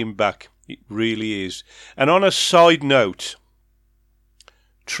to see him back. It really is. And on a side note,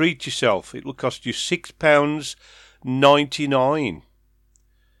 treat yourself. It will cost you £6.99.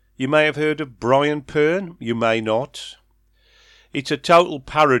 You may have heard of Brian Pern. You may not. It's a total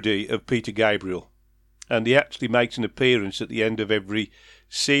parody of Peter Gabriel, and he actually makes an appearance at the end of every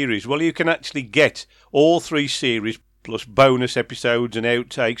series. Well, you can actually get all 3 series, plus bonus episodes and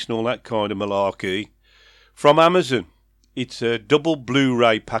outtakes and all that kind of malarkey, from Amazon. It's a double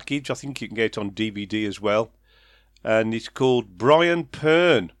Blu-ray package. I think you can get it on DVD as well. And it's called Brian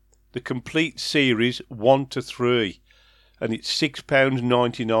Pern, the complete series 1 to 3. And it's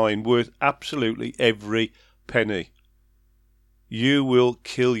 £6.99, worth absolutely every penny. You will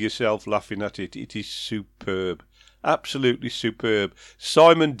kill yourself laughing at it. It is superb. Absolutely superb.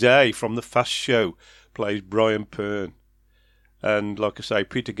 Simon Day from The Fast Show plays Brian Pern. And like I say,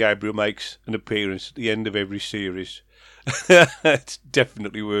 Peter Gabriel makes an appearance at the end of every series. It's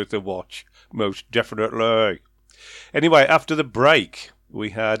definitely worth a watch. Most definitely. Anyway, after the break, we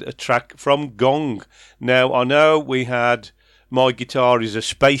had a track from Gong. Now, I know we had My Guitar is a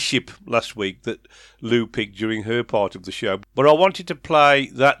Spaceship last week that Lou picked during her part of the show, but I wanted to play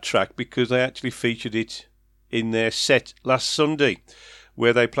that track because they actually featured it in their set last Sunday,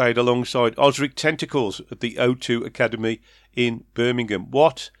 where they played alongside Ozric Tentacles at the O2 Academy in Birmingham.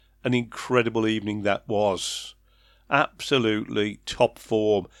 What an incredible evening that was. Absolutely top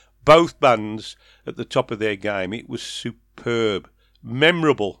form. Both bands at the top of their game. It was superb.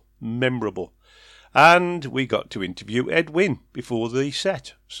 Memorable. And we got to interview Ed Wynne before the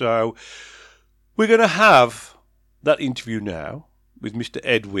set. So we're going to have that interview now with Mr.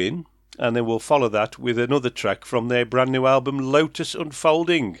 Ed Wynne, and then we'll follow that with another track from their brand new album Lotus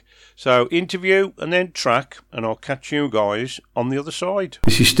Unfolding. So interview and then track, and I'll catch you guys on the other side.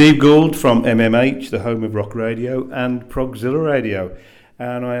 This is Steve Gould from MMH, the home of rock radio, and Progzilla Radio.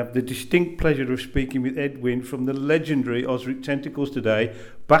 And I have the distinct pleasure of speaking with Ed Wynne from the legendary Ozric Tentacles today,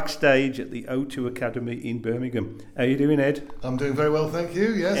 backstage at the O2 Academy in Birmingham. How are you doing, Ed? I'm doing very well, thank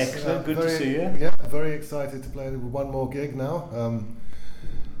you, yes. Excellent, good to see you. Yeah, very excited to play one more gig now.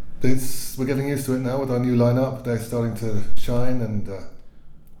 We're getting used to it now with our new lineup. They're starting to shine, and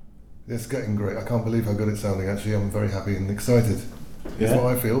it's getting great. I can't believe how good it's sounding, actually. I'm very happy and excited. That's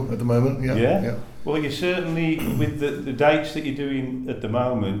what I feel at the moment, yeah. Well, you're certainly, with the dates that you're doing at the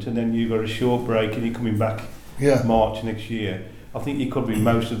moment, and then you've got a short break and you're coming back March next year, I think you're covering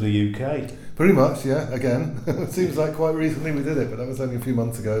most of the UK. Pretty much, yeah, again. It seems like quite recently we did it, but that was only a few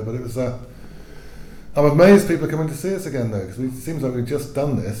months ago. But it was, I'm amazed people are coming to see us again, though, because it seems like we've just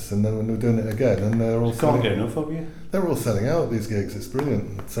done this, and then when we're doing it again, and they're all can't get enough of you. They're all selling out, these gigs. It's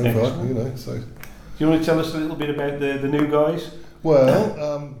brilliant so far, you know. So, do you want to tell us a little bit about the new guys? Well,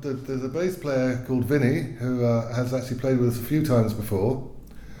 there's a bass player called Vinny who has actually played with us a few times before.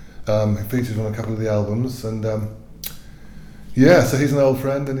 He featured on a couple of the albums, and so he's an old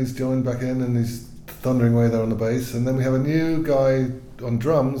friend, and he's joined back in, and he's thundering away there on the bass. And then we have a new guy on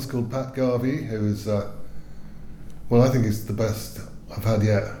drums called Pat Garvey, who is, I think he's the best I've had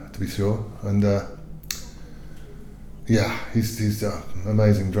yet, to be sure. And he's an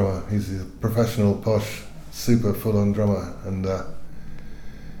amazing drummer. He's a professional, posh, super full-on drummer, and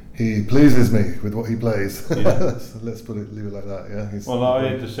he pleases me with what he plays. Let's leave it like that. Yeah. I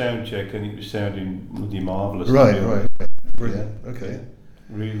had the sound check, and it was sounding bloody marvellous. Right. Brilliant. Yeah. Okay.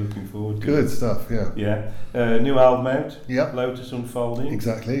 Really looking forward to it. Good stuff. Yeah. New album out. Yep. Lotus Unfolding.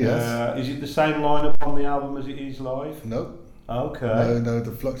 Exactly. Yes. Is it the same lineup on the album as it is live? No. Okay. No,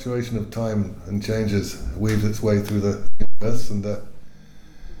 the fluctuation of time and changes weaves its way through the universe, and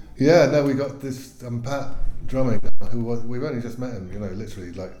we got this Pat drumming, we've only just met him,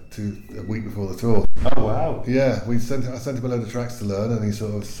 literally like a week before the tour. Oh wow. Yeah, I sent him a load of tracks to learn, and he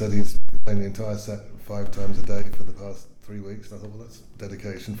sort of said he's playing the entire set 5 times a day for the past 3 weeks, and I thought, well, that's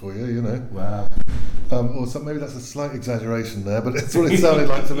dedication for you, Wow. Maybe that's a slight exaggeration there, but it's what it sounded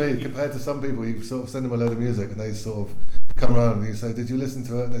like to me. Compared to some people, you sort of send them a load of music and they sort of come around and you say, did you listen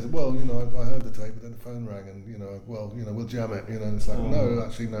to it? And they say, well, I heard the tape, but then the phone rang and, we'll jam it, and it's like, no,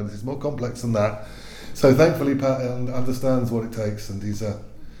 actually, no, this is more complex than that. So thankfully Pat understands what it takes, and he's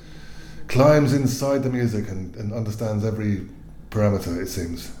climbs inside the music and understands every parameter, it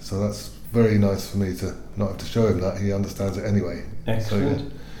seems. So that's very nice for me to not have to show him that. He understands it anyway.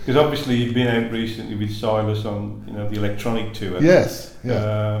 Excellent. Because obviously you've been out recently with Silas on the electronic tour. Yes.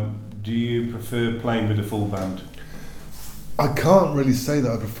 Yeah. Do you prefer playing with a full band? I can't really say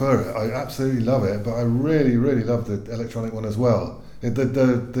that I prefer it. I absolutely love it, but I really, really love the electronic one as well.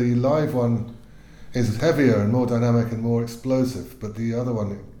 The live one is heavier and more dynamic and more explosive, but the other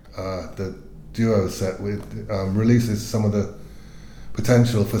one, the duo set, releases some of the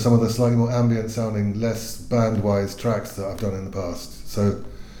potential for some of the slightly more ambient sounding, less band-wise tracks that I've done in the past. So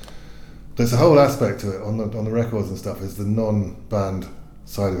there's a whole aspect to it on the records and stuff, is the non-band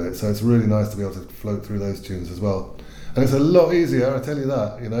side of it. So it's really nice to be able to float through those tunes as well. And it's a lot easier, I tell you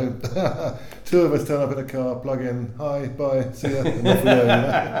that, 2 of us turn up in a car, plug in, hi, bye, see ya, and off we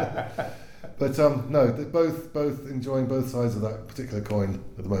go, But they're both enjoying both sides of that particular coin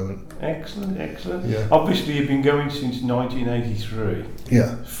at the moment. Excellent. Yeah. Obviously you've been going since 1983.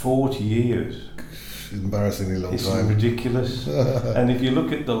 Yeah. 40 years. Embarrassingly long It's time. Ridiculous. And if you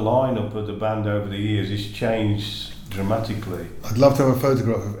look at the lineup of the band over the years, it's changed dramatically. I'd love to have a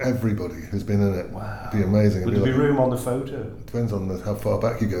photograph of everybody who's been in it. Wow. It'd be amazing. Would there be room on the photo? Depends on how far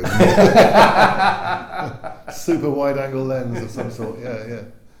back you go. Super wide angle lens of some sort. Yeah.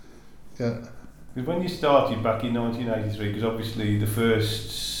 Because when you started back in 1983, because obviously the first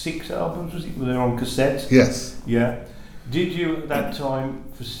 6 albums, were they on cassette? Yes. Yeah. Did you at that time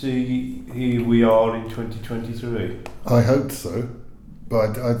foresee here we are in 2023? I hoped so,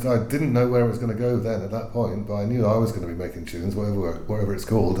 but I didn't know where it was going to go then at that point, but I knew I was going to be making tunes, whatever it's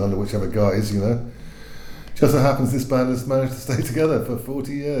called, under whichever guise, Just so happens this band has managed to stay together for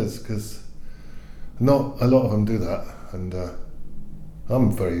 40 years, because not a lot of them do that, and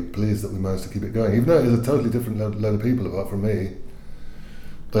I'm very pleased that we managed to keep it going, even though it's a totally different load of people apart from me.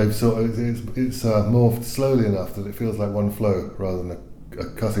 They've it's morphed slowly enough that it feels like one flow rather than a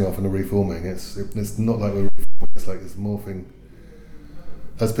cutting off and a reforming. It's not like we're reforming, it's like it's morphing.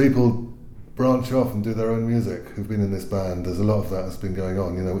 As people branch off and do their own music who've been in this band, there's a lot of that that's been going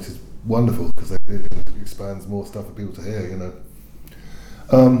on, which is wonderful because it expands more stuff for people to hear,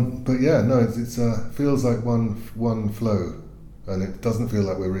 But yeah, no, it feels like one flow. And it doesn't feel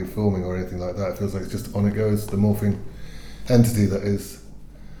like we're reforming or anything like that. It feels like it's just on it goes, the morphing entity that is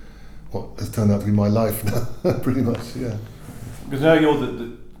what has turned out to be my life now, pretty much, yeah. Because now you're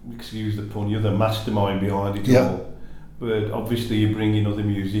excuse the pun, you're the mastermind behind it all. But obviously you bring in other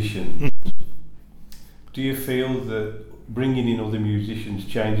musicians. Do you feel that bringing in other musicians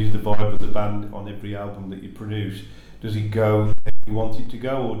changes the vibe of the band on every album that you produce? Does it go where you want it to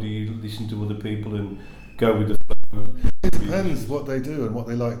go, or do you listen to other people and go with the flow? It depends what they do and what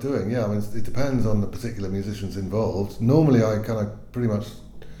they like doing. Yeah, I mean, it depends on the particular musicians involved. Normally, I kind of pretty much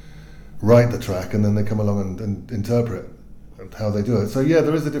write the track and then they come along and interpret how they do it. So yeah,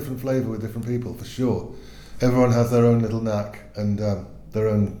 there is a different flavour with different people for sure. Everyone has their own little knack and their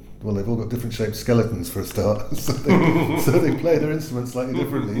own. Well, they've all got different shaped skeletons for a start, so they play their instruments slightly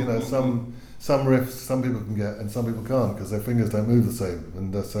differently. Some riffs some people can get and some people can't because their fingers don't move the same.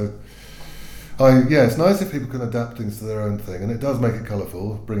 And it's nice if people can adapt things to their own thing, and it does make it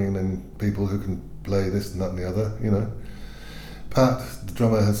colourful, bringing in people who can play this and that and the other. Pat, the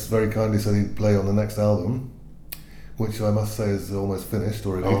drummer, has very kindly said he'd play on the next album, which I must say is almost finished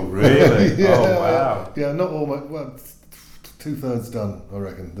already. Oh, really? Yeah, oh, wow. Yeah, not almost. Well, 2/3 done, I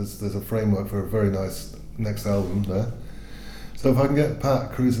reckon. There's a framework for a very nice next album there. So if I can get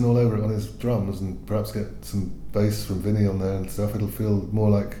Pat cruising all over it on his drums and perhaps get some bass from Vinny on there and stuff, it'll feel more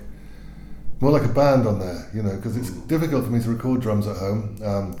like a band on there, because it's difficult for me to record drums at home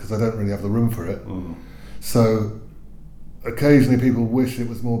because I don't really have the room for it. So occasionally people wish it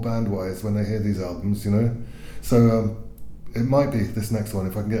was more band-wise when they hear these albums, So it might be this next one.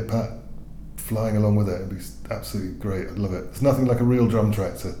 If I can get Pat flying along with it, it'd be absolutely great. I'd love it. It's nothing like a real drum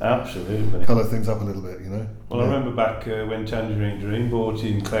track to absolutely colour things up a little bit, Well, I remember back when Tangerine Dream brought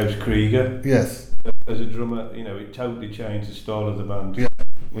in Klaus Krieger. Yes. as a drummer, it totally changed the style of the band. Yeah,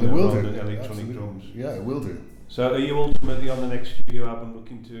 well, it will do. Electronic Absolutely. drums. Yeah, it will do. So, are you ultimately on the next studio album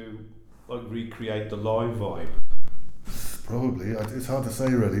looking to recreate the live vibe? Probably. It's hard to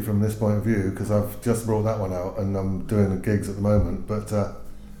say really from this point of view because I've just brought that one out and I'm doing the gigs at the moment. But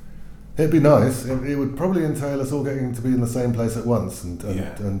it'd be nice. It would probably entail us all getting to be in the same place at once and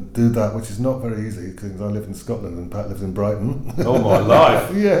do that, which is not very easy because I live in Scotland and Pat lives in Brighton. Oh my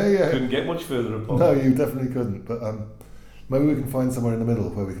life! Yeah. Couldn't get much further apart. No, you definitely couldn't. But maybe we can find somewhere in the middle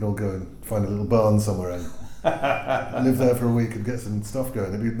where we can all go and find a little barn somewhere and live there for a week and get some stuff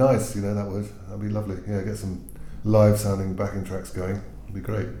going. It'd be nice, that'd be lovely. Yeah, get some live sounding backing tracks going. It'd be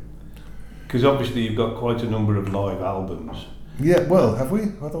great. Because obviously you've got quite a number of live albums. Yeah, well, have we?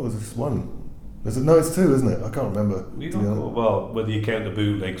 I thought it was just one. No, it's two, isn't it? I can't remember. Well, whether you count the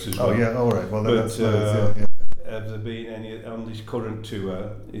bootlegs as well. Oh yeah, all right. Well, then that's have there been any on this current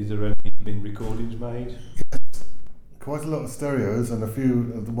tour? Is there any been recordings made? Yes, quite a lot of stereos and a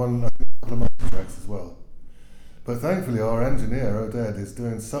few of the couple of master tracks as well. But thankfully our engineer, Oded, is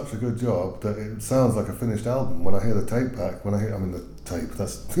doing such a good job that it sounds like a finished album. When I hear the tape pack, when I hear the tape,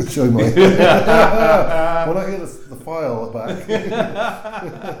 that's show my when I hear the file back,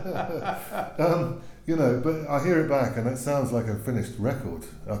 but I hear it back and it sounds like a finished record.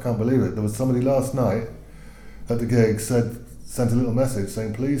 I can't believe it. There was somebody last night at the gig sent a little message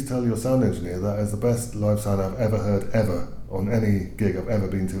saying, please tell your sound engineer that is the best live sound I've ever heard ever on any gig I've ever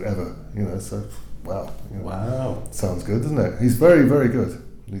been to ever. So wow. Wow. Sounds good, doesn't it? He's very, very good.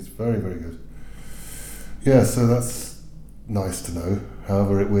 He's very, very good. Yeah, so that's nice to know.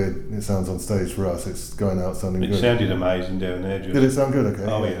 However it sounds on stage for us, it's going out sounding good. It sounded amazing down there. Did it sound good?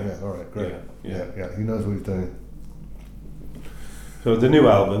 Okay. Oh, yeah. All right, great. Yeah. He knows what he's doing. So the new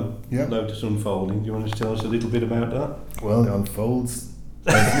album, yeah. Lotus Unfolding, do you want to tell us a little bit about that? Well, it unfolds.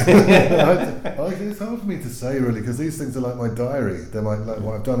 It's hard for me to say really because these things are like my diary. They're like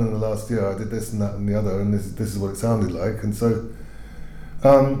what I've done in the last year. I did this and that and the other, and this is what it sounded like. And so,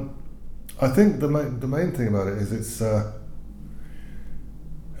 I think the main thing about it is it's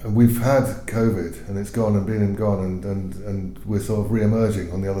we've had COVID and it's gone and been and gone and we're sort of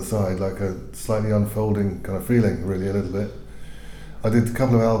re-emerging on the other side, like a slightly unfolding kind of feeling, really a little bit. I did a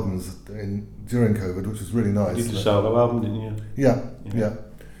couple of albums during COVID, which was really nice. You did a solo album, didn't you? Yeah.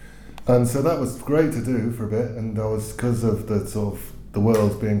 And so that was great to do for a bit, and I was, because of the sort of the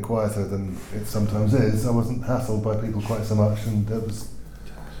world being quieter than it sometimes is, I wasn't hassled by people quite so much, and it was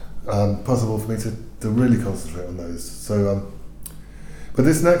possible for me to really concentrate on those. So, but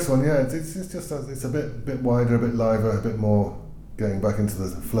this next one, it's just it's a bit wider, a bit liver, a bit more getting back into the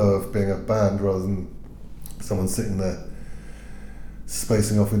flow of being a band rather than someone sitting there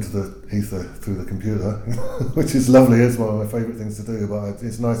spacing off into the ether through the computer, which is lovely. It's one of my favourite things to do, but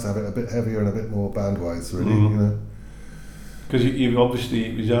it's nice to have it a bit heavier and a bit more bandwise, really. Because you obviously,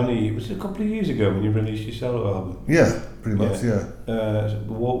 it was a couple of years ago when you released your solo album. Yeah, pretty much. Yeah.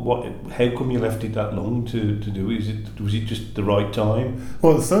 How come you left it that long to do? Was it just the right time?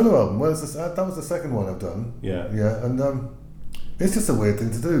 Well, the solo album. Well, that was the second one I've done. Yeah. Yeah, and it's just a weird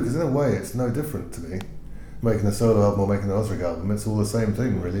thing to do because in a way it's no different to me. Making a solo album or making an Ozric album, it's all the same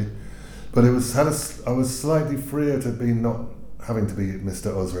thing really. But I was slightly freer to be not having to be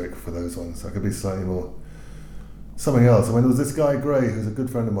Mr. Ozric for those ones. I could be slightly more something else. I mean, there was this guy Gray, who's a good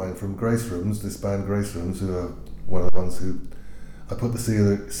friend of mine from Grace Rooms, this band Grace Rooms, who are one of the ones who I put the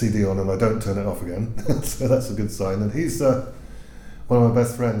CD on and I don't turn it off again. So that's a good sign. And he's one of my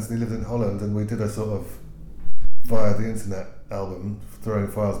best friends, and he lived in Holland, and we did a sort of via the internet album, throwing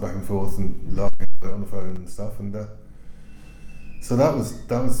files back and forth and laughing on the phone and stuff, and so that was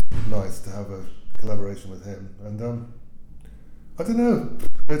nice to have a collaboration with him. And I don't know,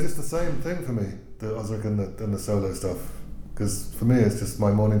 they're just the same thing for me, the Ozric and the solo stuff, because for me it's just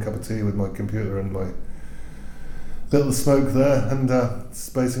my morning cup of tea with my computer and my little smoke there, and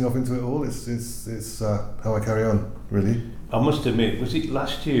spacing off into it all. It's how I carry on, really. I must admit, was it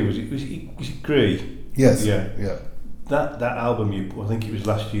last year? Was it Grey? Yes. Yeah. That album, I think it was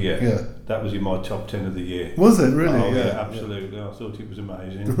last year. Yeah. That was in my top 10 of the year. Was it really? Oh, yeah, absolutely. Yeah. I thought it was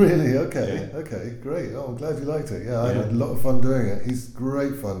amazing. Really? Okay. Yeah. Okay. Great. Oh, I'm glad you liked it. Yeah, I had a lot of fun doing it. He's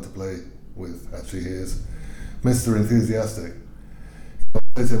great fun to play with. Actually, he is Mr. Enthusiastic.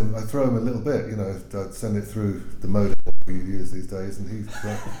 I throw him a little bit. I'd send it through the modem we use these days, and he's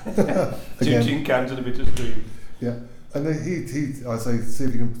two tin cans and a bit of stream. Yeah. And then I say, see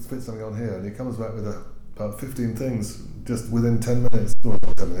if you can fit something on here, and he comes back with about 15 things just within 10 minutes, or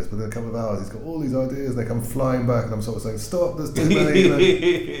not 10 minutes, within a couple of hours. He's got all these ideas, they come flying back, and I'm sort of saying, stop, there's too many.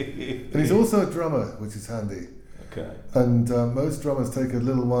 And he's also a drummer, which is handy. Okay. And most drummers take a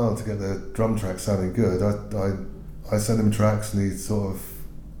little while to get their drum tracks sounding good. I send him tracks, and he sort of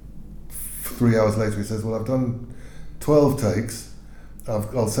 3 hours later he says, "Well, I've done 12 takes.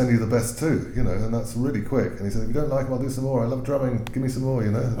 I'll send you the best 2." You know, and that's really quick. And he said, "If you don't like them, I'll do some more. I love drumming. Give me some more."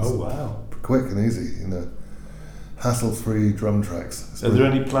 You know. Oh wow. Quick and easy. You know, hassle-free drum tracks. Are there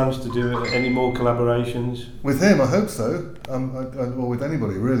any plans to do any more collaborations? With him, I hope so. Or with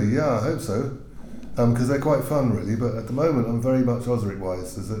anybody, really. Yeah, I hope so. Because they're quite fun, really. But at the moment, I'm very much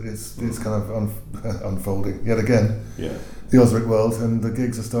Ozric-wise. It's kind of unfolding yet again. Yeah. The Ozric world, and the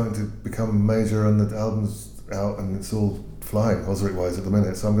gigs are starting to become major, and the album's out, and it's all flying Ozric-wise at the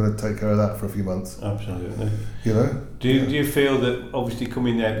minute. So I'm going to take care of that for a few months. Absolutely. You know. Do you feel that obviously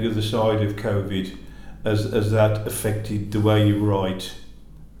coming out the other side of COVID, has that affected the way you write,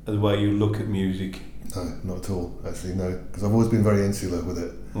 the way you look at music? No, not at all. Actually, no, because I've always been very insular with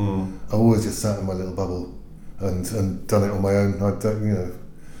it. Mm. I've always just sat in my little bubble and done it on my own. I don't, you know,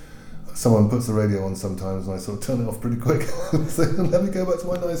 someone puts the radio on sometimes, and I sort of turn it off pretty quick. So let me go back to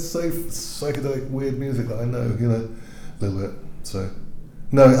my nice, safe, psychedelic, weird music that I know. You know, a little bit. So,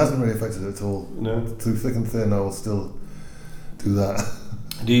 no, it hasn't really affected it at all. No. Through thick and thin, I will still do that.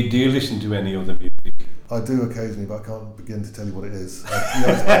 Do you listen to any other music? I do occasionally, but I can't begin to tell you what it is.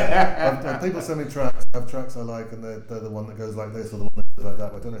 People send me tracks. I have tracks I like, and they're the one that goes like this or the one that goes like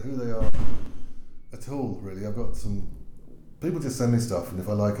that. But I don't know who they are at all, really. I've got some... People just send me stuff, and if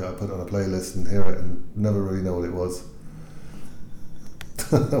I like it, I put it on a playlist and hear it and never really know what it was.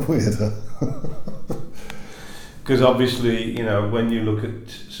 Weird, huh? Because obviously, you know, when you look at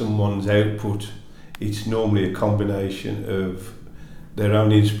someone's output, it's normally a combination of their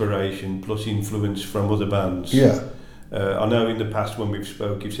own inspiration plus influence from other bands. Yeah. I know in the past when we've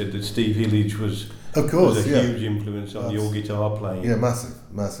spoke, you've said that Steve Hillage was of course, was a yeah. huge influence on your guitar playing. Yeah,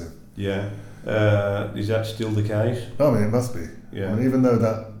 massive. Yeah. Is that still the case? I mean, it must be. Yeah. I mean, even though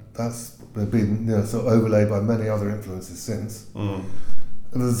that's been, you know, sort of overlaid by many other influences since. Mm.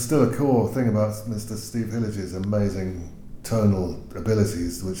 And there's still a core thing about Mr. Steve Hillage's amazing tonal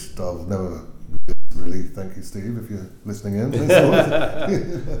abilities, which I'll never really, thank you, Steve, if you're listening in.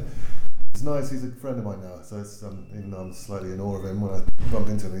 It's nice, he's a friend of mine now, so it's, even though I'm slightly in awe of him, when I bump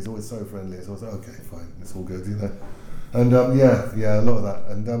into him, he's always so friendly, so I was like, okay, fine, it's all good, you know. And yeah, a lot of that,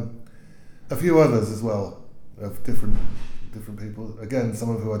 and a few others as well, of different people, again, some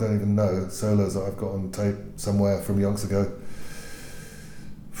of who I don't even know, solos that I've got on tape somewhere from yonks ago,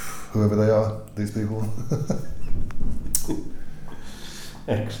 whoever they are, these people.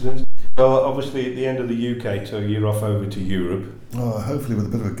 Excellent. Well, obviously at the end of the UK tour, you're off over to Europe. Oh, hopefully with a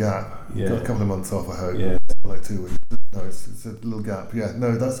bit of a gap. Yeah. Got a couple of months off, I hope. Yeah. Like 2 weeks. No, it's a little gap. Yeah,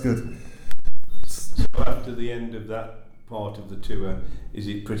 no, that's good. So after the end of that part of the tour, is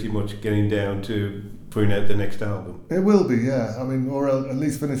it pretty much getting down to putting out the next album? It will be, yeah. I mean, or at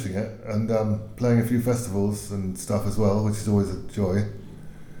least finishing it, and playing a few festivals and stuff as well, which is always a joy.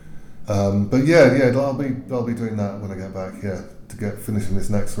 But yeah, I'll be doing that when I get back. Yeah, to get finishing this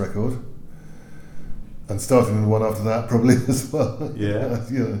next record, and starting the one after that probably as well. Yeah.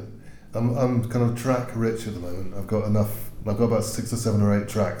 Yeah. I'm kind of track rich at the moment. I've got about 6 or 7 or 8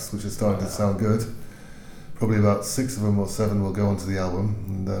 tracks which are starting to sound good. Probably about 6 of them or 7 will go onto the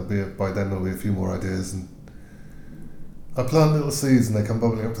album, and by then there'll be a few more ideas. And I plant little seeds and they come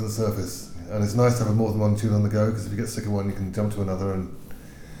bubbling up to the surface. And it's nice to have more than one tune on the go, because if you get sick of one, you can jump to another and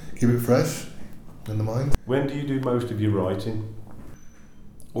keep it fresh in the mind. When do you do most of your writing?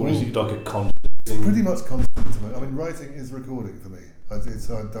 Or is it like a constant thing? It's pretty much constant to me. I mean, writing is recording for me. I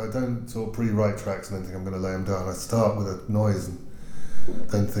don't sort of pre-write tracks and then think I'm going to lay them down. I start with a noise and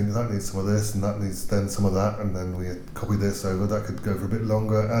then think that needs some of this and that needs then some of that, and then we copy this over, that could go for a bit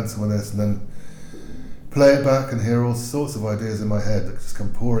longer, add some of this, and then play it back and hear all sorts of ideas in my head that just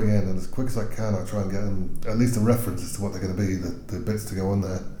come pouring in, and as quick as I can I try and get them at least a reference as to what they're going to be, the bits to go on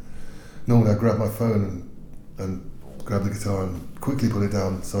there. Normally I grab my phone and grab the guitar and quickly put it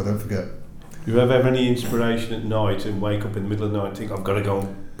down so I don't forget. Do you ever have any inspiration at night and wake up in the middle of the night and think, I've got to go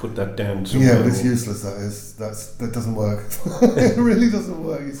and put that down somewhere? Yeah, but it's useless, that doesn't work. It really doesn't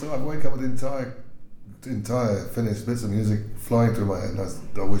work. So I wake up with entire finished bits of music flying through my head, and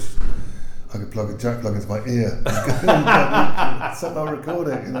I wish I could plug a jack plug into my ear and somehow record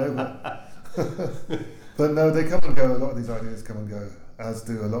it, you know. But no, they come and go. A lot of these ideas come and go, as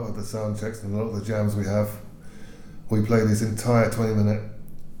do a lot of the sound checks and a lot of the jams we have. We play these entire 20-minute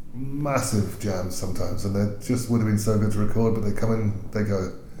massive jams sometimes, and they just would have been so good to record, but they come in, they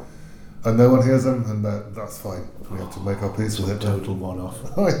go, and no one hears them, and that's fine. We have to make our peace with it. Total one-off.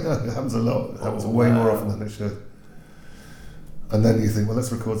 Oh yeah, it happens a lot. It happens way more often than it should. And then you think, well,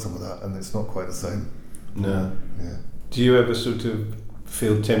 let's record some of that, and it's not quite the same. No. Yeah. Do you ever sort of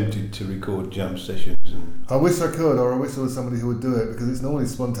feel tempted to record jam sessions? I wish I could, or I wish there was somebody who would do it, because it's normally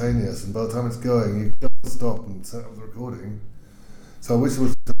spontaneous, and by the time it's going, you don't stop and set up the recording. So I wish there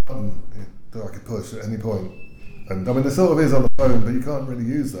was a button that I could push at any point. And I mean, there sort of is on the phone, but you can't really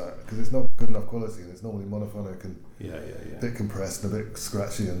use that because it's not good enough quality, and it's normally monophonic and a bit compressed and a bit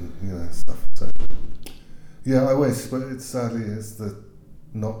scratchy and stuff. So yeah, I wish, but it's sadly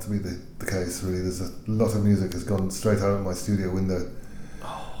not to be the case. Really, there's a lot of music has gone straight out of my studio window,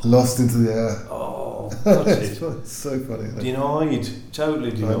 lost into the air. Oh, that's it's so funny. Denied,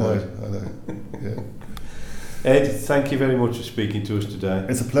 totally denied. I know. Yeah. Ed, thank you very much for speaking to us today.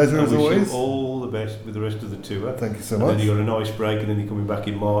 It's a pleasure as always. I wish you all the best with the rest of the tour. Thank you so and much. Then you got a nice break, and then you're coming back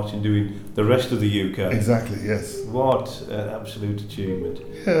in March and doing the rest of the UK. Exactly, yes. What an absolute achievement.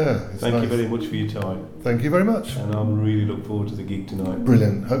 Yeah, Thank you very much for your time. Thank you very much. And I really look forward to the gig tonight.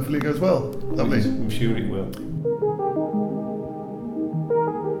 Brilliant. Hopefully it goes well. Lovely. I'm sure it will.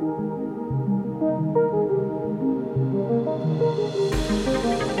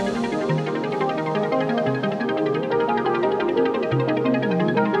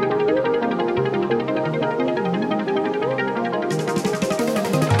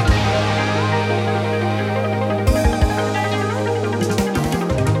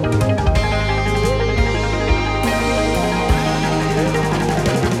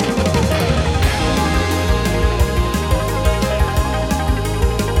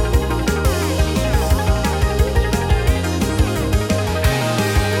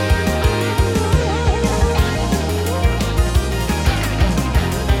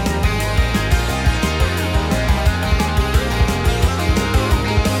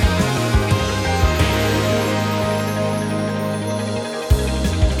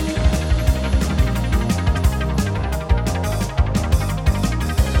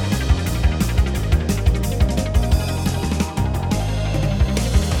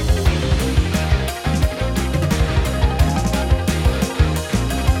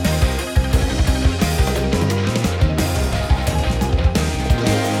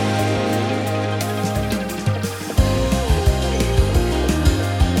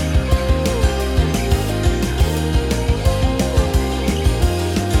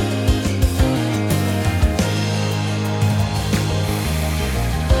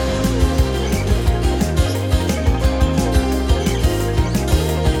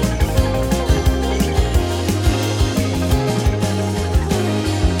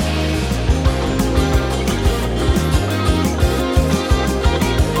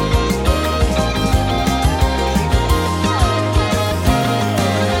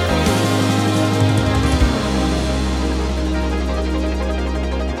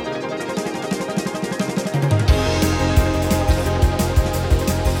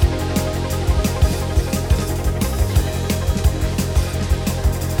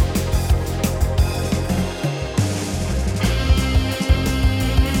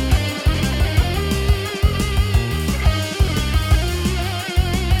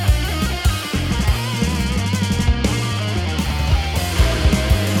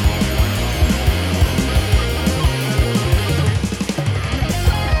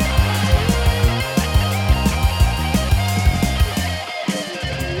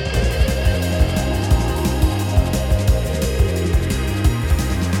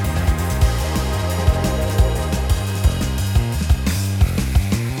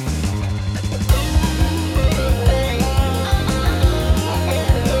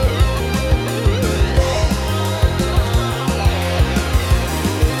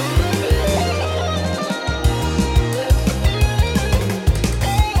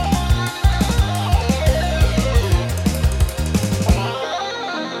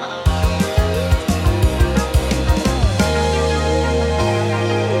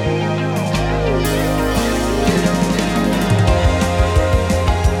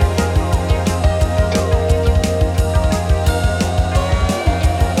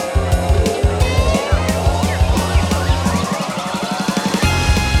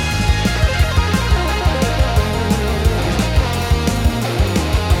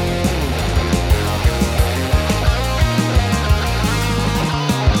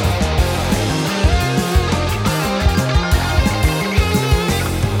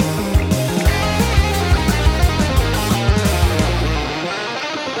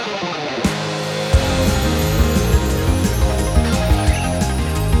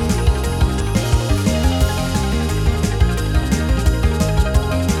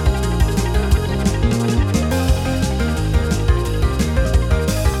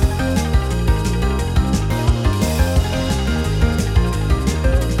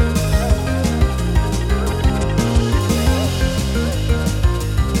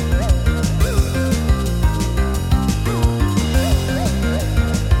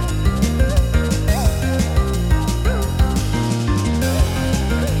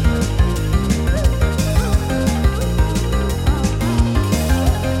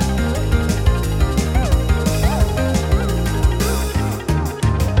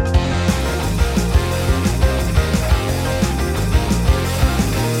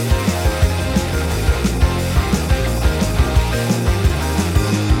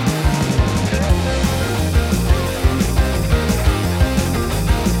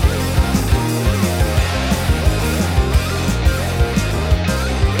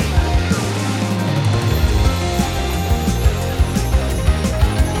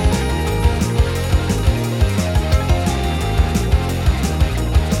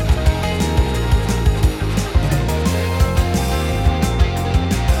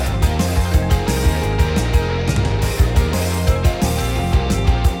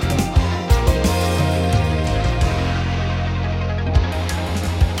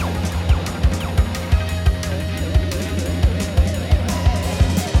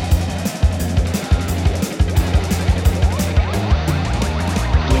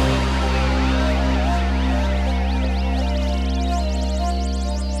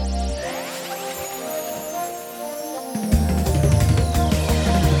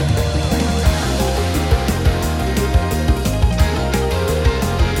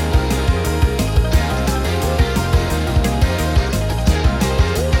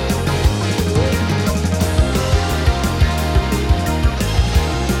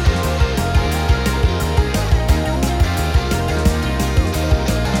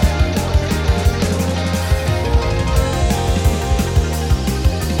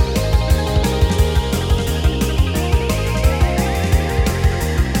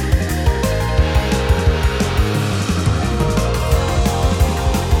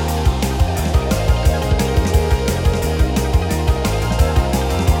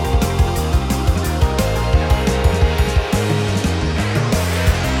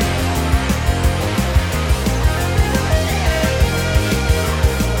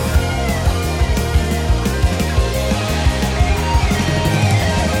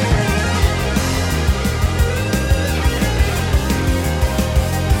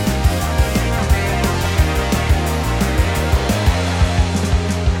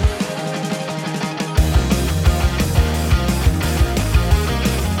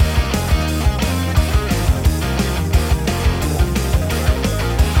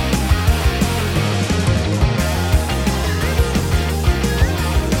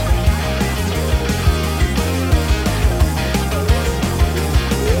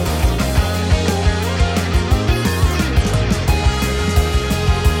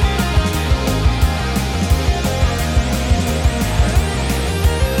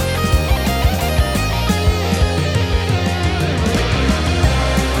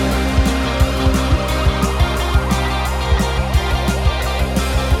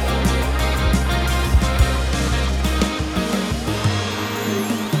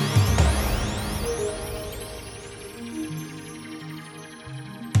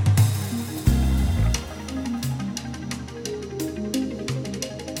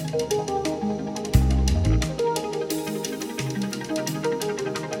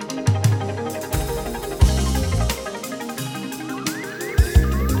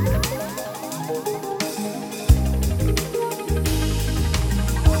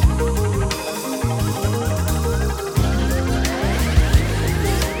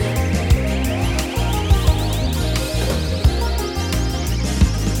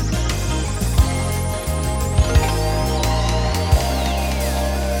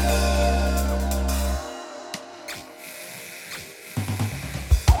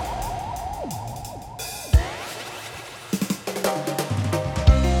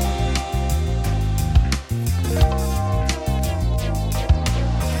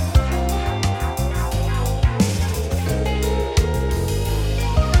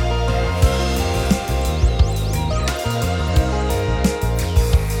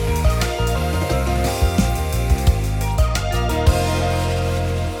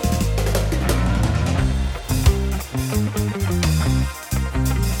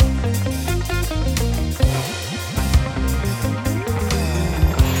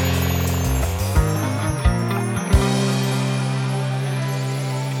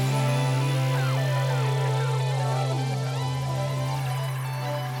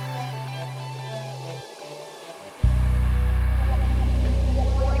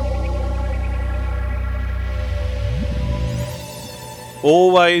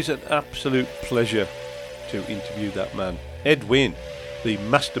 Always an absolute pleasure to interview that man, Ed Wynne, the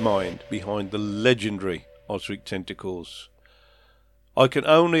mastermind behind the legendary Ozric Tentacles. I can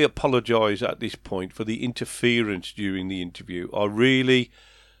only apologise at this point for the interference during the interview. I really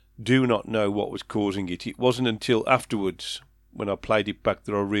do not know what was causing it. It wasn't until afterwards, when I played it back,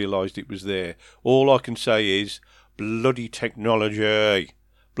 that I realised it was there. All I can say is, bloody technology.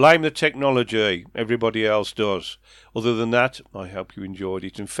 Blame the technology. Everybody else does. Other than that, I hope you enjoyed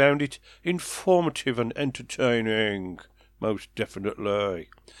it and found it informative and entertaining. Most definitely.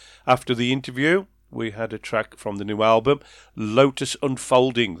 After the interview, we had a track from the new album, Lotus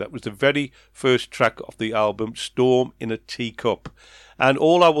Unfolding. That was the very first track of the album, Storm in a Teacup. And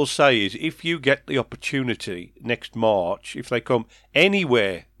all I will say is, if you get the opportunity next March, if they come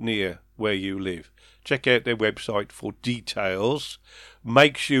anywhere near where you live, check out their website for details.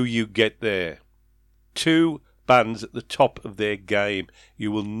 Make sure you get there. 2 bands at the top of their game.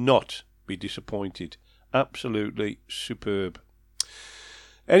 You will not be disappointed. Absolutely superb.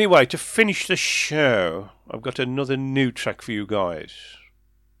 Anyway, to finish the show, I've got another new track for you guys.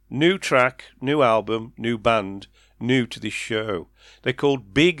 New track, new album, new band, new to this show. They're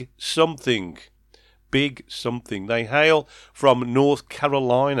called Big Something. Big Something. They hail from North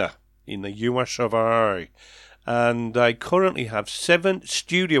Carolina in the US of A. And they currently have 7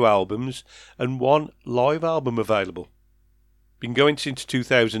 studio albums and 1 live album available. Been going since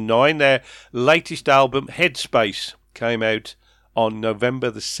 2009. Their latest album, Headspace, came out on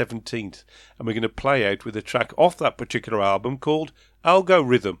November the 17th. And we're going to play out with a track off that particular album called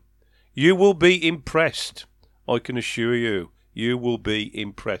Algorithm. You will be impressed. I can assure you, you will be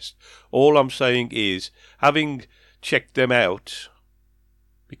impressed. All I'm saying is, having checked them out,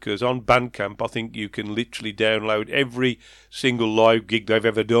 because on Bandcamp I think you can literally download every single live gig they've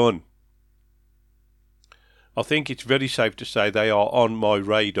ever done. I think it's very safe to say they are on my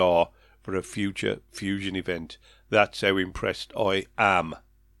radar for a future Fusion event. That's how impressed I am.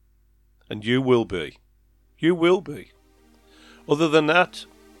 And you will be. You will be. Other than that,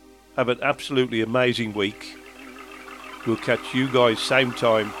 have an absolutely amazing week. We'll catch you guys same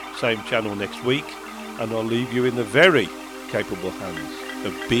time, same channel next week. And I'll leave you in the very capable hands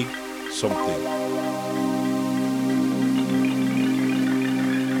of Big Something.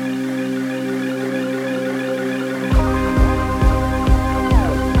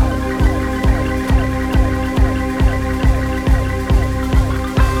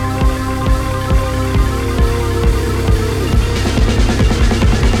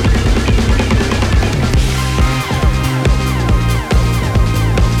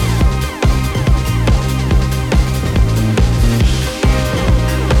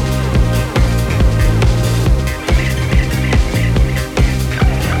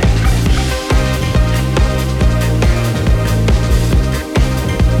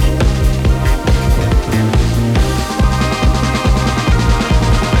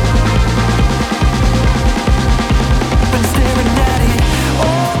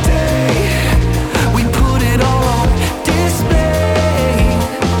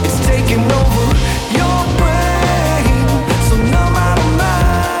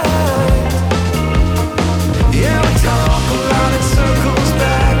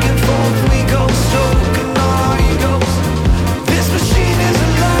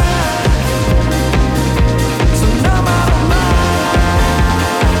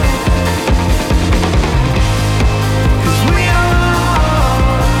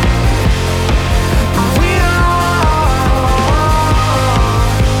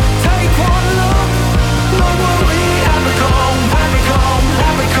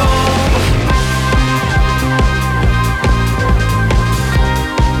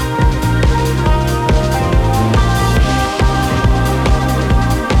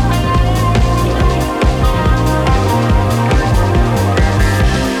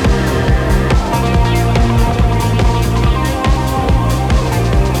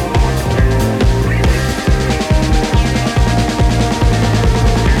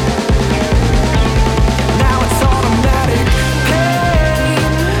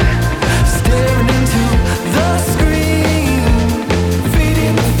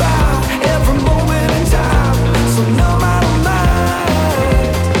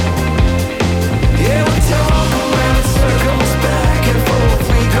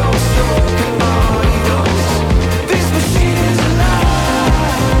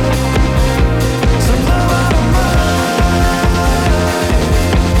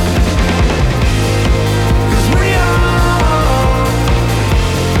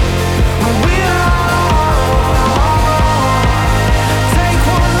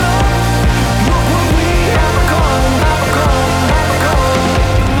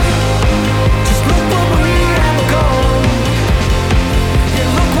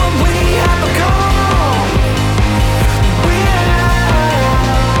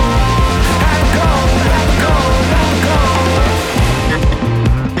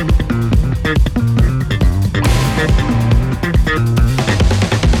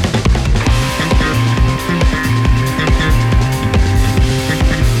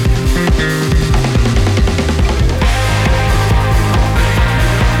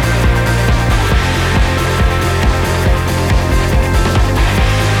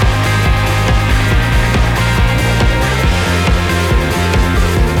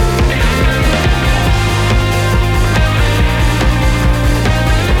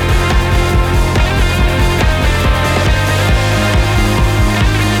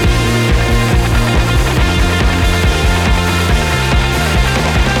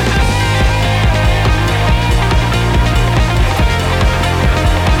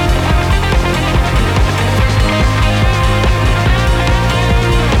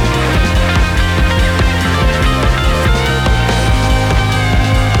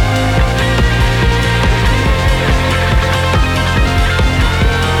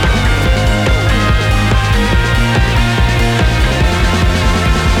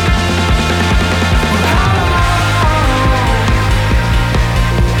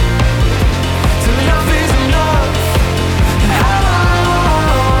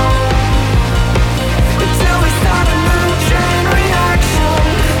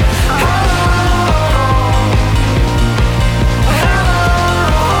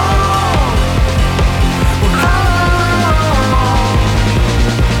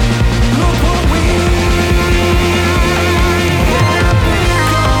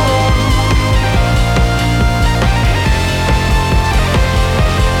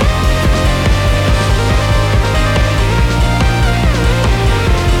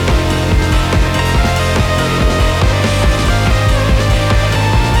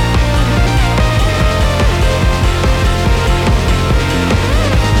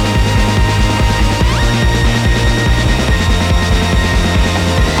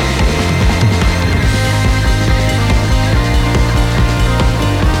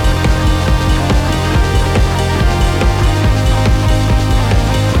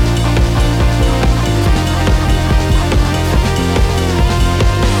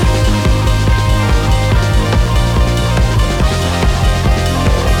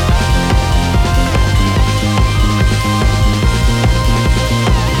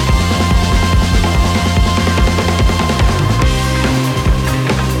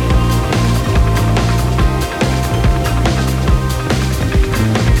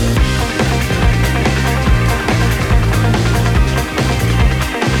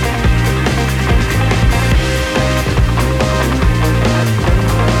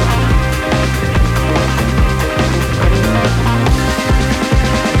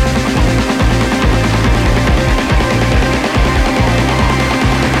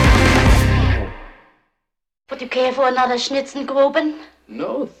 for another Schnitzengruben?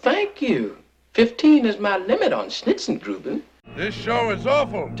 No, thank you. 15 is my limit on Schnitzengruben. This show is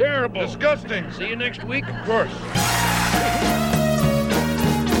awful. Terrible. Disgusting. See you next week. Of course.